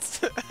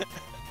sense.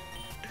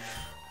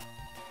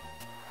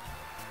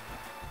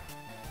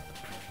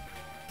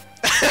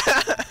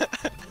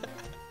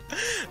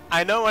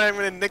 I know what I'm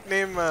gonna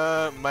nickname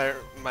my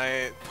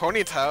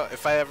Ponyta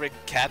if I ever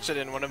catch it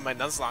in one of my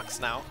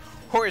Nuzlocks now.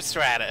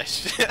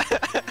 Horseradish.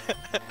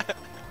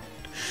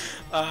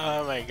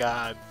 Oh my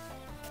god.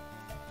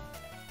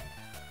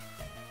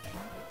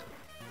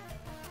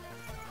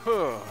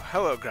 Whew.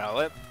 Hello,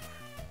 Growlithe.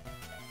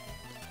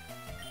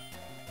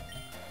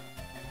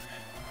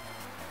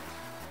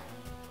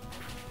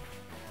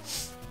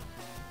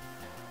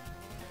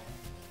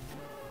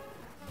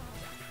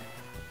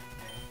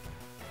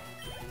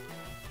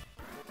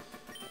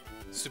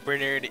 Super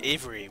Nerd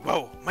Avery.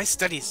 Whoa, my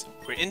studies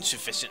were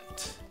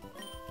insufficient.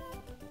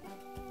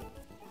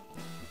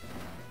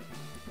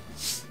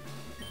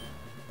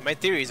 My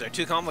theories are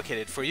too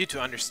complicated for you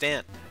to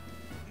understand.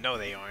 No,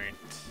 they aren't.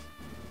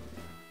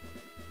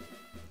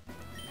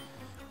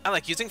 I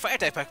like using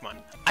fire-type Pokemon.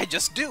 I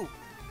just do.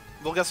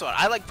 Well, guess what?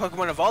 I like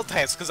Pokemon of all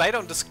types because I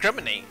don't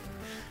discriminate.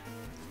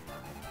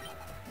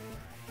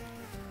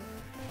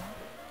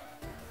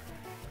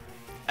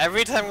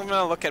 Every time I'm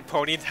gonna look at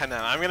Ponyta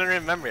now, I'm gonna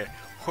remember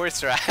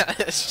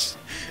horseradish.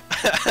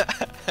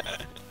 I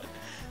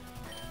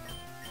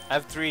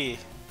have three,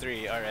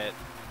 alright.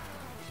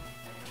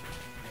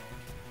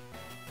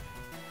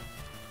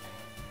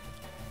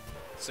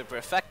 Super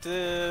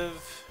effective.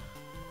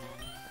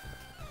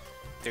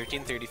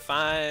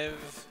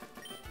 1335.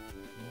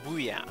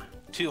 Booyah.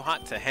 Too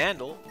hot to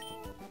handle.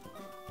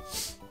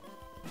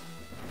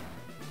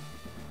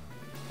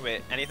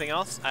 Wait, anything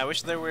else? I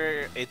wish there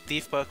were a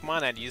thief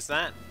Pokemon, I'd use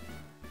that.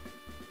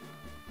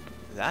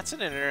 That's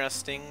an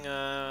interesting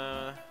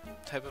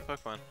type of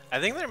Pokemon. I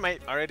think there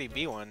might already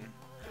be one.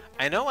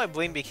 I know why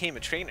Blaine became a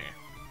trainer.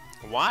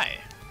 Why?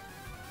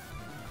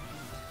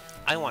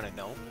 I want to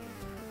know.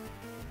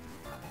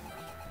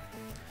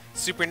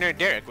 Super Nerd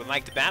Derek would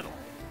like to battle.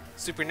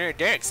 Super Nerd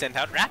Derek sent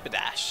out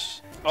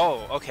Rapidash.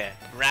 Oh, okay.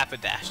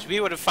 Rapidash. We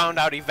would have found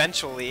out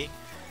eventually.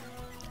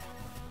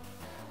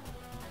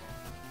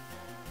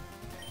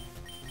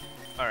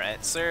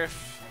 Alright,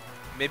 Surf.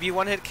 Maybe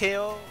one-hit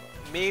KO?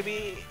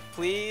 Maybe?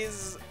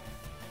 Please?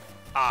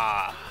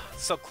 Ah,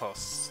 so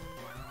close.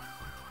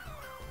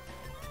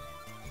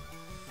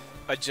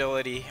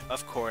 Agility,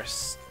 of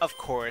course. Of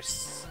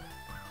course.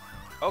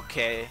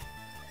 Okay.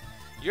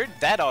 You're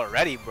dead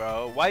already,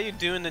 bro. Why are you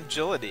doing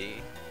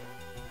agility?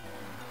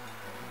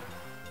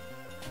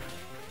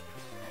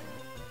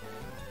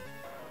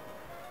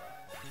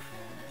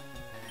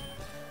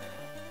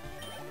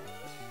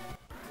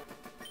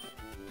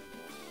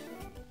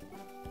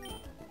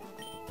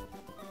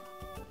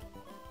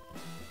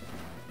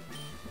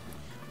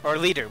 Our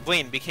leader,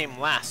 Blaine, became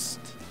lost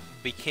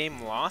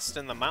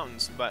in the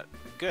mountains, but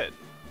good.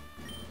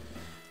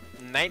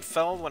 Night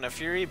fell when a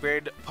fury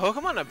bird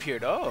Pokemon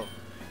appeared. Oh,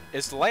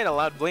 its light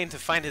allowed Blaine to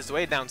find his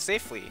way down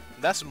safely.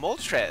 That's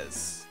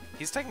Moltres.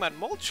 He's talking about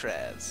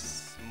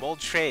Moltres.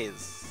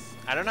 Moltres.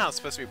 I don't know how it's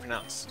supposed to be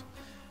pronounced.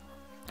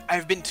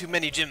 I've been to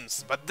many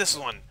gyms, but this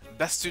one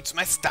best suits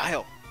my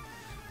style.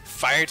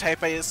 Fire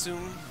type, I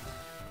assume.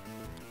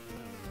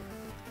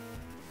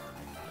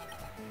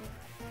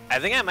 I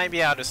think I might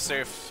be out of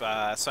Surf,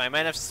 so I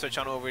might have to switch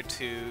on over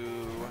to...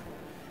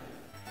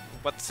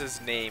 what's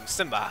his name?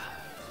 Simba.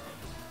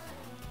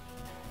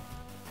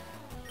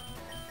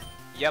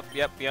 Yep.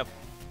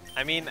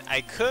 I mean, I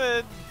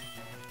could...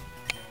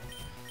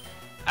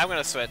 I'm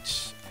gonna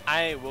switch.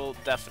 I will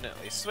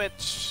definitely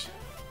switch.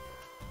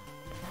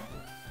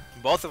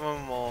 Both of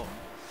them will...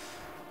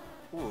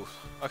 Ooh,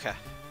 okay.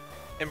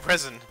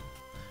 Imprison.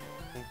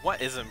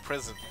 What is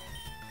imprisoned?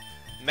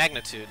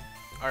 Magnitude.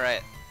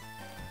 Alright.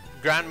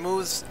 Ground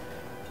moves.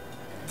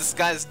 This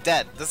guy's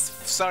dead.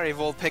 Sorry,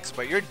 Vulpix,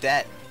 but you're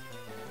dead.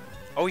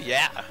 Oh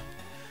yeah.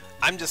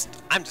 I'm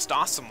just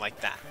awesome like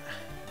that.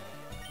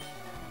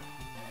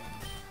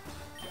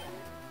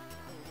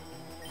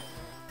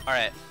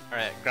 Alright,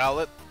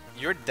 Growlithe,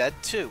 you're dead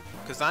too,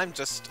 because I'm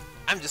just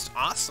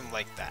awesome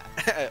like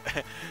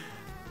that.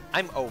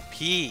 I'm OP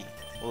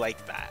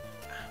like that.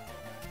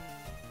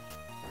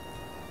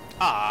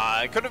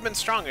 Ah, it could have been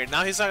stronger.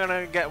 Now he's not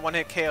gonna get one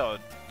hit KO'd.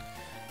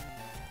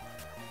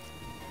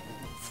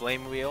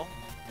 Flame Wheel.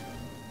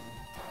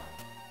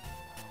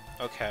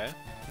 Okay,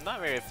 not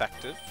very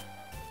effective.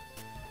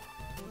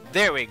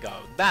 There we go.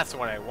 That's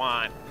what I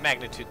want.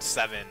 Magnitude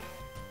 7.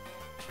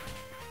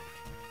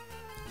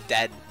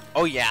 Dead.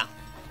 Oh yeah.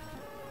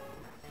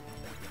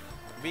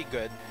 Be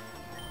good.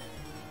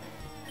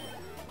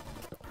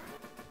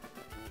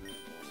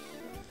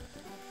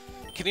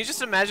 Can you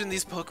just imagine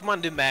these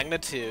Pokemon do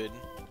magnitude?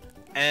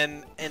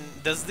 And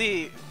does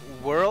the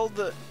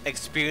world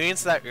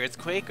experience that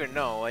earthquake or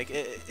no? Like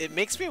it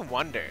makes me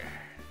wonder.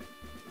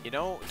 You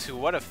know, to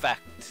what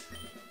effect?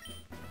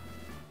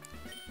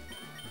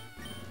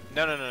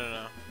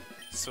 No.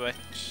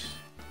 Switch.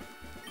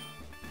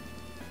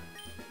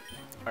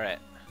 Alright.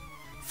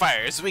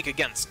 Fire is weak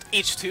against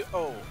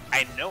H2O.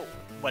 I know,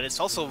 but it's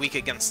also weak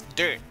against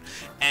dirt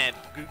and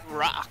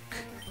rock.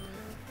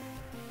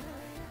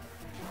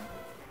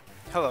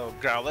 Hello,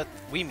 Growlithe.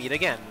 We meet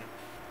again.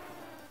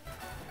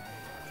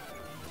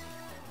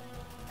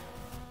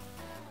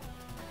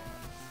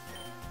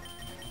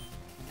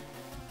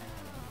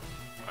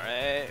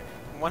 Alright.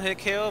 One hit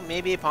kill?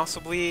 Maybe,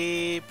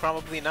 possibly,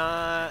 probably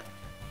not.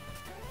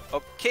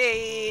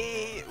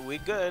 Okay, we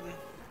good.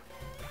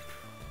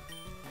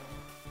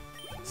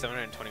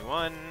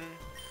 721.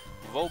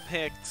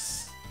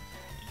 Vulpix.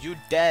 You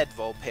dead,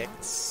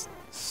 Vulpix.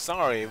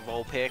 Sorry,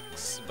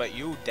 Vulpix, but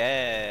you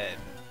dead.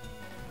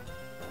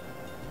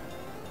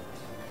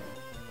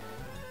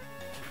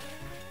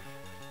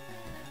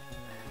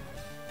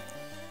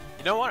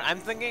 You know what? I'm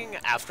thinking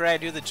after I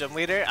do the gym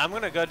leader, I'm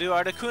gonna go do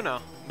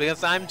Articuno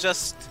because I'm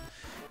just,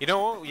 you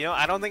know,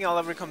 I don't think I'll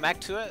ever come back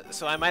to it,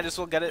 so I might as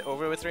well get it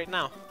over with right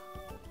now.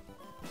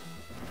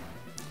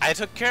 I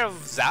took care of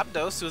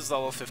Zapdos, who's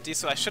level 50,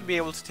 so I should be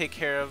able to take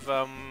care of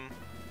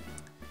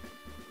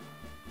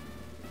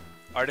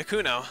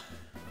Articuno.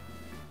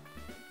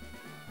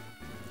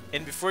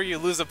 And before you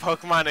lose a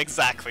Pokemon,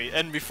 exactly.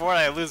 And before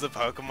I lose a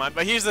Pokemon,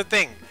 but here's the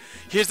thing.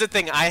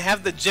 I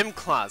have the gym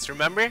clause,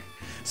 remember?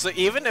 So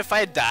even if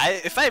I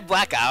die, if I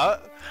black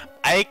out,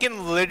 I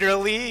can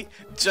literally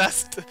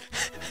just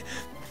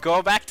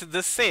go back to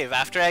this save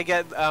after I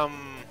get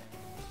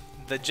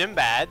the gym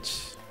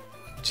badge.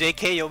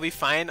 JK, you'll be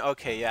fine?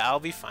 Okay, yeah, I'll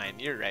be fine.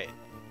 You're right.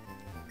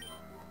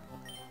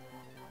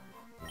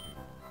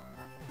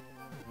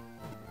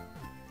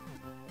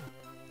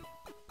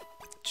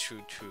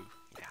 True.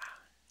 Yeah.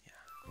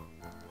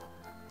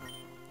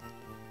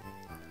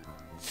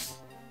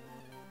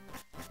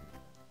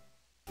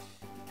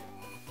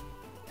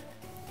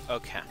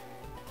 Okay.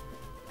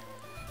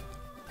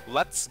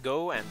 Let's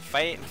go and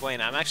fight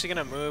Blaine. I'm actually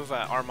gonna move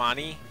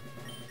Armani,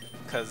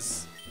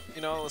 because,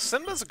 you know,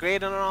 Simba's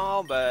great and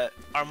all, but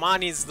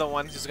Armani's the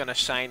one who's gonna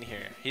shine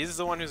here. He's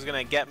the one who's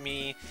gonna get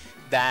me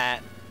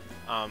that,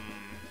 I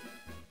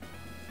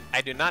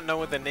do not know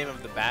what the name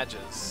of the badge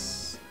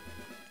is.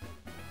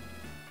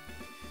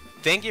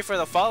 Thank you for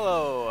the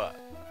follow,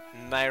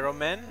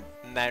 Nyroman.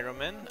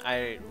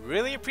 I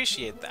really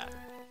appreciate that.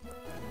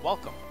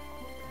 Welcome.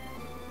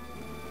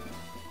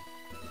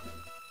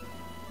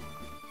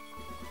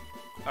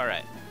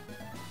 Alright.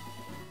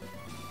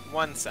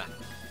 One sec.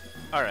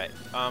 Alright,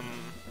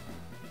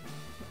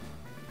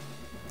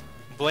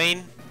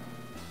 Blaine,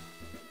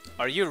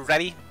 are you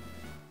ready?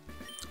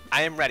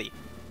 I am ready.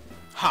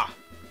 Ha!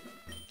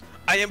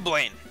 I am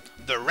Blaine,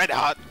 the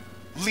red-hot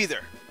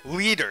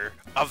leader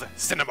of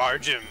Cinnabar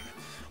Gym.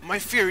 My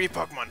fiery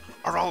Pokemon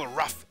are all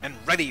rough and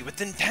ready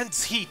with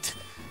intense heat.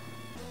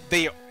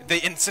 They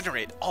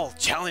incinerate all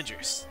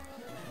challengers.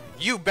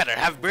 You better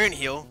have Burn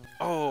Heal.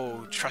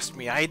 Oh, trust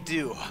me, I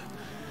do.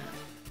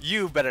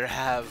 You better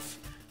have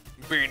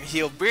Burn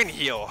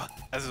Heal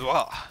as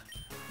well.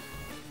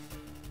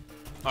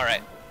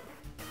 Alright.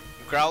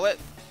 Growlithe,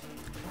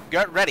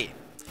 get ready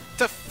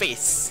to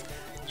face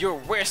your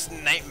worst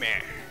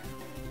nightmare.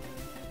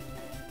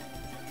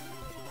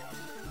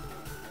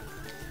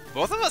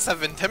 Both of us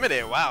have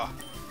Intimidate, wow.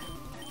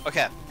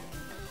 Okay.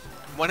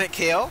 One hit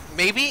KO?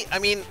 Maybe? I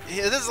mean,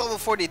 it is level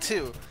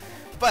 42.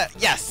 But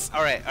yes,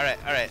 alright.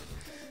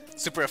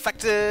 Super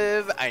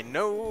effective, I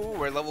know,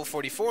 we're level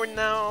 44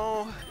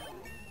 now.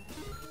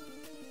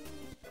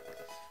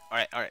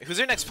 Alright, who's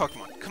your next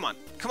Pokemon?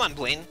 Come on,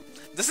 Blaine.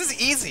 This is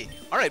easy.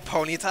 Alright,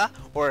 Ponyta,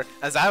 or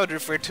as I would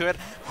refer to it,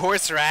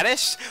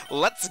 Horseradish,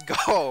 let's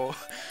go.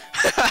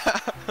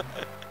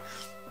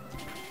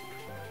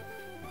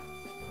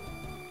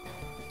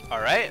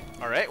 Alright,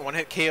 one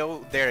hit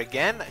KO there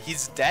again.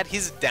 He's dead,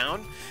 he's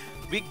down.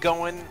 We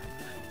going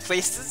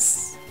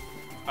places.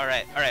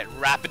 Alright,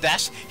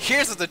 Rapidash.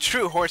 Here's the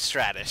true horse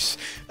radish.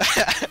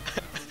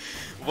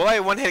 Will I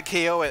one-hit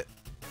KO it?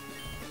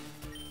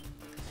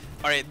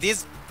 Alright,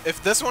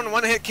 if this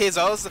one-hit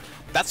KOs,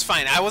 that's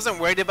fine. I wasn't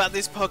worried about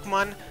these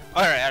Pokemon.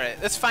 Alright,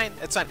 it's fine,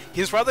 it's fine.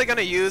 He's probably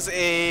gonna use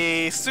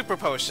a Super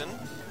Potion,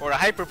 or a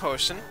Hyper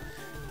Potion.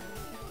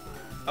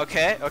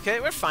 Okay,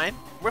 we're fine.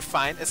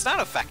 It's not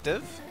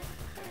effective.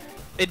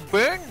 It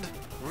burned?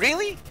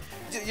 Really?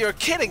 You're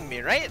kidding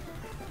me, right?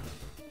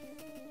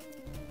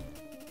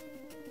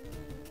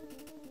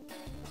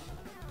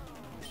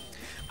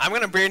 I'm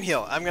gonna burn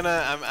heal. I'm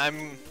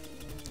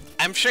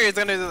sure he's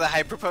gonna do the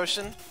Hyper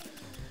Potion.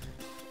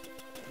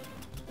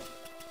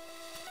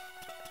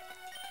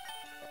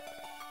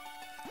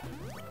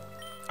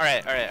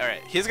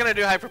 Alright. He's gonna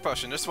do Hyper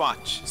Potion. Just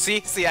watch.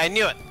 See, I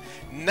knew it.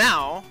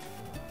 Now,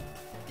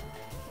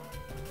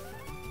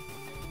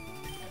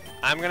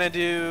 I'm gonna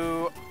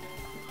do...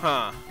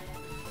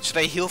 Should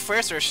I heal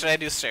first or should I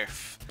do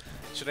Surf?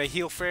 Should I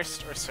heal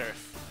first or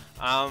Surf?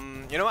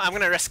 You know what? I'm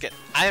gonna risk it.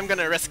 I am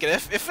gonna risk it.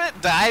 If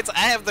it dies,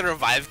 I have the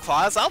Revive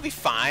Claws. I'll be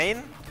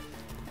fine.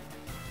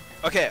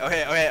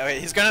 Okay.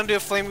 He's gonna do a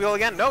Flame Wheel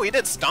again? No, he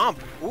did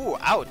Stomp. Ooh,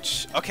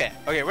 ouch. Okay,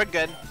 we're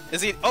good.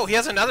 Is he... Oh, he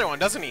has another one,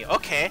 doesn't he?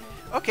 Okay,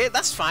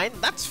 that's fine.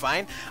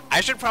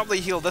 I should probably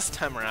heal this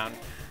time around.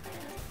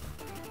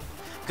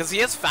 Because he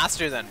is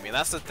faster than me,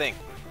 that's the thing.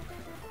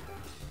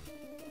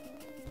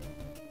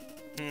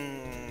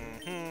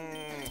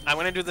 I'm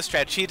gonna do the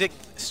strategic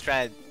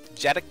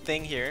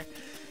thing here.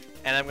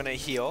 And I'm gonna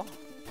heal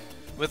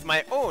with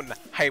my own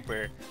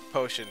Hyper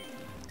Potion.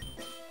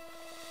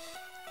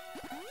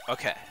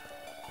 Okay.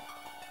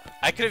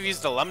 I could have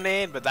used a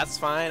Lemonade, but that's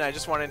fine. I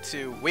just wanted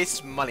to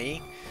waste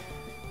money.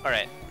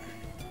 Alright.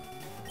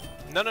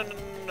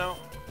 No.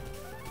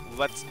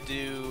 Let's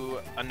do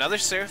another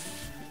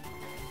Surf.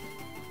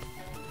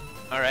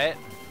 Alright.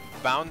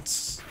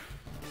 Bounce.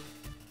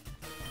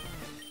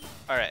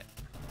 Alright.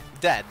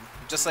 Dead.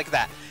 Just like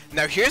that.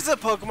 Now here's the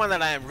Pokemon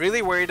that I am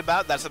really worried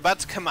about that's about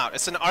to come out.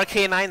 It's an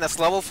Arcanine that's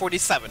level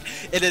 47.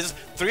 It is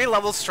 3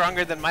 levels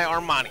stronger than my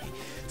Armani.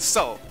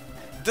 So,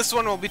 this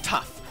one will be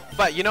tough.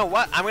 But you know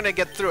what? I'm gonna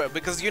get through it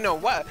because you know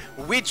what?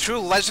 We true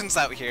legends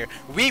out here.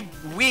 We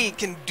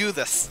can do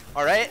this.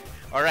 Alright,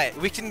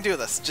 we can do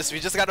this. We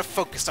just gotta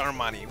focus,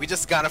 Armani. We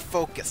just gotta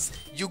focus.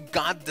 You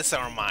got this,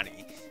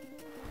 Armani.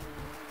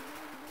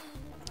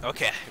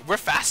 Okay, we're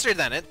faster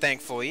than it,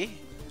 thankfully.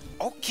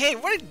 Okay,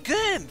 we're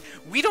good.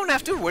 We don't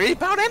have to worry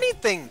about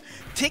anything.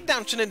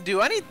 Takedown shouldn't do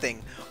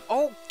anything.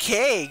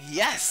 Okay,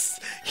 yes.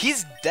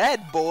 He's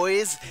dead,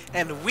 boys.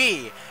 And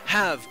we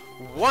have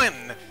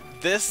won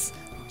this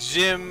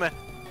gym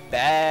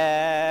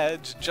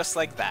badge. Just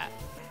like that.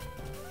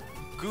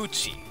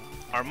 Gucci.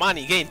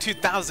 Armani gained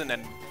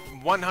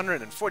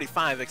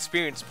 2,145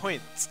 experience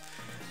points.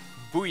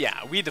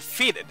 Booyah, we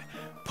defeated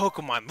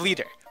Pokemon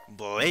leader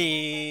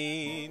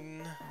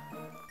Blaine.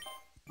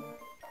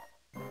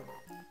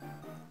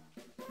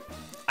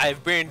 I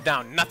have burned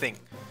down nothing.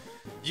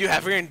 You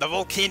have earned the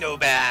Volcano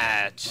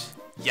Badge.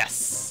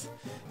 Yes,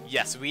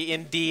 we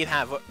indeed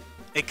have.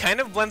 It kind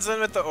of blends in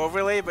with the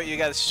overlay, but you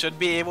guys should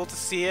be able to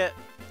see it.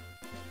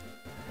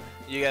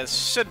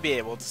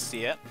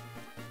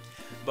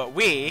 But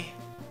we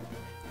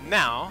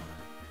now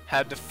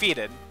have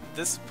defeated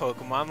this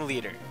Pokemon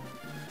leader.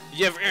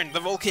 You have earned the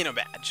Volcano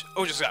Badge.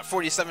 Oh, just got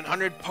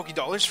 4,700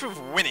 Pokédollars for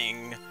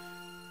winning.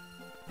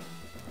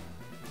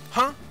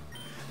 Huh?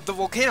 The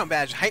Volcano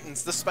Badge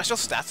heightens the special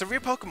stats of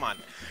your Pokemon.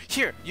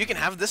 Here, you can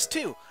have this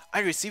too.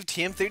 I received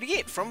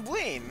TM38 from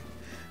Blaine.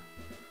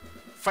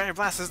 Fire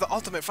Blast is the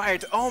ultimate fire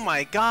oh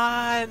my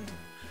god!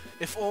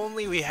 If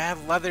only we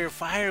had leather,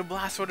 Fire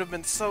Blast would have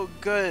been so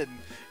good.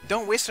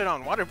 Don't waste it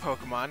on water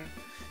Pokemon.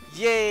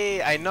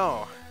 Yay, I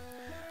know.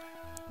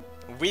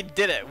 We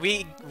did it.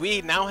 We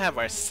now have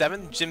our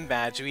 7th gym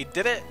badge. We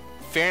did it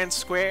fair and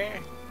square.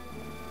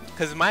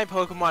 Because my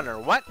Pokemon are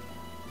what?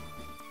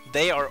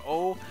 They are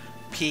OP.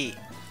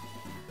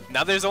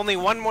 Now there's only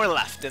one more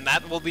left, and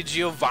that will be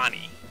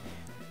Giovanni.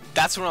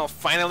 That's when I'll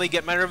finally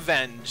get my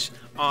revenge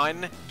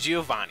on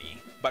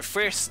Giovanni. But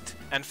first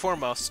and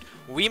foremost,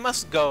 we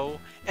must go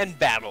and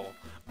battle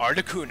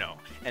Articuno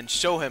and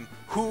show him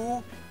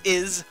who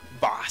is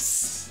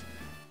boss.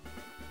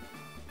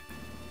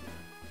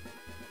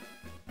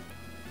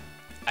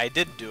 I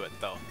did do it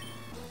though.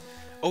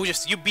 Oh,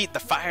 just you beat the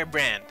fire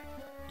brand.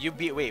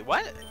 Wait,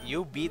 what?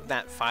 You beat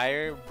that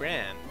fire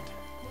brand.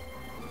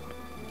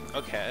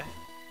 Okay.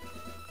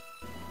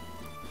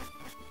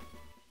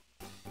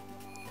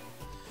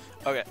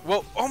 Okay,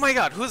 well, oh my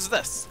god, who's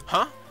this?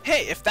 Huh?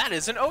 Hey, if that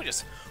isn't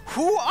Otis,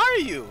 who are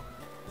you?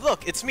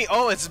 Look, it's me.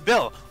 Oh, it's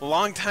Bill.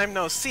 Long time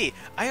no see.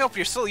 I hope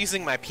you're still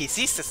using my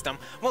PC system.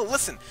 Well,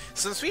 listen,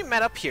 since we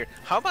met up here,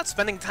 how about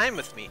spending time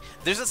with me?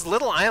 There's this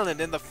little island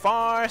in the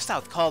far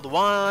south called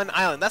One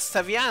Island. That's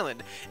Sevi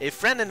Island. A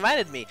friend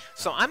invited me,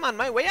 so I'm on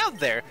my way out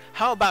there.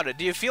 How about it?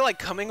 Do you feel like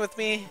coming with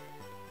me?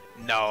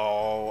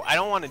 No, I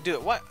don't want to do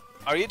it. What?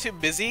 Are you too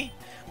busy?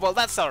 Well,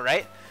 that's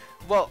alright.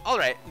 Well,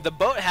 alright. The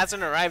boat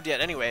hasn't arrived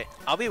yet anyway.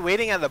 I'll be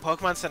waiting at the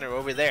Pokemon Center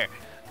over there.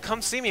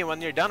 Come see me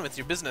when you're done with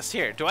your business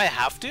here. Do I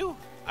have to?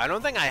 I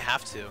don't think I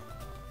have to.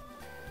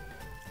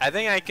 I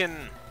think I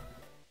can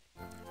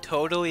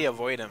totally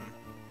avoid him.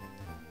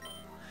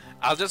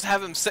 I'll just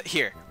have him sit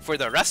here for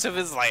the rest of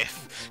his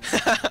life.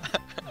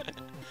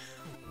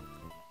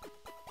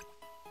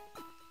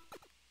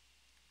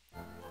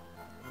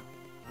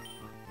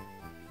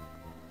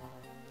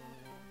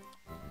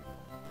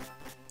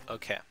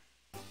 Okay.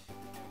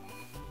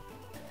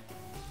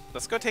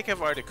 Let's go take care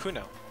of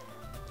Articuno.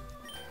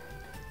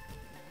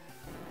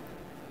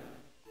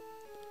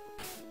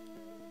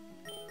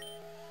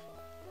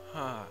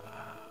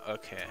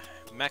 Okay.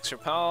 Max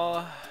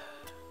Repel.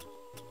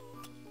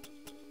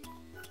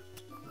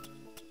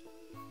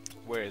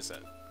 Where is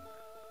it?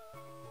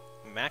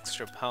 Max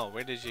Repel,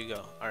 where did you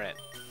go? Alright.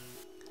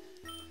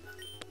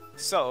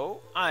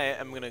 So, I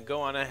am gonna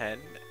go on ahead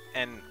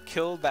and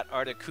kill that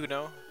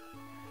Articuno,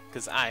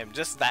 because I am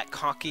just that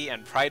cocky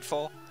and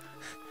prideful.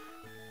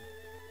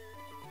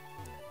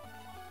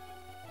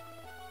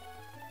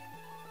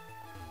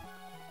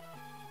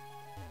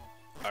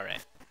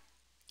 Alright.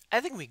 I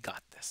think we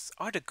got this.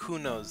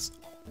 Articuno's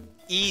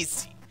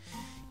easy.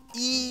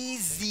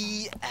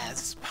 Easy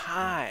as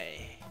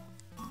pie.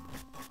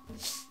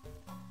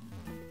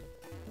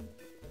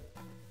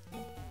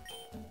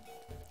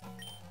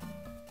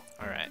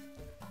 Alright.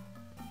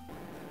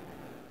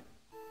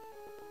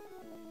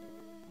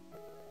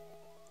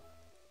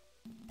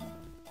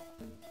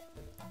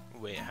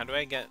 Wait, how do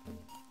I get...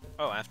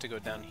 Oh, I have to go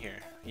down here.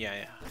 Yeah,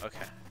 yeah,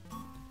 okay.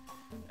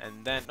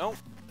 And then... Oh!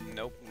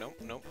 Nope, nope,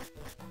 nope.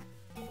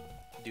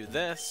 Do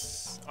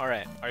this.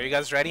 Alright, are you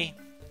guys ready?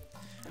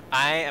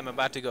 I am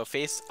about to go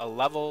face a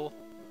level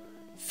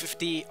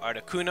 50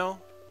 Articuno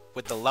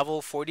with the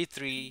level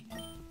 43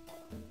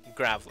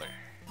 Graveler.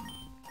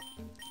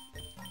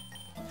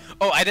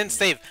 Oh, I didn't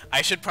save.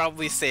 I should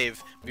probably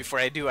save before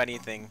I do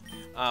anything.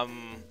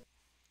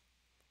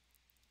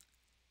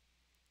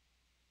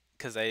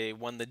 Because I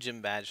won the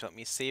gym badge. Let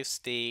me save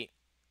state.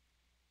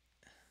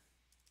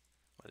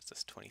 What is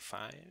this,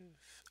 25?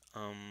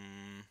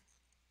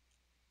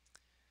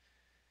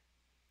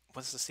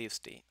 What's the save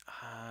state?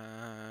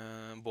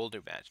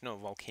 Boulder badge. No,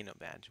 volcano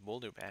badge.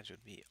 Boulder badge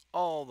would be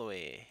all the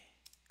way.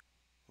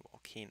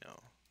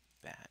 Volcano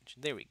badge.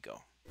 There we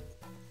go.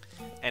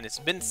 And it's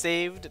been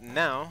saved.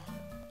 Now,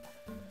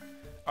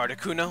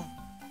 Articuno,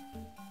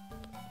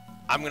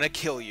 I'm gonna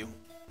kill you.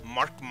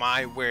 Mark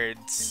my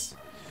words.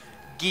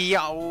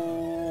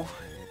 Gyow!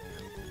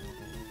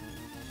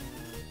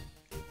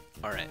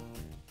 Alright.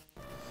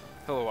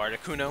 Hello,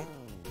 Articuno.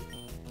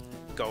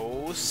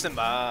 Go,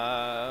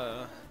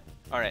 Simba!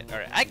 Alright,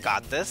 alright. I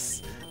got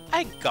this.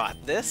 I got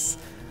this.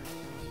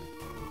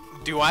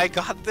 Do I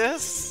got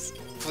this?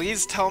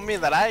 Please tell me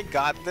that I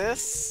got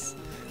this.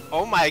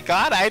 Oh my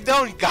god, I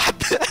don't got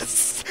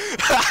this!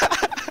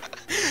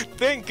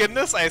 Thank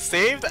goodness I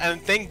saved,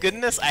 and thank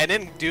goodness I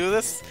didn't do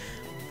this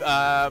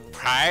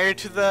prior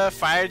to the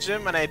fire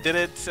gym, and I did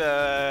it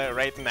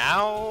right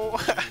now.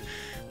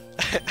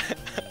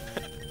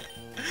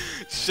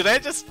 Should I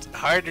just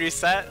hard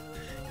reset?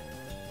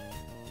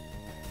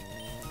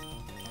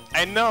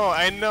 I know,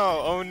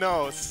 oh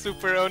no,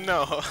 super oh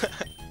no.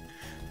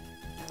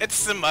 It's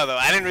Simba though,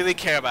 I didn't really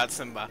care about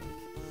Simba.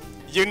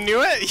 You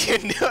knew it? You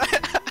knew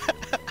it?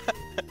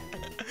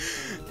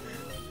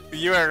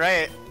 You were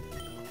right.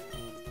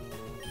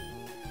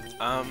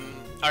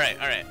 Alright,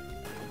 alright.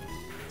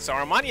 So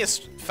Armani is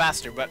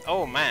faster, but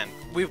oh man,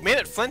 we've made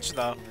it flinch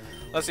though.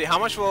 Let's see, how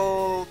much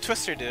will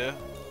Twister do?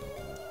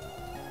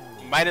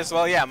 Might as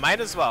well, yeah,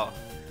 might as well.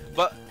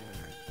 But...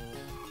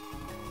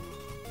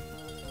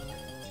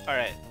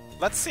 Alright,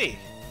 let's see.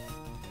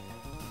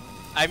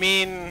 I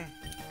mean...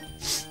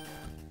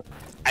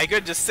 I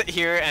could just sit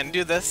here and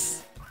do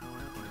this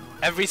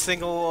every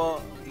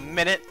single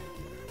minute.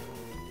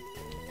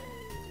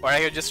 Or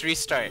I could just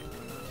restart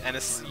and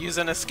use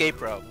an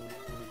escape rope.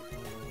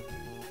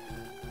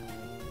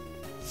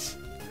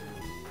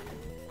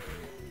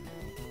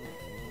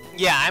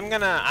 Yeah,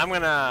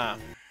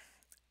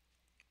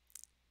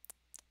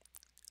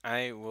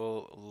 I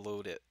will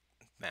load it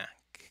back,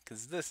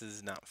 because this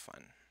is not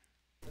fun.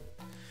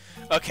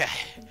 Okay,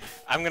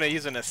 I'm gonna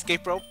use an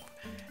escape rope,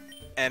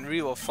 and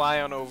we will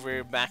fly on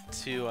over back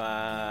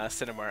to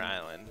Cinnabar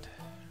Island.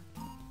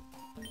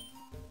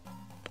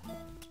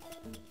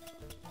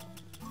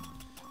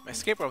 My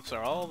escape ropes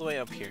are all the way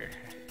up here.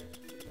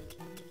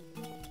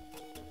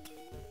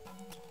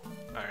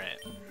 Alright.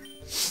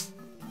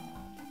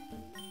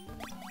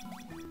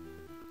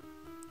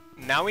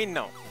 Now we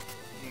know.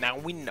 Now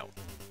we know.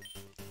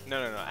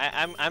 No.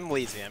 I'm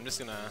lazy. I'm just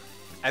gonna...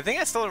 I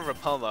think I still have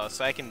Repel though,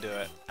 so I can do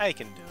it. I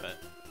can do it.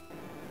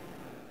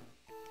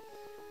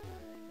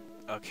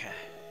 Okay.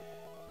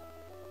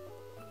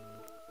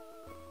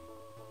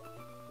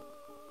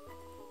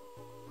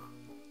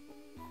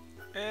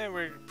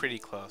 We're pretty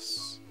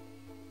close.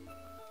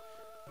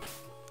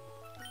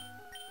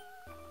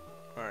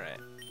 Alright.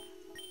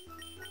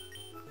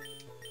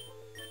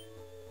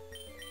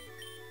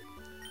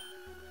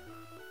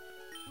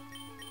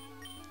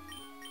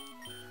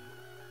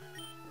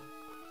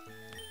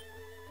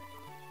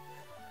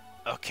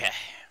 Okay.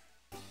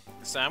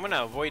 So I'm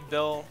gonna avoid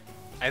Bill.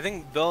 I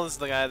think Bill is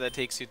the guy that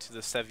takes you to the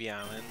Sevi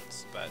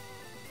Islands, but...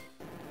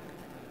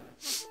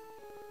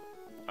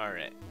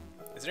 Alright.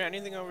 Is there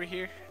anything over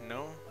here?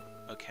 No?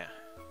 Okay.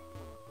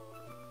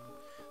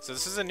 So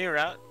this is a new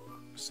route,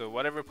 so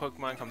whatever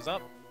Pokemon comes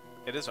up,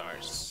 it is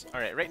ours.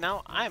 Alright, right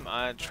now I'm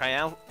a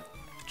triathlon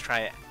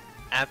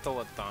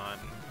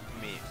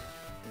mate.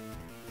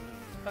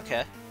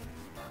 Okay.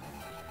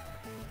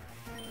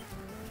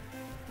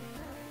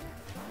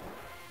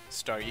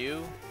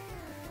 Staryu.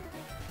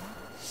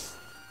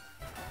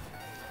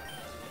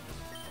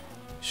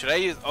 Should I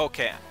use...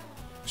 Okay.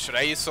 Should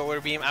I use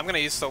Solar Beam? I'm gonna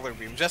use Solar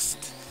Beam.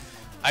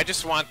 I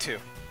just want to.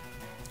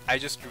 I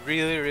just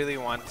really, really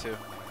want to.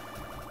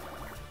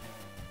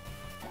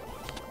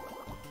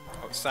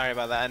 Oh, sorry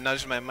about that. I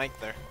nudged my mic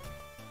there.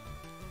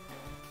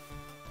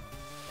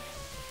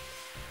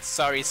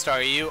 Sorry,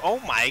 Staryu. Oh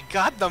my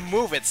god, the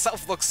move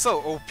itself looks so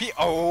OP.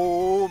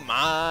 Oh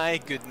my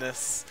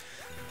goodness.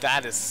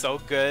 That is so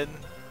good.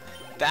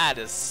 That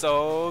is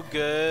so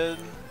good.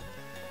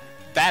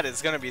 That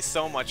is gonna be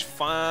so much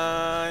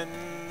fun.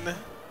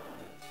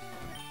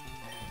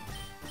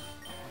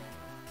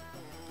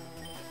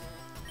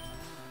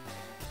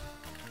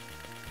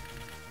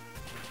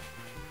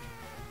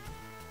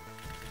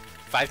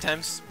 Five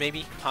times,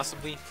 maybe,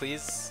 possibly,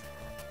 please.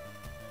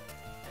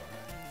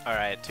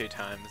 Alright, 2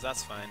 times,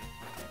 that's fine.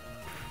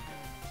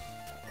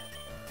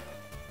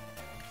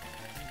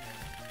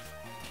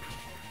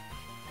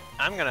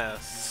 I'm gonna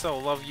so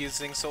love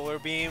using Solar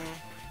Beam.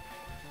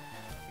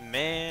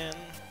 Man.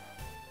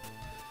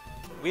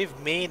 We've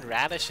made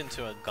Radish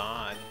into a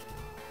god.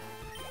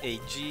 A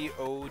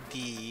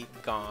G-O-D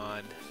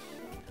god.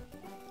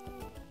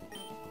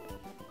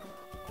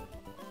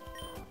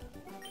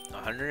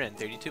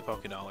 132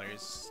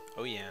 Pokédollars.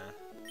 Oh yeah.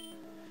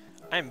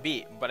 I'm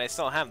beat, but I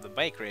still have the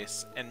bike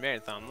race and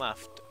marathon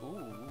left.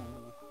 Ooh.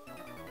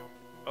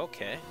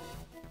 Okay.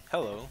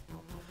 Hello.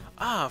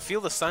 Ah,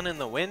 feel the sun in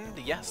the wind?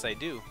 Yes, I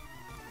do.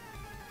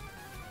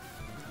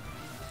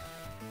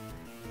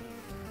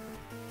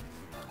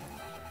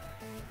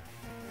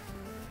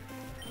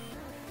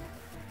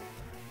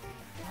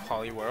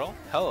 Poliwhirl.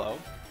 Hello.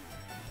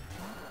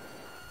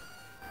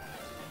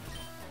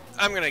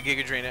 I'm gonna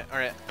Giga Drain it.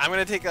 Alright, I'm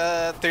gonna take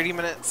a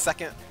 30-minute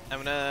second. I'm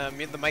gonna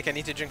mute the mic. I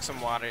need to drink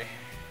some water.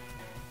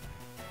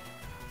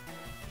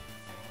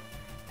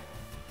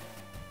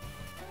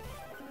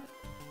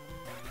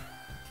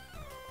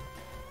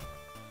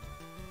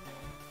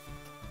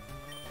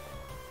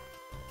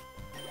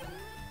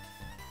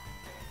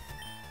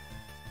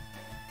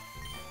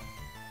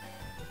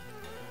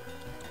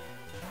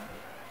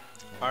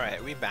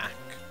 Alright, we back.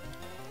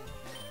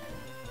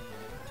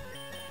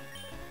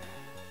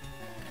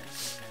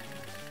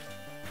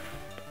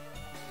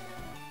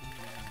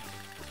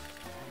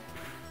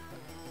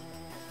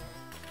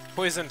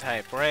 Poison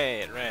type,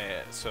 right.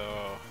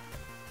 So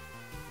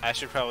I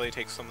should probably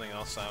take something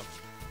else up.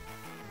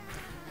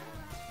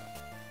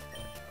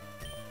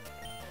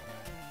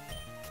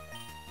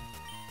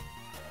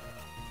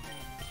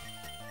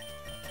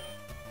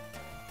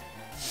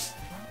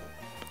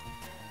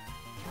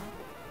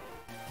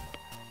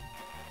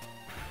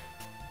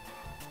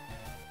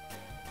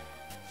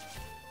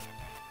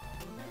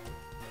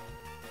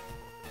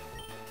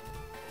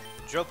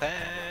 Drill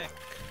pack.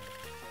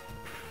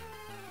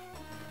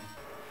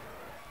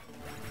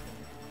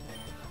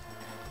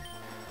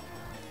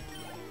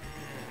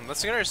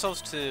 Let's get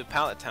ourselves to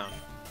Pallet Town.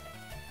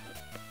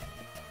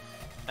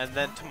 And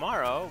then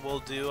tomorrow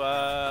we'll do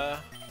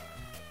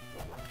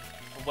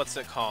what's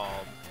it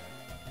called?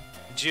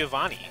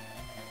 Giovanni.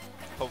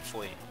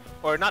 Hopefully.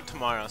 Or not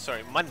tomorrow,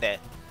 sorry, Monday.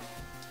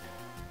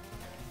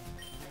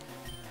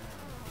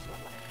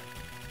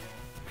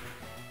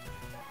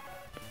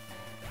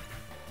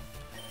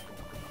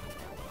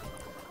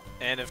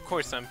 And of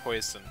course I'm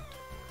poisoned.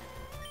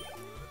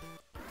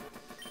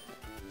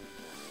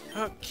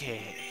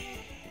 Okay.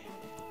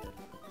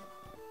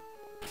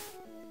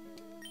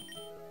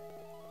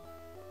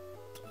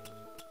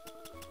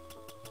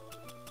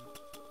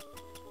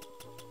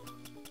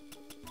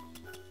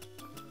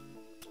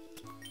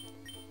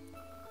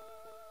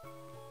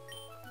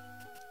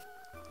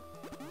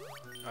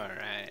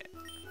 Alright.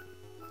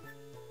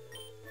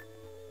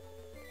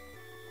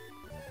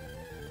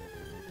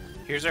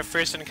 Here's our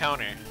first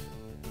encounter.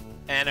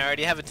 And I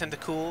already have a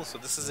Tentacool, so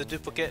this is a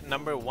duplicate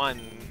number 1.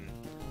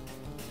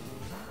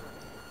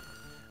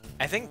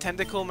 I think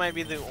Tentacool might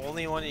be the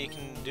only one you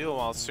can do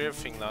while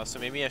surfing though, so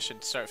maybe I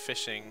should start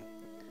fishing.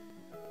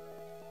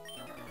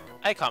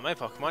 I caught my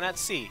Pokemon at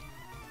sea.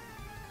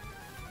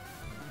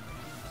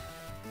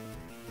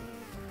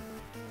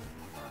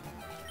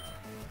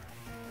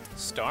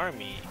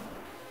 Starmie.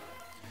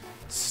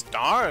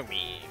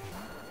 Starmie.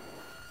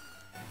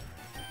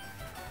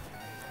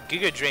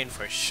 Giga Drain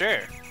for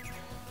sure.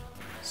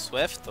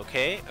 Swift,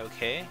 okay.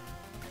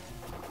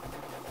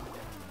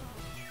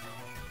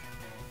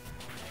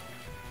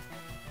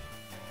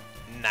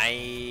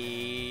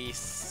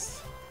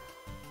 Nice.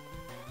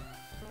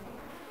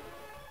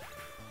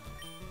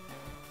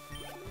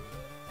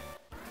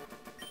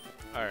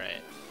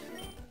 Alright.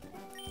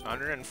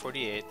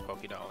 148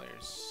 Poké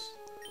Dollars.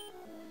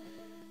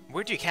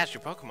 Where'd you catch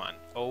your Pokemon?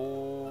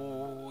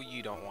 Oh,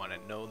 you don't want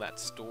to know that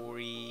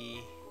story.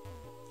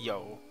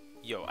 Yo,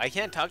 I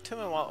can't talk to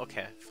him while...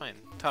 Okay, fine.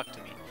 Talk to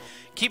me.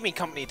 Keep me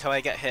company till I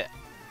get hit.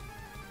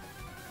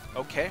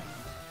 Okay.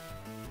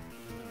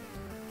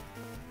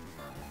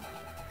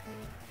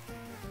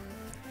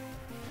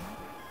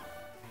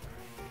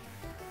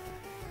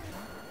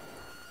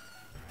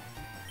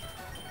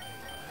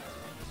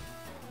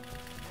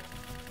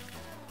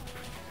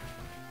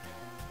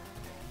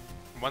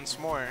 Once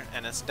more,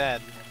 and it's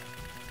dead.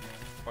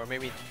 Or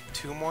maybe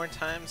 2 more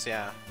times?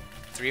 Yeah.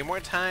 3 more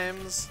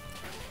times?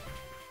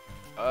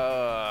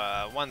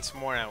 Once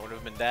more I would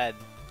have been dead.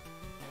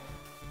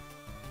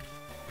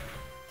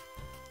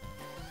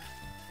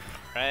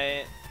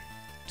 Right.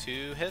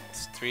 2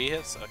 hits? 3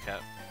 hits? Okay.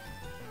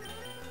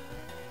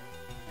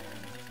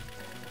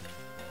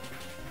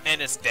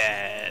 And it's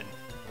dead.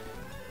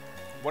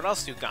 What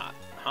else you got?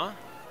 Huh?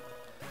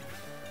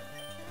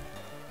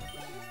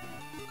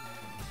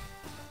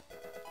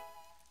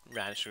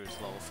 Radisher is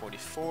level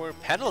 44.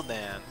 Pedal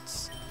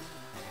Dance.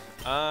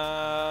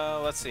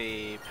 Let's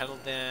see. Pedal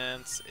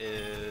Dance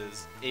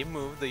is a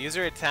move. The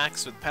user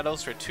attacks with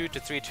pedals for 2 to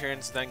 3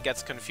 turns, then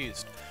gets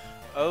confused.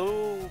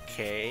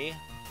 Okay.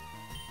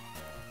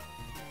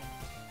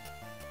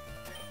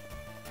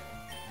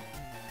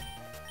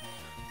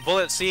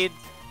 Bullet Seed.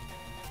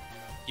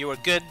 You were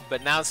good,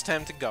 but now it's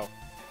time to go.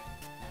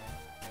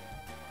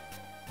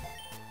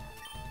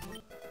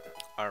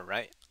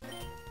 Alright.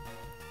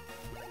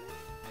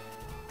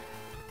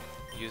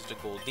 Used a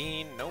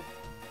Goldeen. Nope.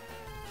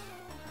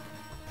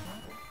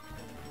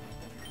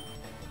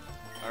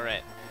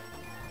 Alright.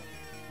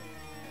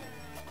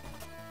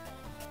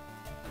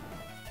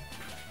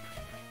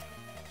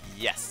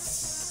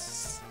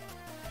 Yes!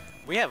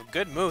 We have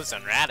good moves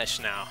on Radish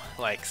now.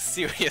 Like,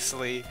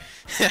 seriously.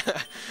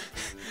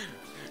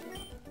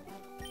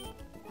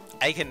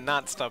 I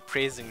cannot stop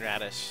praising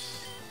Radish.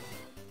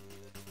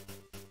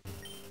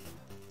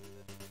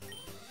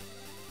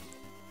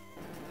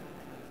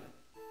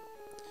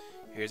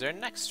 Here's our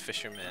next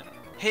fisherman.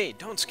 Hey,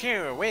 don't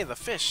scare away the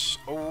fish!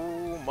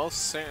 Oh,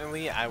 most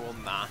certainly I will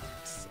not.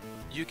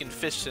 You can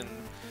fish in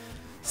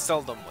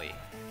seldomly.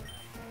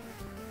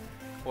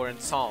 Or in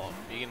solemn.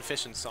 You can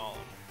fish in solemn.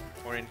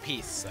 Or in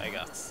peace, I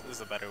guess,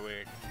 is a better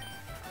word.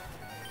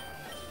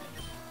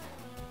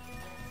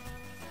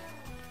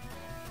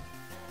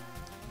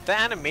 The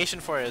animation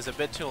for it is a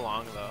bit too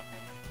long, though.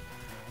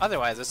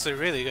 Otherwise, it's a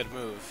really good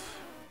move.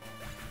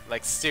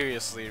 Like,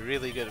 seriously,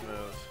 really good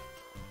move.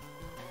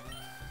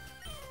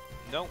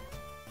 Nope.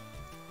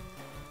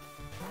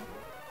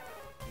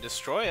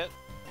 Destroy it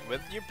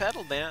with your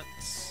pedal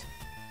dance.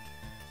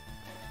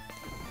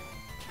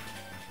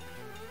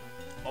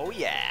 Oh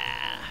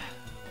yeah!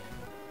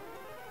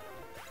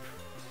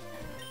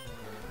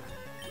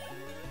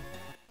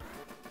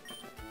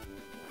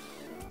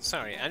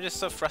 Sorry, I'm just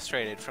so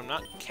frustrated from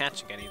not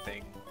catching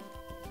anything.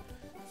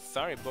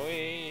 Sorry,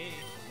 boy.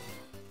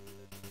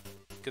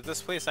 Could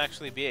this place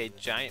actually be a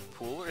giant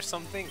pool or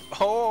something?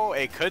 Oh,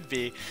 it could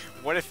be.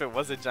 What if it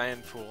was a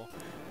giant pool?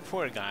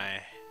 Poor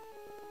guy.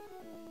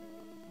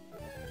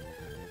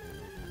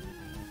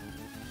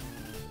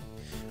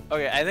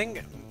 Okay, I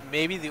think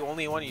maybe the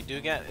only one you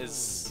do get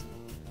is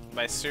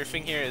by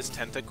surfing here is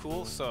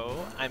Tentacool,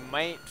 so I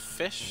might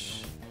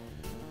fish,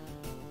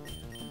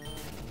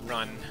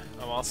 run.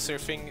 While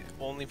surfing,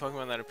 only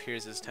Pokemon that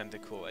appears is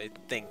Tentacool, I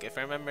think. If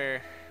I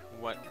remember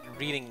I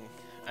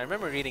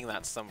remember reading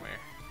that somewhere.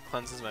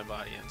 Cleanses my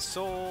body and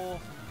soul.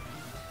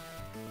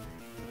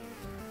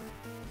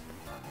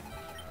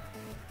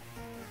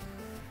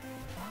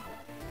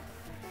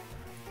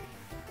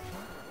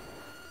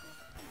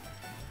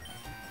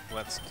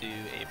 Let's do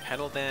a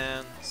pedal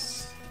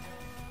dance.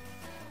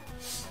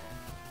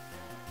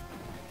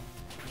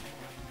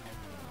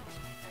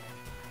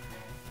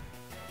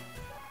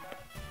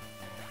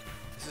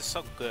 This is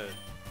so good.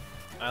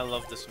 I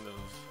love this move.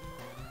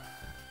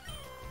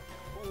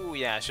 Ooh,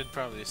 yeah, I should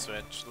probably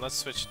switch. Let's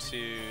switch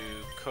to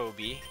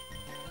Kobe.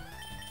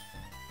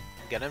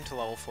 Get him to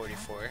level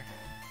 44.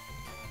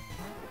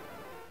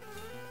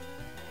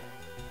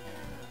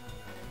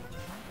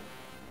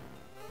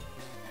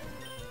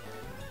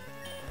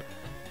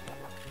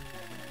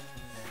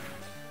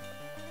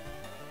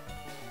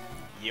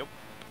 Yep.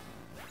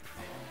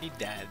 He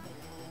dead.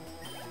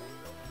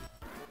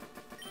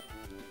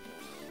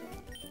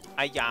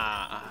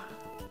 Ayah!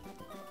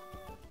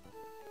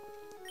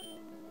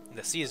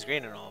 The sea is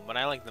great and all, but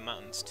I like the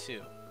mountains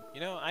too. You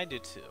know, I do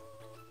too.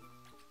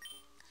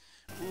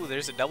 Ooh,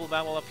 there's a double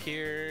babble up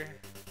here.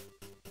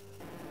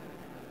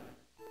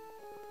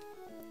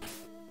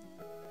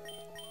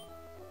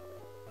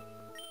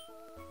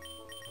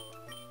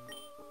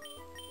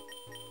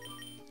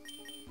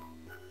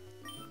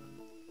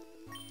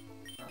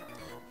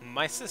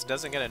 My sis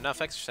doesn't get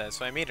enough exercise,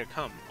 so I made her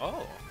come.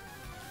 Oh.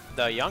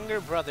 The younger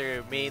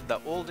brother made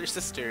the older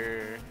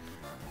sister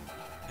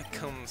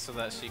come so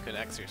that she could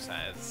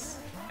exercise.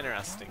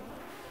 Interesting.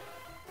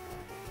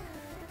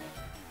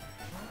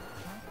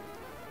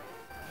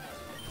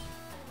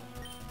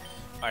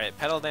 Alright,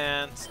 pedal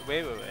dance.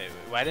 Wait.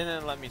 Why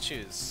didn't it let me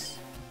choose?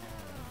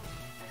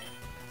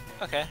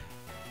 Okay.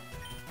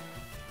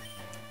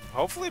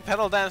 Hopefully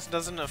pedal dance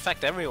doesn't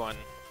affect everyone.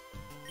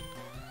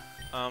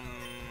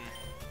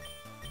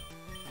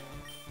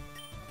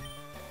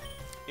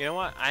 You know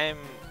what? I'm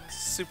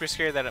super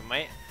scared that it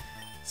might.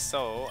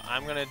 So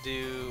I'm gonna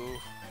do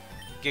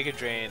Giga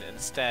Drain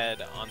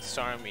instead on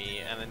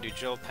Starmie and then do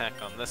Drill Peck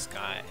on this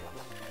guy.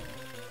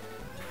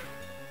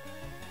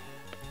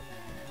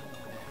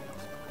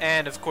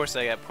 And of course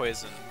I get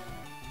poison.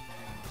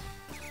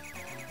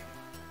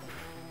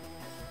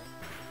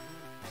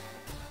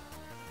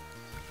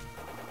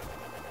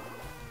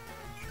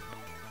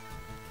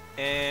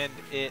 And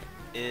it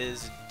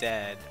is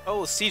dead.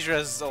 Oh,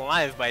 Seedra's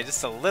alive by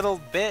just a little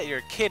bit?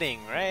 You're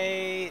kidding,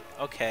 right?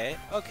 Okay,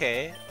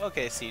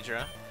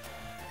 Seedra.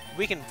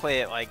 We can play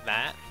it like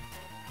that.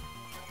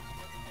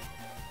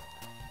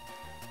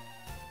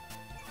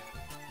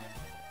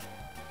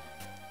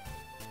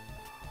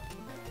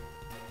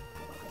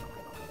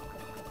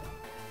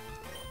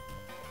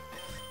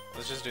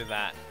 Let's just do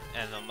that,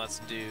 and then let's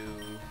do...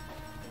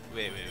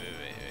 Wait.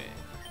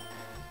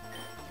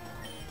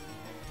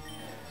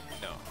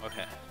 No,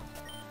 okay.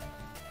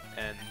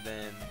 And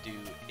then do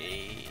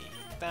a...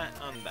 that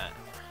on that.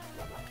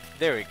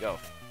 There we go.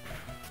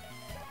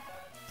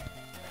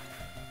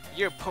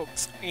 Your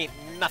pokes ain't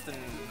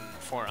nothing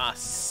for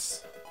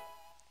us.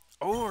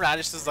 Oh,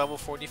 Radish is level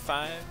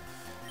 45.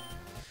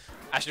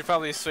 I should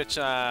probably switch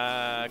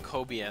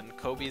Kobe in.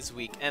 Kobe's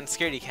weak. And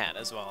Scaredy Cat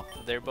as well.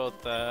 They're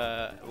both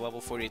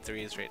level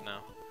 43s right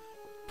now.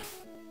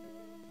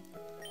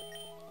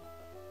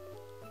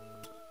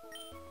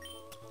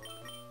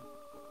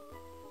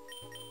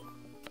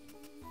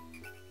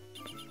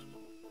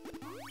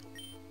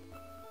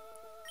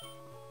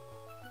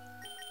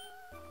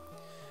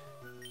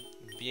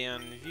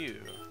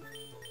 Bienvenue.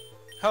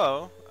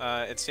 Hello,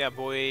 it's ya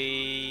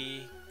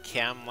boy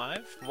Cam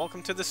Live.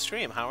 Welcome to the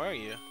stream. How are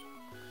you?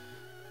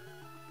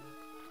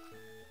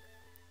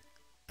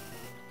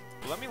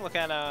 Let me look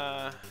at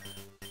I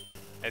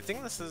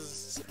think this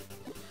is...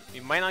 We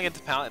might not get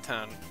to Pallet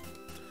Town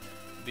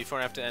before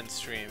I have to end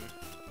stream.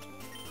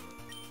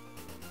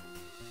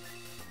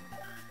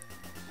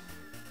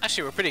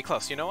 Actually, we're pretty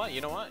close. You know what?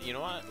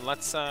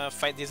 Let's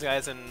fight these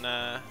guys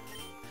and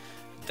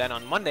then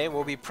on Monday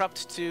we'll be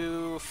prepped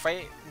to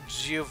fight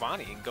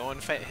Giovanni. Go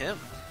and fight him.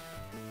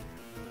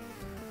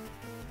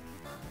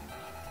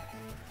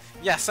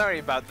 Yeah, sorry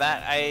about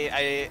that.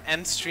 I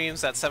end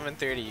streams at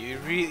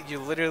 7:30. You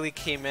literally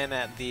came in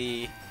at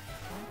the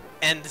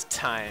end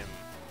time.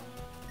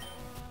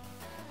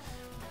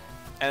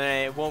 And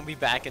I won't be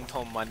back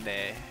until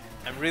Monday.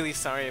 I'm really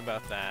sorry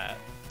about that.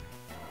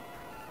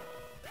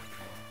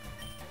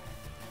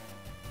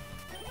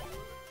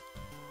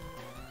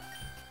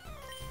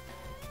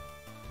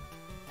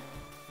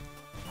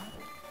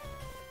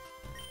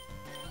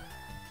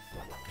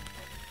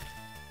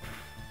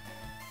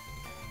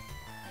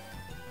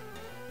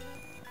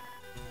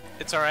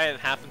 It's alright, it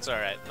happens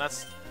alright.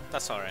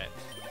 That's alright.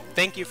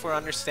 Thank you for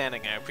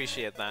understanding, I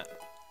appreciate that.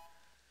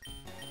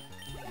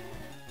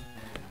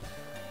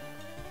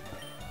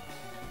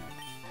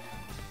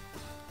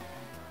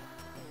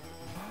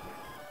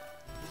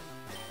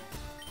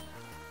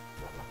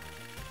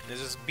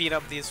 Let's just beat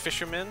up these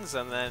fishermen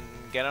and then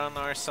get on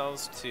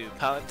ourselves to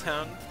Pallet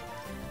Town.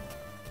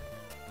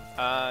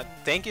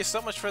 Thank you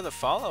so much for the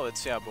follow,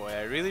 it's ya boy.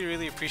 I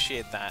really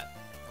appreciate that.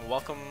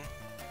 Welcome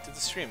to the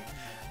stream.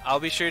 I'll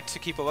be sure to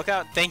keep a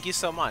lookout. Thank you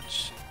so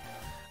much.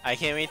 I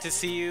can't wait to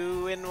see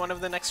you in one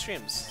of the next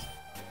streams.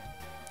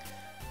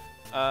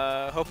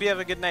 Hope you have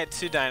a good night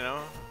too,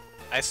 Dino.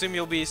 I assume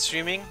you'll be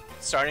streaming,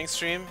 starting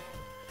stream.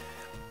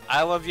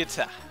 I love you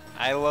too.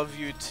 I love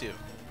you too.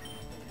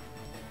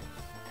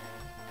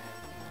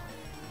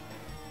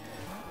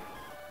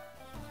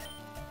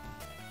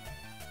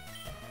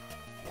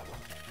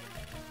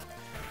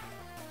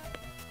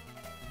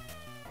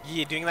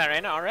 You doing that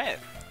right now? Alright.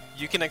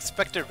 You can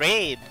expect a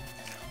raid.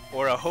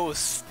 Or a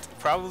host.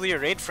 Probably a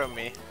raid from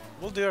me.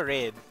 We'll do a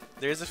raid.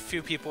 There's a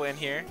few people in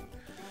here.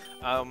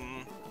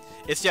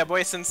 It's ya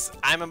boy, since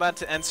I'm about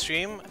to end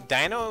stream,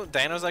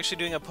 Dino's actually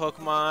doing a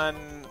Pokemon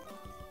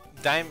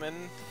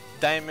Diamond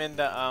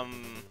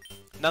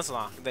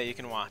Nuzlocke that you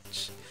can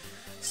watch.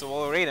 So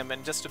we'll raid him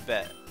in just a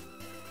bit.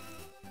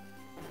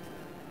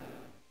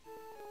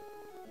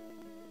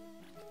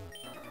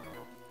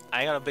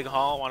 I got a big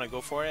haul, wanna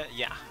go for it?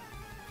 Yeah.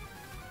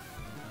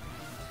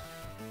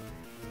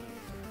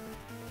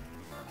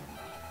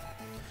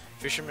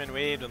 Fisherman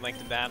Wade would like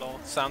to battle.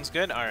 Sounds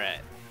good? Alright.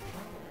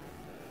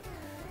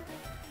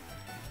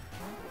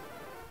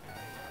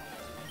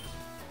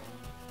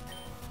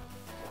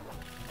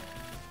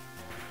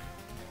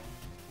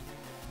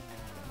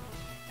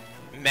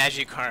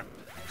 Magikarp.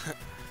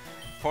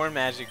 Poor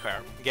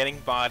Magikarp. Getting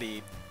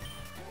bodied.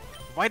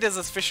 Why does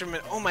this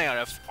fisherman... Oh my god,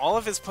 if all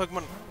of his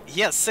Pokemon...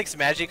 He has 6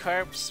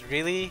 Magikarps?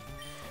 Really?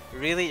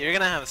 Really? You're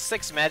gonna have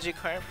 6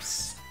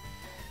 Magikarps?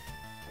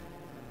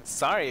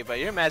 Sorry, but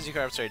your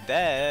Magikarps are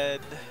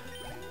dead.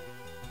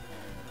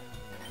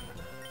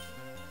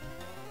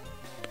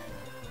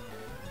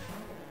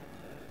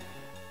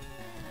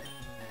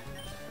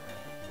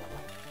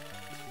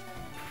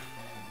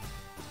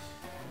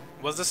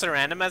 Was this a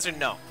randomizer?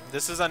 No.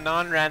 This is a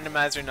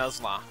non-randomizer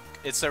Nuzlocke.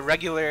 It's a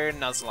regular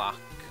Nuzlocke.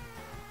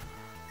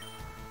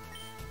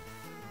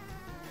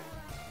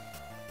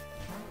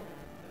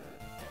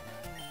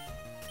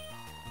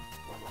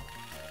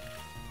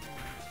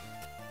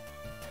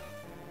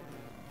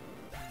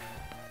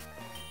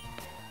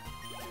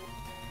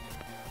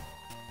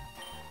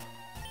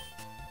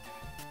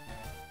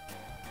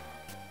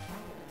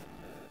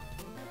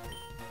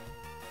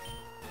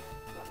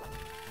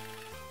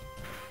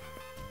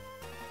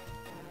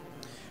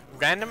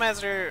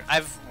 Randomizer,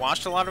 I've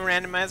watched a lot of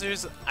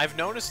randomizers. I've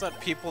noticed that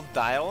people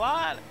die a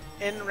lot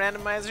in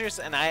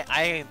randomizers,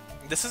 and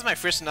this is my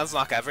first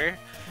Nuzlocke ever.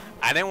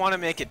 I didn't want to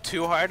make it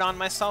too hard on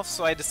myself,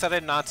 so I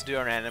decided not to do a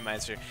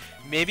randomizer.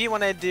 Maybe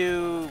when I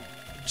do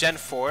Gen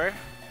 4,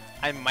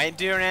 I might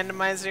do a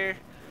randomizer,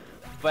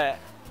 but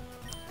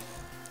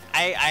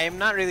I am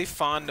not really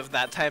fond of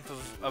that type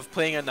of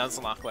playing a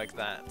Nuzlocke like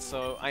that,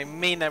 so I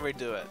may never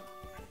do it.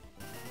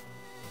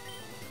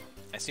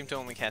 I seem to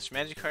only catch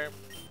Magikarp.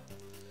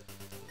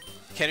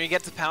 Can we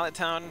get to Pallet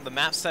Town? The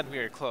map said we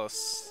were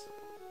close.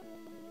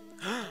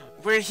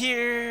 We're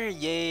here!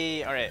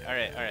 Yay! Alright,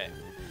 alright, alright.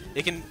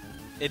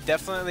 It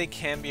definitely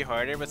can be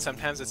harder, but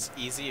sometimes it's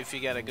easy if you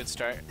get a good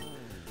start.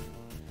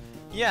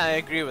 Yeah, I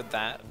agree with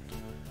that.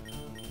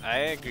 I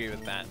agree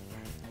with that.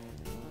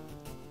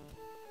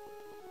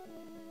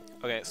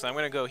 Okay, so I'm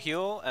gonna go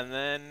heal, and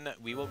then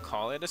we will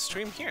call it a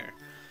stream here.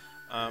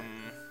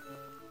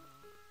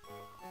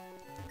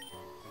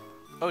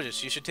 Oh,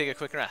 just you should take a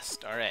quick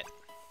rest. Alright.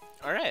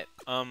 Alright,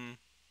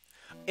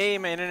 hey,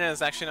 my internet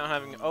is actually not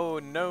having— oh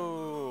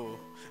no!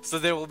 So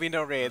there will be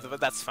no raids, but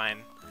that's fine.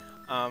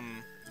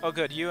 Oh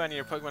good, you and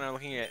your Pokemon are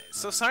looking at—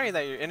 so sorry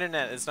that your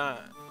internet is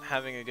not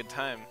having a good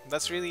time.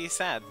 That's really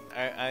sad.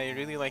 I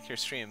really like your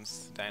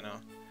streams,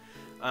 Dino.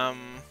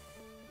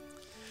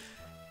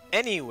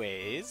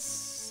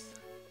 Anyways,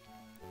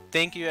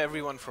 thank you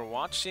everyone for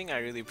watching, I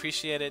really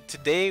appreciate it.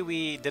 Today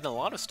we did a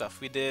lot of stuff.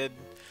 We did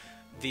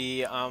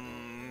the,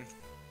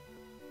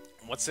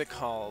 what's it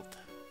called?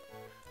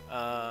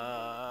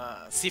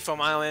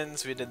 Seafoam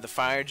Islands, we did the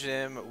Fire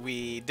Gym,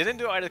 we didn't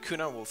do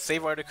Articuno, we'll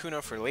save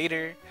Articuno for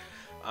later.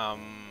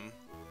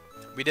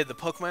 We did the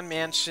Pokemon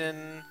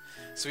Mansion,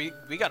 so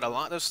we got a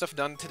lot of stuff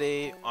done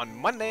today. On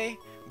Monday,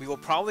 we will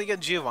probably get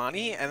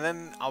Giovanni, and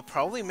then I'll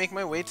probably make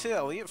my way to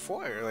Elite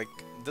 4. Like,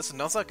 this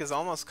Nuzlocke is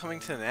almost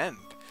coming to an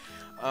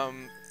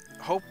end.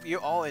 Hope you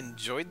all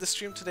enjoyed the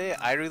stream today.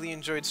 I really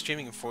enjoyed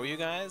streaming for you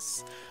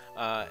guys.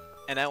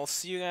 And I will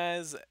see you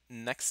guys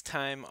next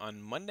time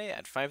on Monday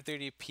at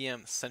 5:30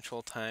 p.m.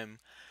 Central Time.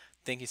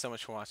 Thank you so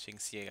much for watching.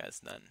 See you guys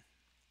then.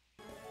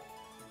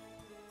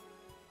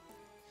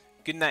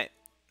 Good night.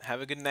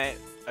 Have a good night.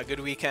 A good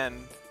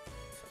weekend.